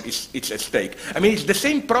so on is at stake. I mean, it's the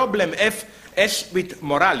same problem as with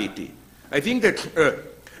morality. I think that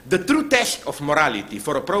the true test of morality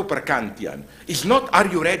for a proper Kantian is not, are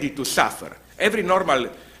you ready to suffer? Every normal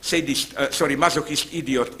masochist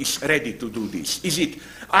idiot is ready to do this. Is it,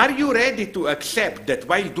 are you ready to accept that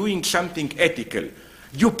while doing something ethical,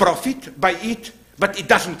 you profit by it, but it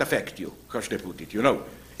doesn't affect you, how should I put it, you know?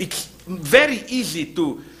 It's very easy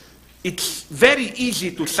to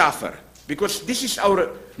suffer, because this is our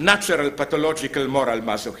natural pathological moral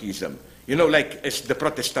masochism. You know, like as the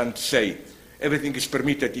Protestants say, everything is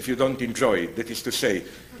permitted if you don't enjoy it. That is to say,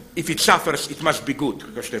 if it suffers, it must be good,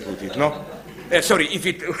 how should I put it, no? If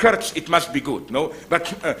it hurts, it must be good, no?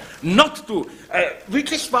 But not to,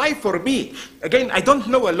 which is why for me, again, I don't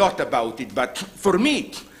know a lot about it, but for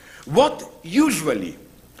me, what usually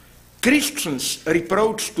Christians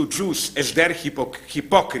reproach to Jews as their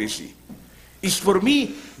hypocrisy is for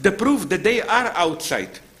me the proof that they are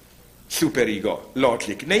outside superego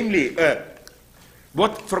logic. Namely,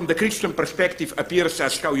 what from the Christian perspective appears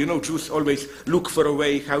as how, you know, Jews always look for a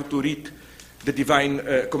way how to read the divine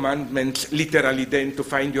commandments literally, then to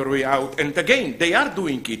find your way out. And again, they are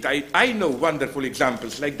doing it. I know wonderful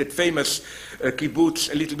examples, like that famous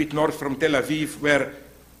kibbutz a little bit north from Tel Aviv, where,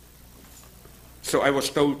 so I was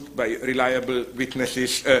told by reliable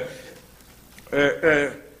witnesses,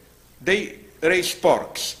 they raise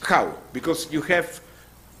porks. How? Because you have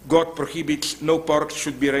God prohibits no pork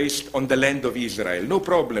should be raised on the land of Israel. No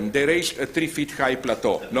problem. They raised a 3 feet high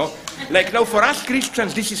plateau. No? Like now for us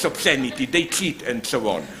Christians, this is obscenity. They cheat and so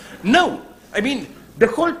on. No. I mean, the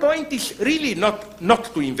whole point is really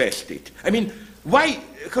not to invest it. I mean, why,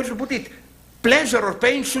 how should I put it, pleasure or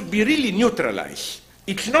pain should be really neutralized.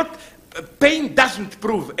 It's not, pain doesn't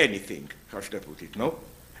prove anything, how should I put it, no?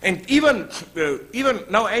 And even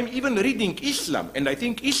now I'm even reading Islam, and I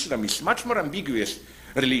think Islam is much more ambiguous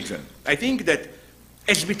religion. I think that,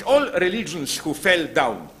 as with all religions who fell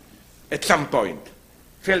down at some point,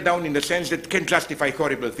 fell down in the sense that can justify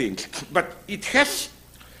horrible things, but it has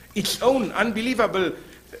its own unbelievable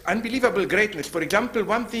greatness. For example,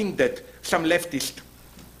 one thing that some leftist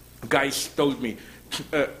guys told me,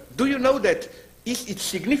 do you know that it's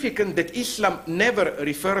significant that Islam never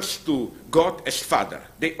refers to God as father?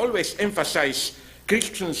 They always emphasize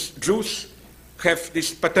Christians, Jews have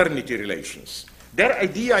these paternity relations. Their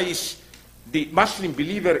idea is the Muslim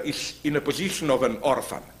believer is in a position of an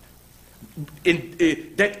orphan.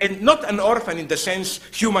 And not an orphan in the sense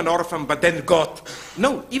human orphan, but then God.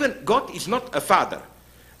 No, even God is not a father.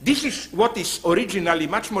 This is what is originally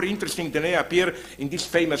much more interesting than they appear in this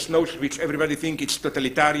famous notion which everybody thinks it's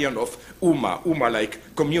totalitarian of Ummah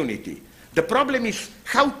like community. The problem is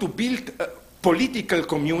how to build a political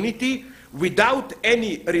community without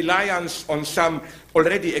any reliance on some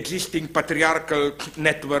already existing patriarchal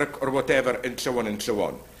network or whatever, and so on and so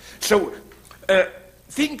on. So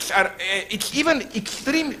things are, it's even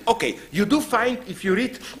extreme. Okay, you do find, if you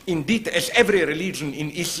read indeed, as every religion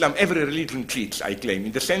in Islam, every religion cheats, I claim,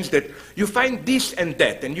 in the sense that you find this and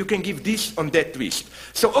that, and you can give this on that twist.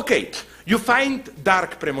 So, okay, you find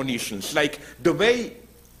dark premonitions, like the way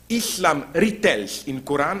Islam retells in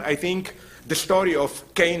Quran, I think, the story of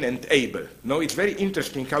Cain and Abel. No, it's very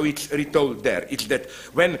interesting how it's retold there. It's that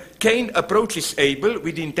when Cain approaches Abel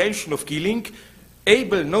with the intention of killing,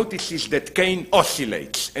 Abel notices that Cain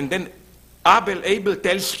oscillates, and then Abel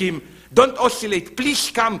tells him, don't oscillate,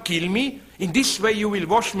 please come kill me. In this way you will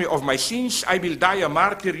wash me of my sins, I will die a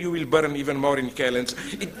martyr, you will burn even more in hell.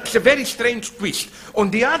 It's a very strange twist. On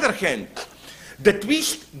the other hand, the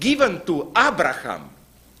twist given to Abraham,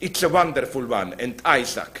 it's a wonderful one, and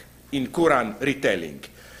Isaac in Quran retelling.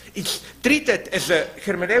 It's treated as a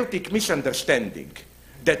hermeneutic misunderstanding,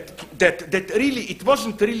 that really, it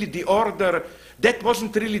wasn't really the order. That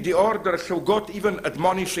wasn't really the order, so God even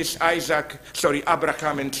admonishes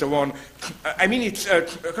Abraham and so on. I mean, it's,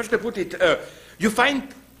 how should I put it, you find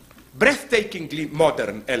breathtakingly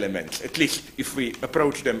modern elements, at least if we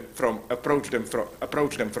approach them from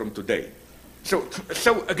today. So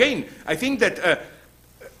again, I think that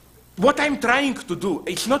what I'm trying to do,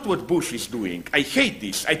 it's not what Bush is doing. I hate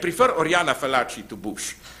this. I prefer Oriana Fallaci to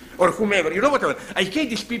Bush. Or whomever, you know what I mean? I hate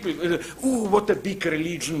these people, oh, what a big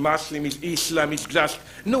religion, Muslim is Islam, it's just,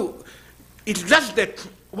 no, it's just that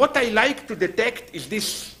what I like to detect is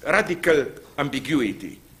this radical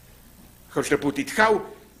ambiguity. How should I put it? How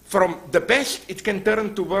from the best it can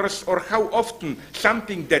turn to worse, or how often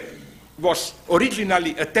something that was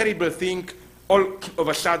originally a terrible thing, all of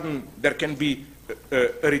a sudden there can be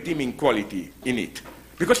a redeeming quality in it.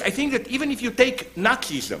 Because I think that even if you take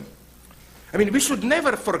Nazism, I mean, we should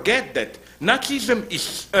never forget that Nazism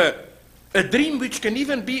is a dream which can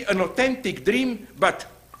even be an authentic dream, but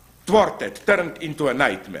thwarted, turned into a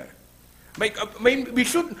nightmare.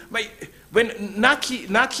 When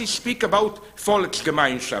Nazis speak about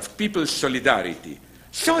Volksgemeinschaft, people's solidarity,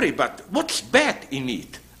 sorry, but what's bad in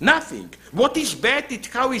it? Nothing. What is bad?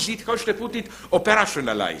 How should I put it,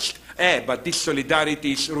 operationalized? But this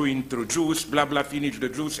solidarity is ruined through Jews, blah, blah, finish the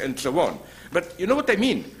Jews, and so on. But you know what I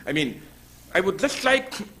mean? I mean, I would just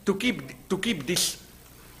like to keep this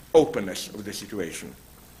openness of the situation,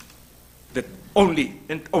 that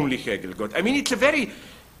only Hegel got. I mean, it's a very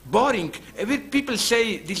boring. People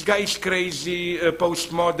say this guy is crazy,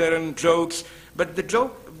 postmodern jokes, but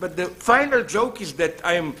the final joke is that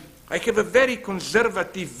I have a very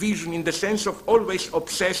conservative vision in the sense of always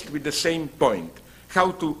obsessed with the same point: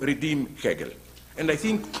 how to redeem Hegel, and I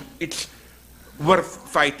think it's worth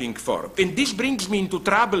fighting for. And this brings me into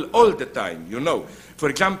trouble all the time, you know. For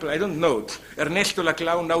example, I don't know, Ernesto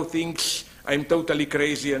Laclau now thinks I'm totally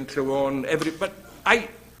crazy and so on, but I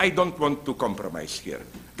don't want to compromise here.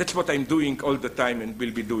 That's what I'm doing all the time and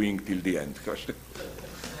will be doing till the end.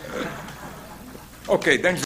 Okay, thanks.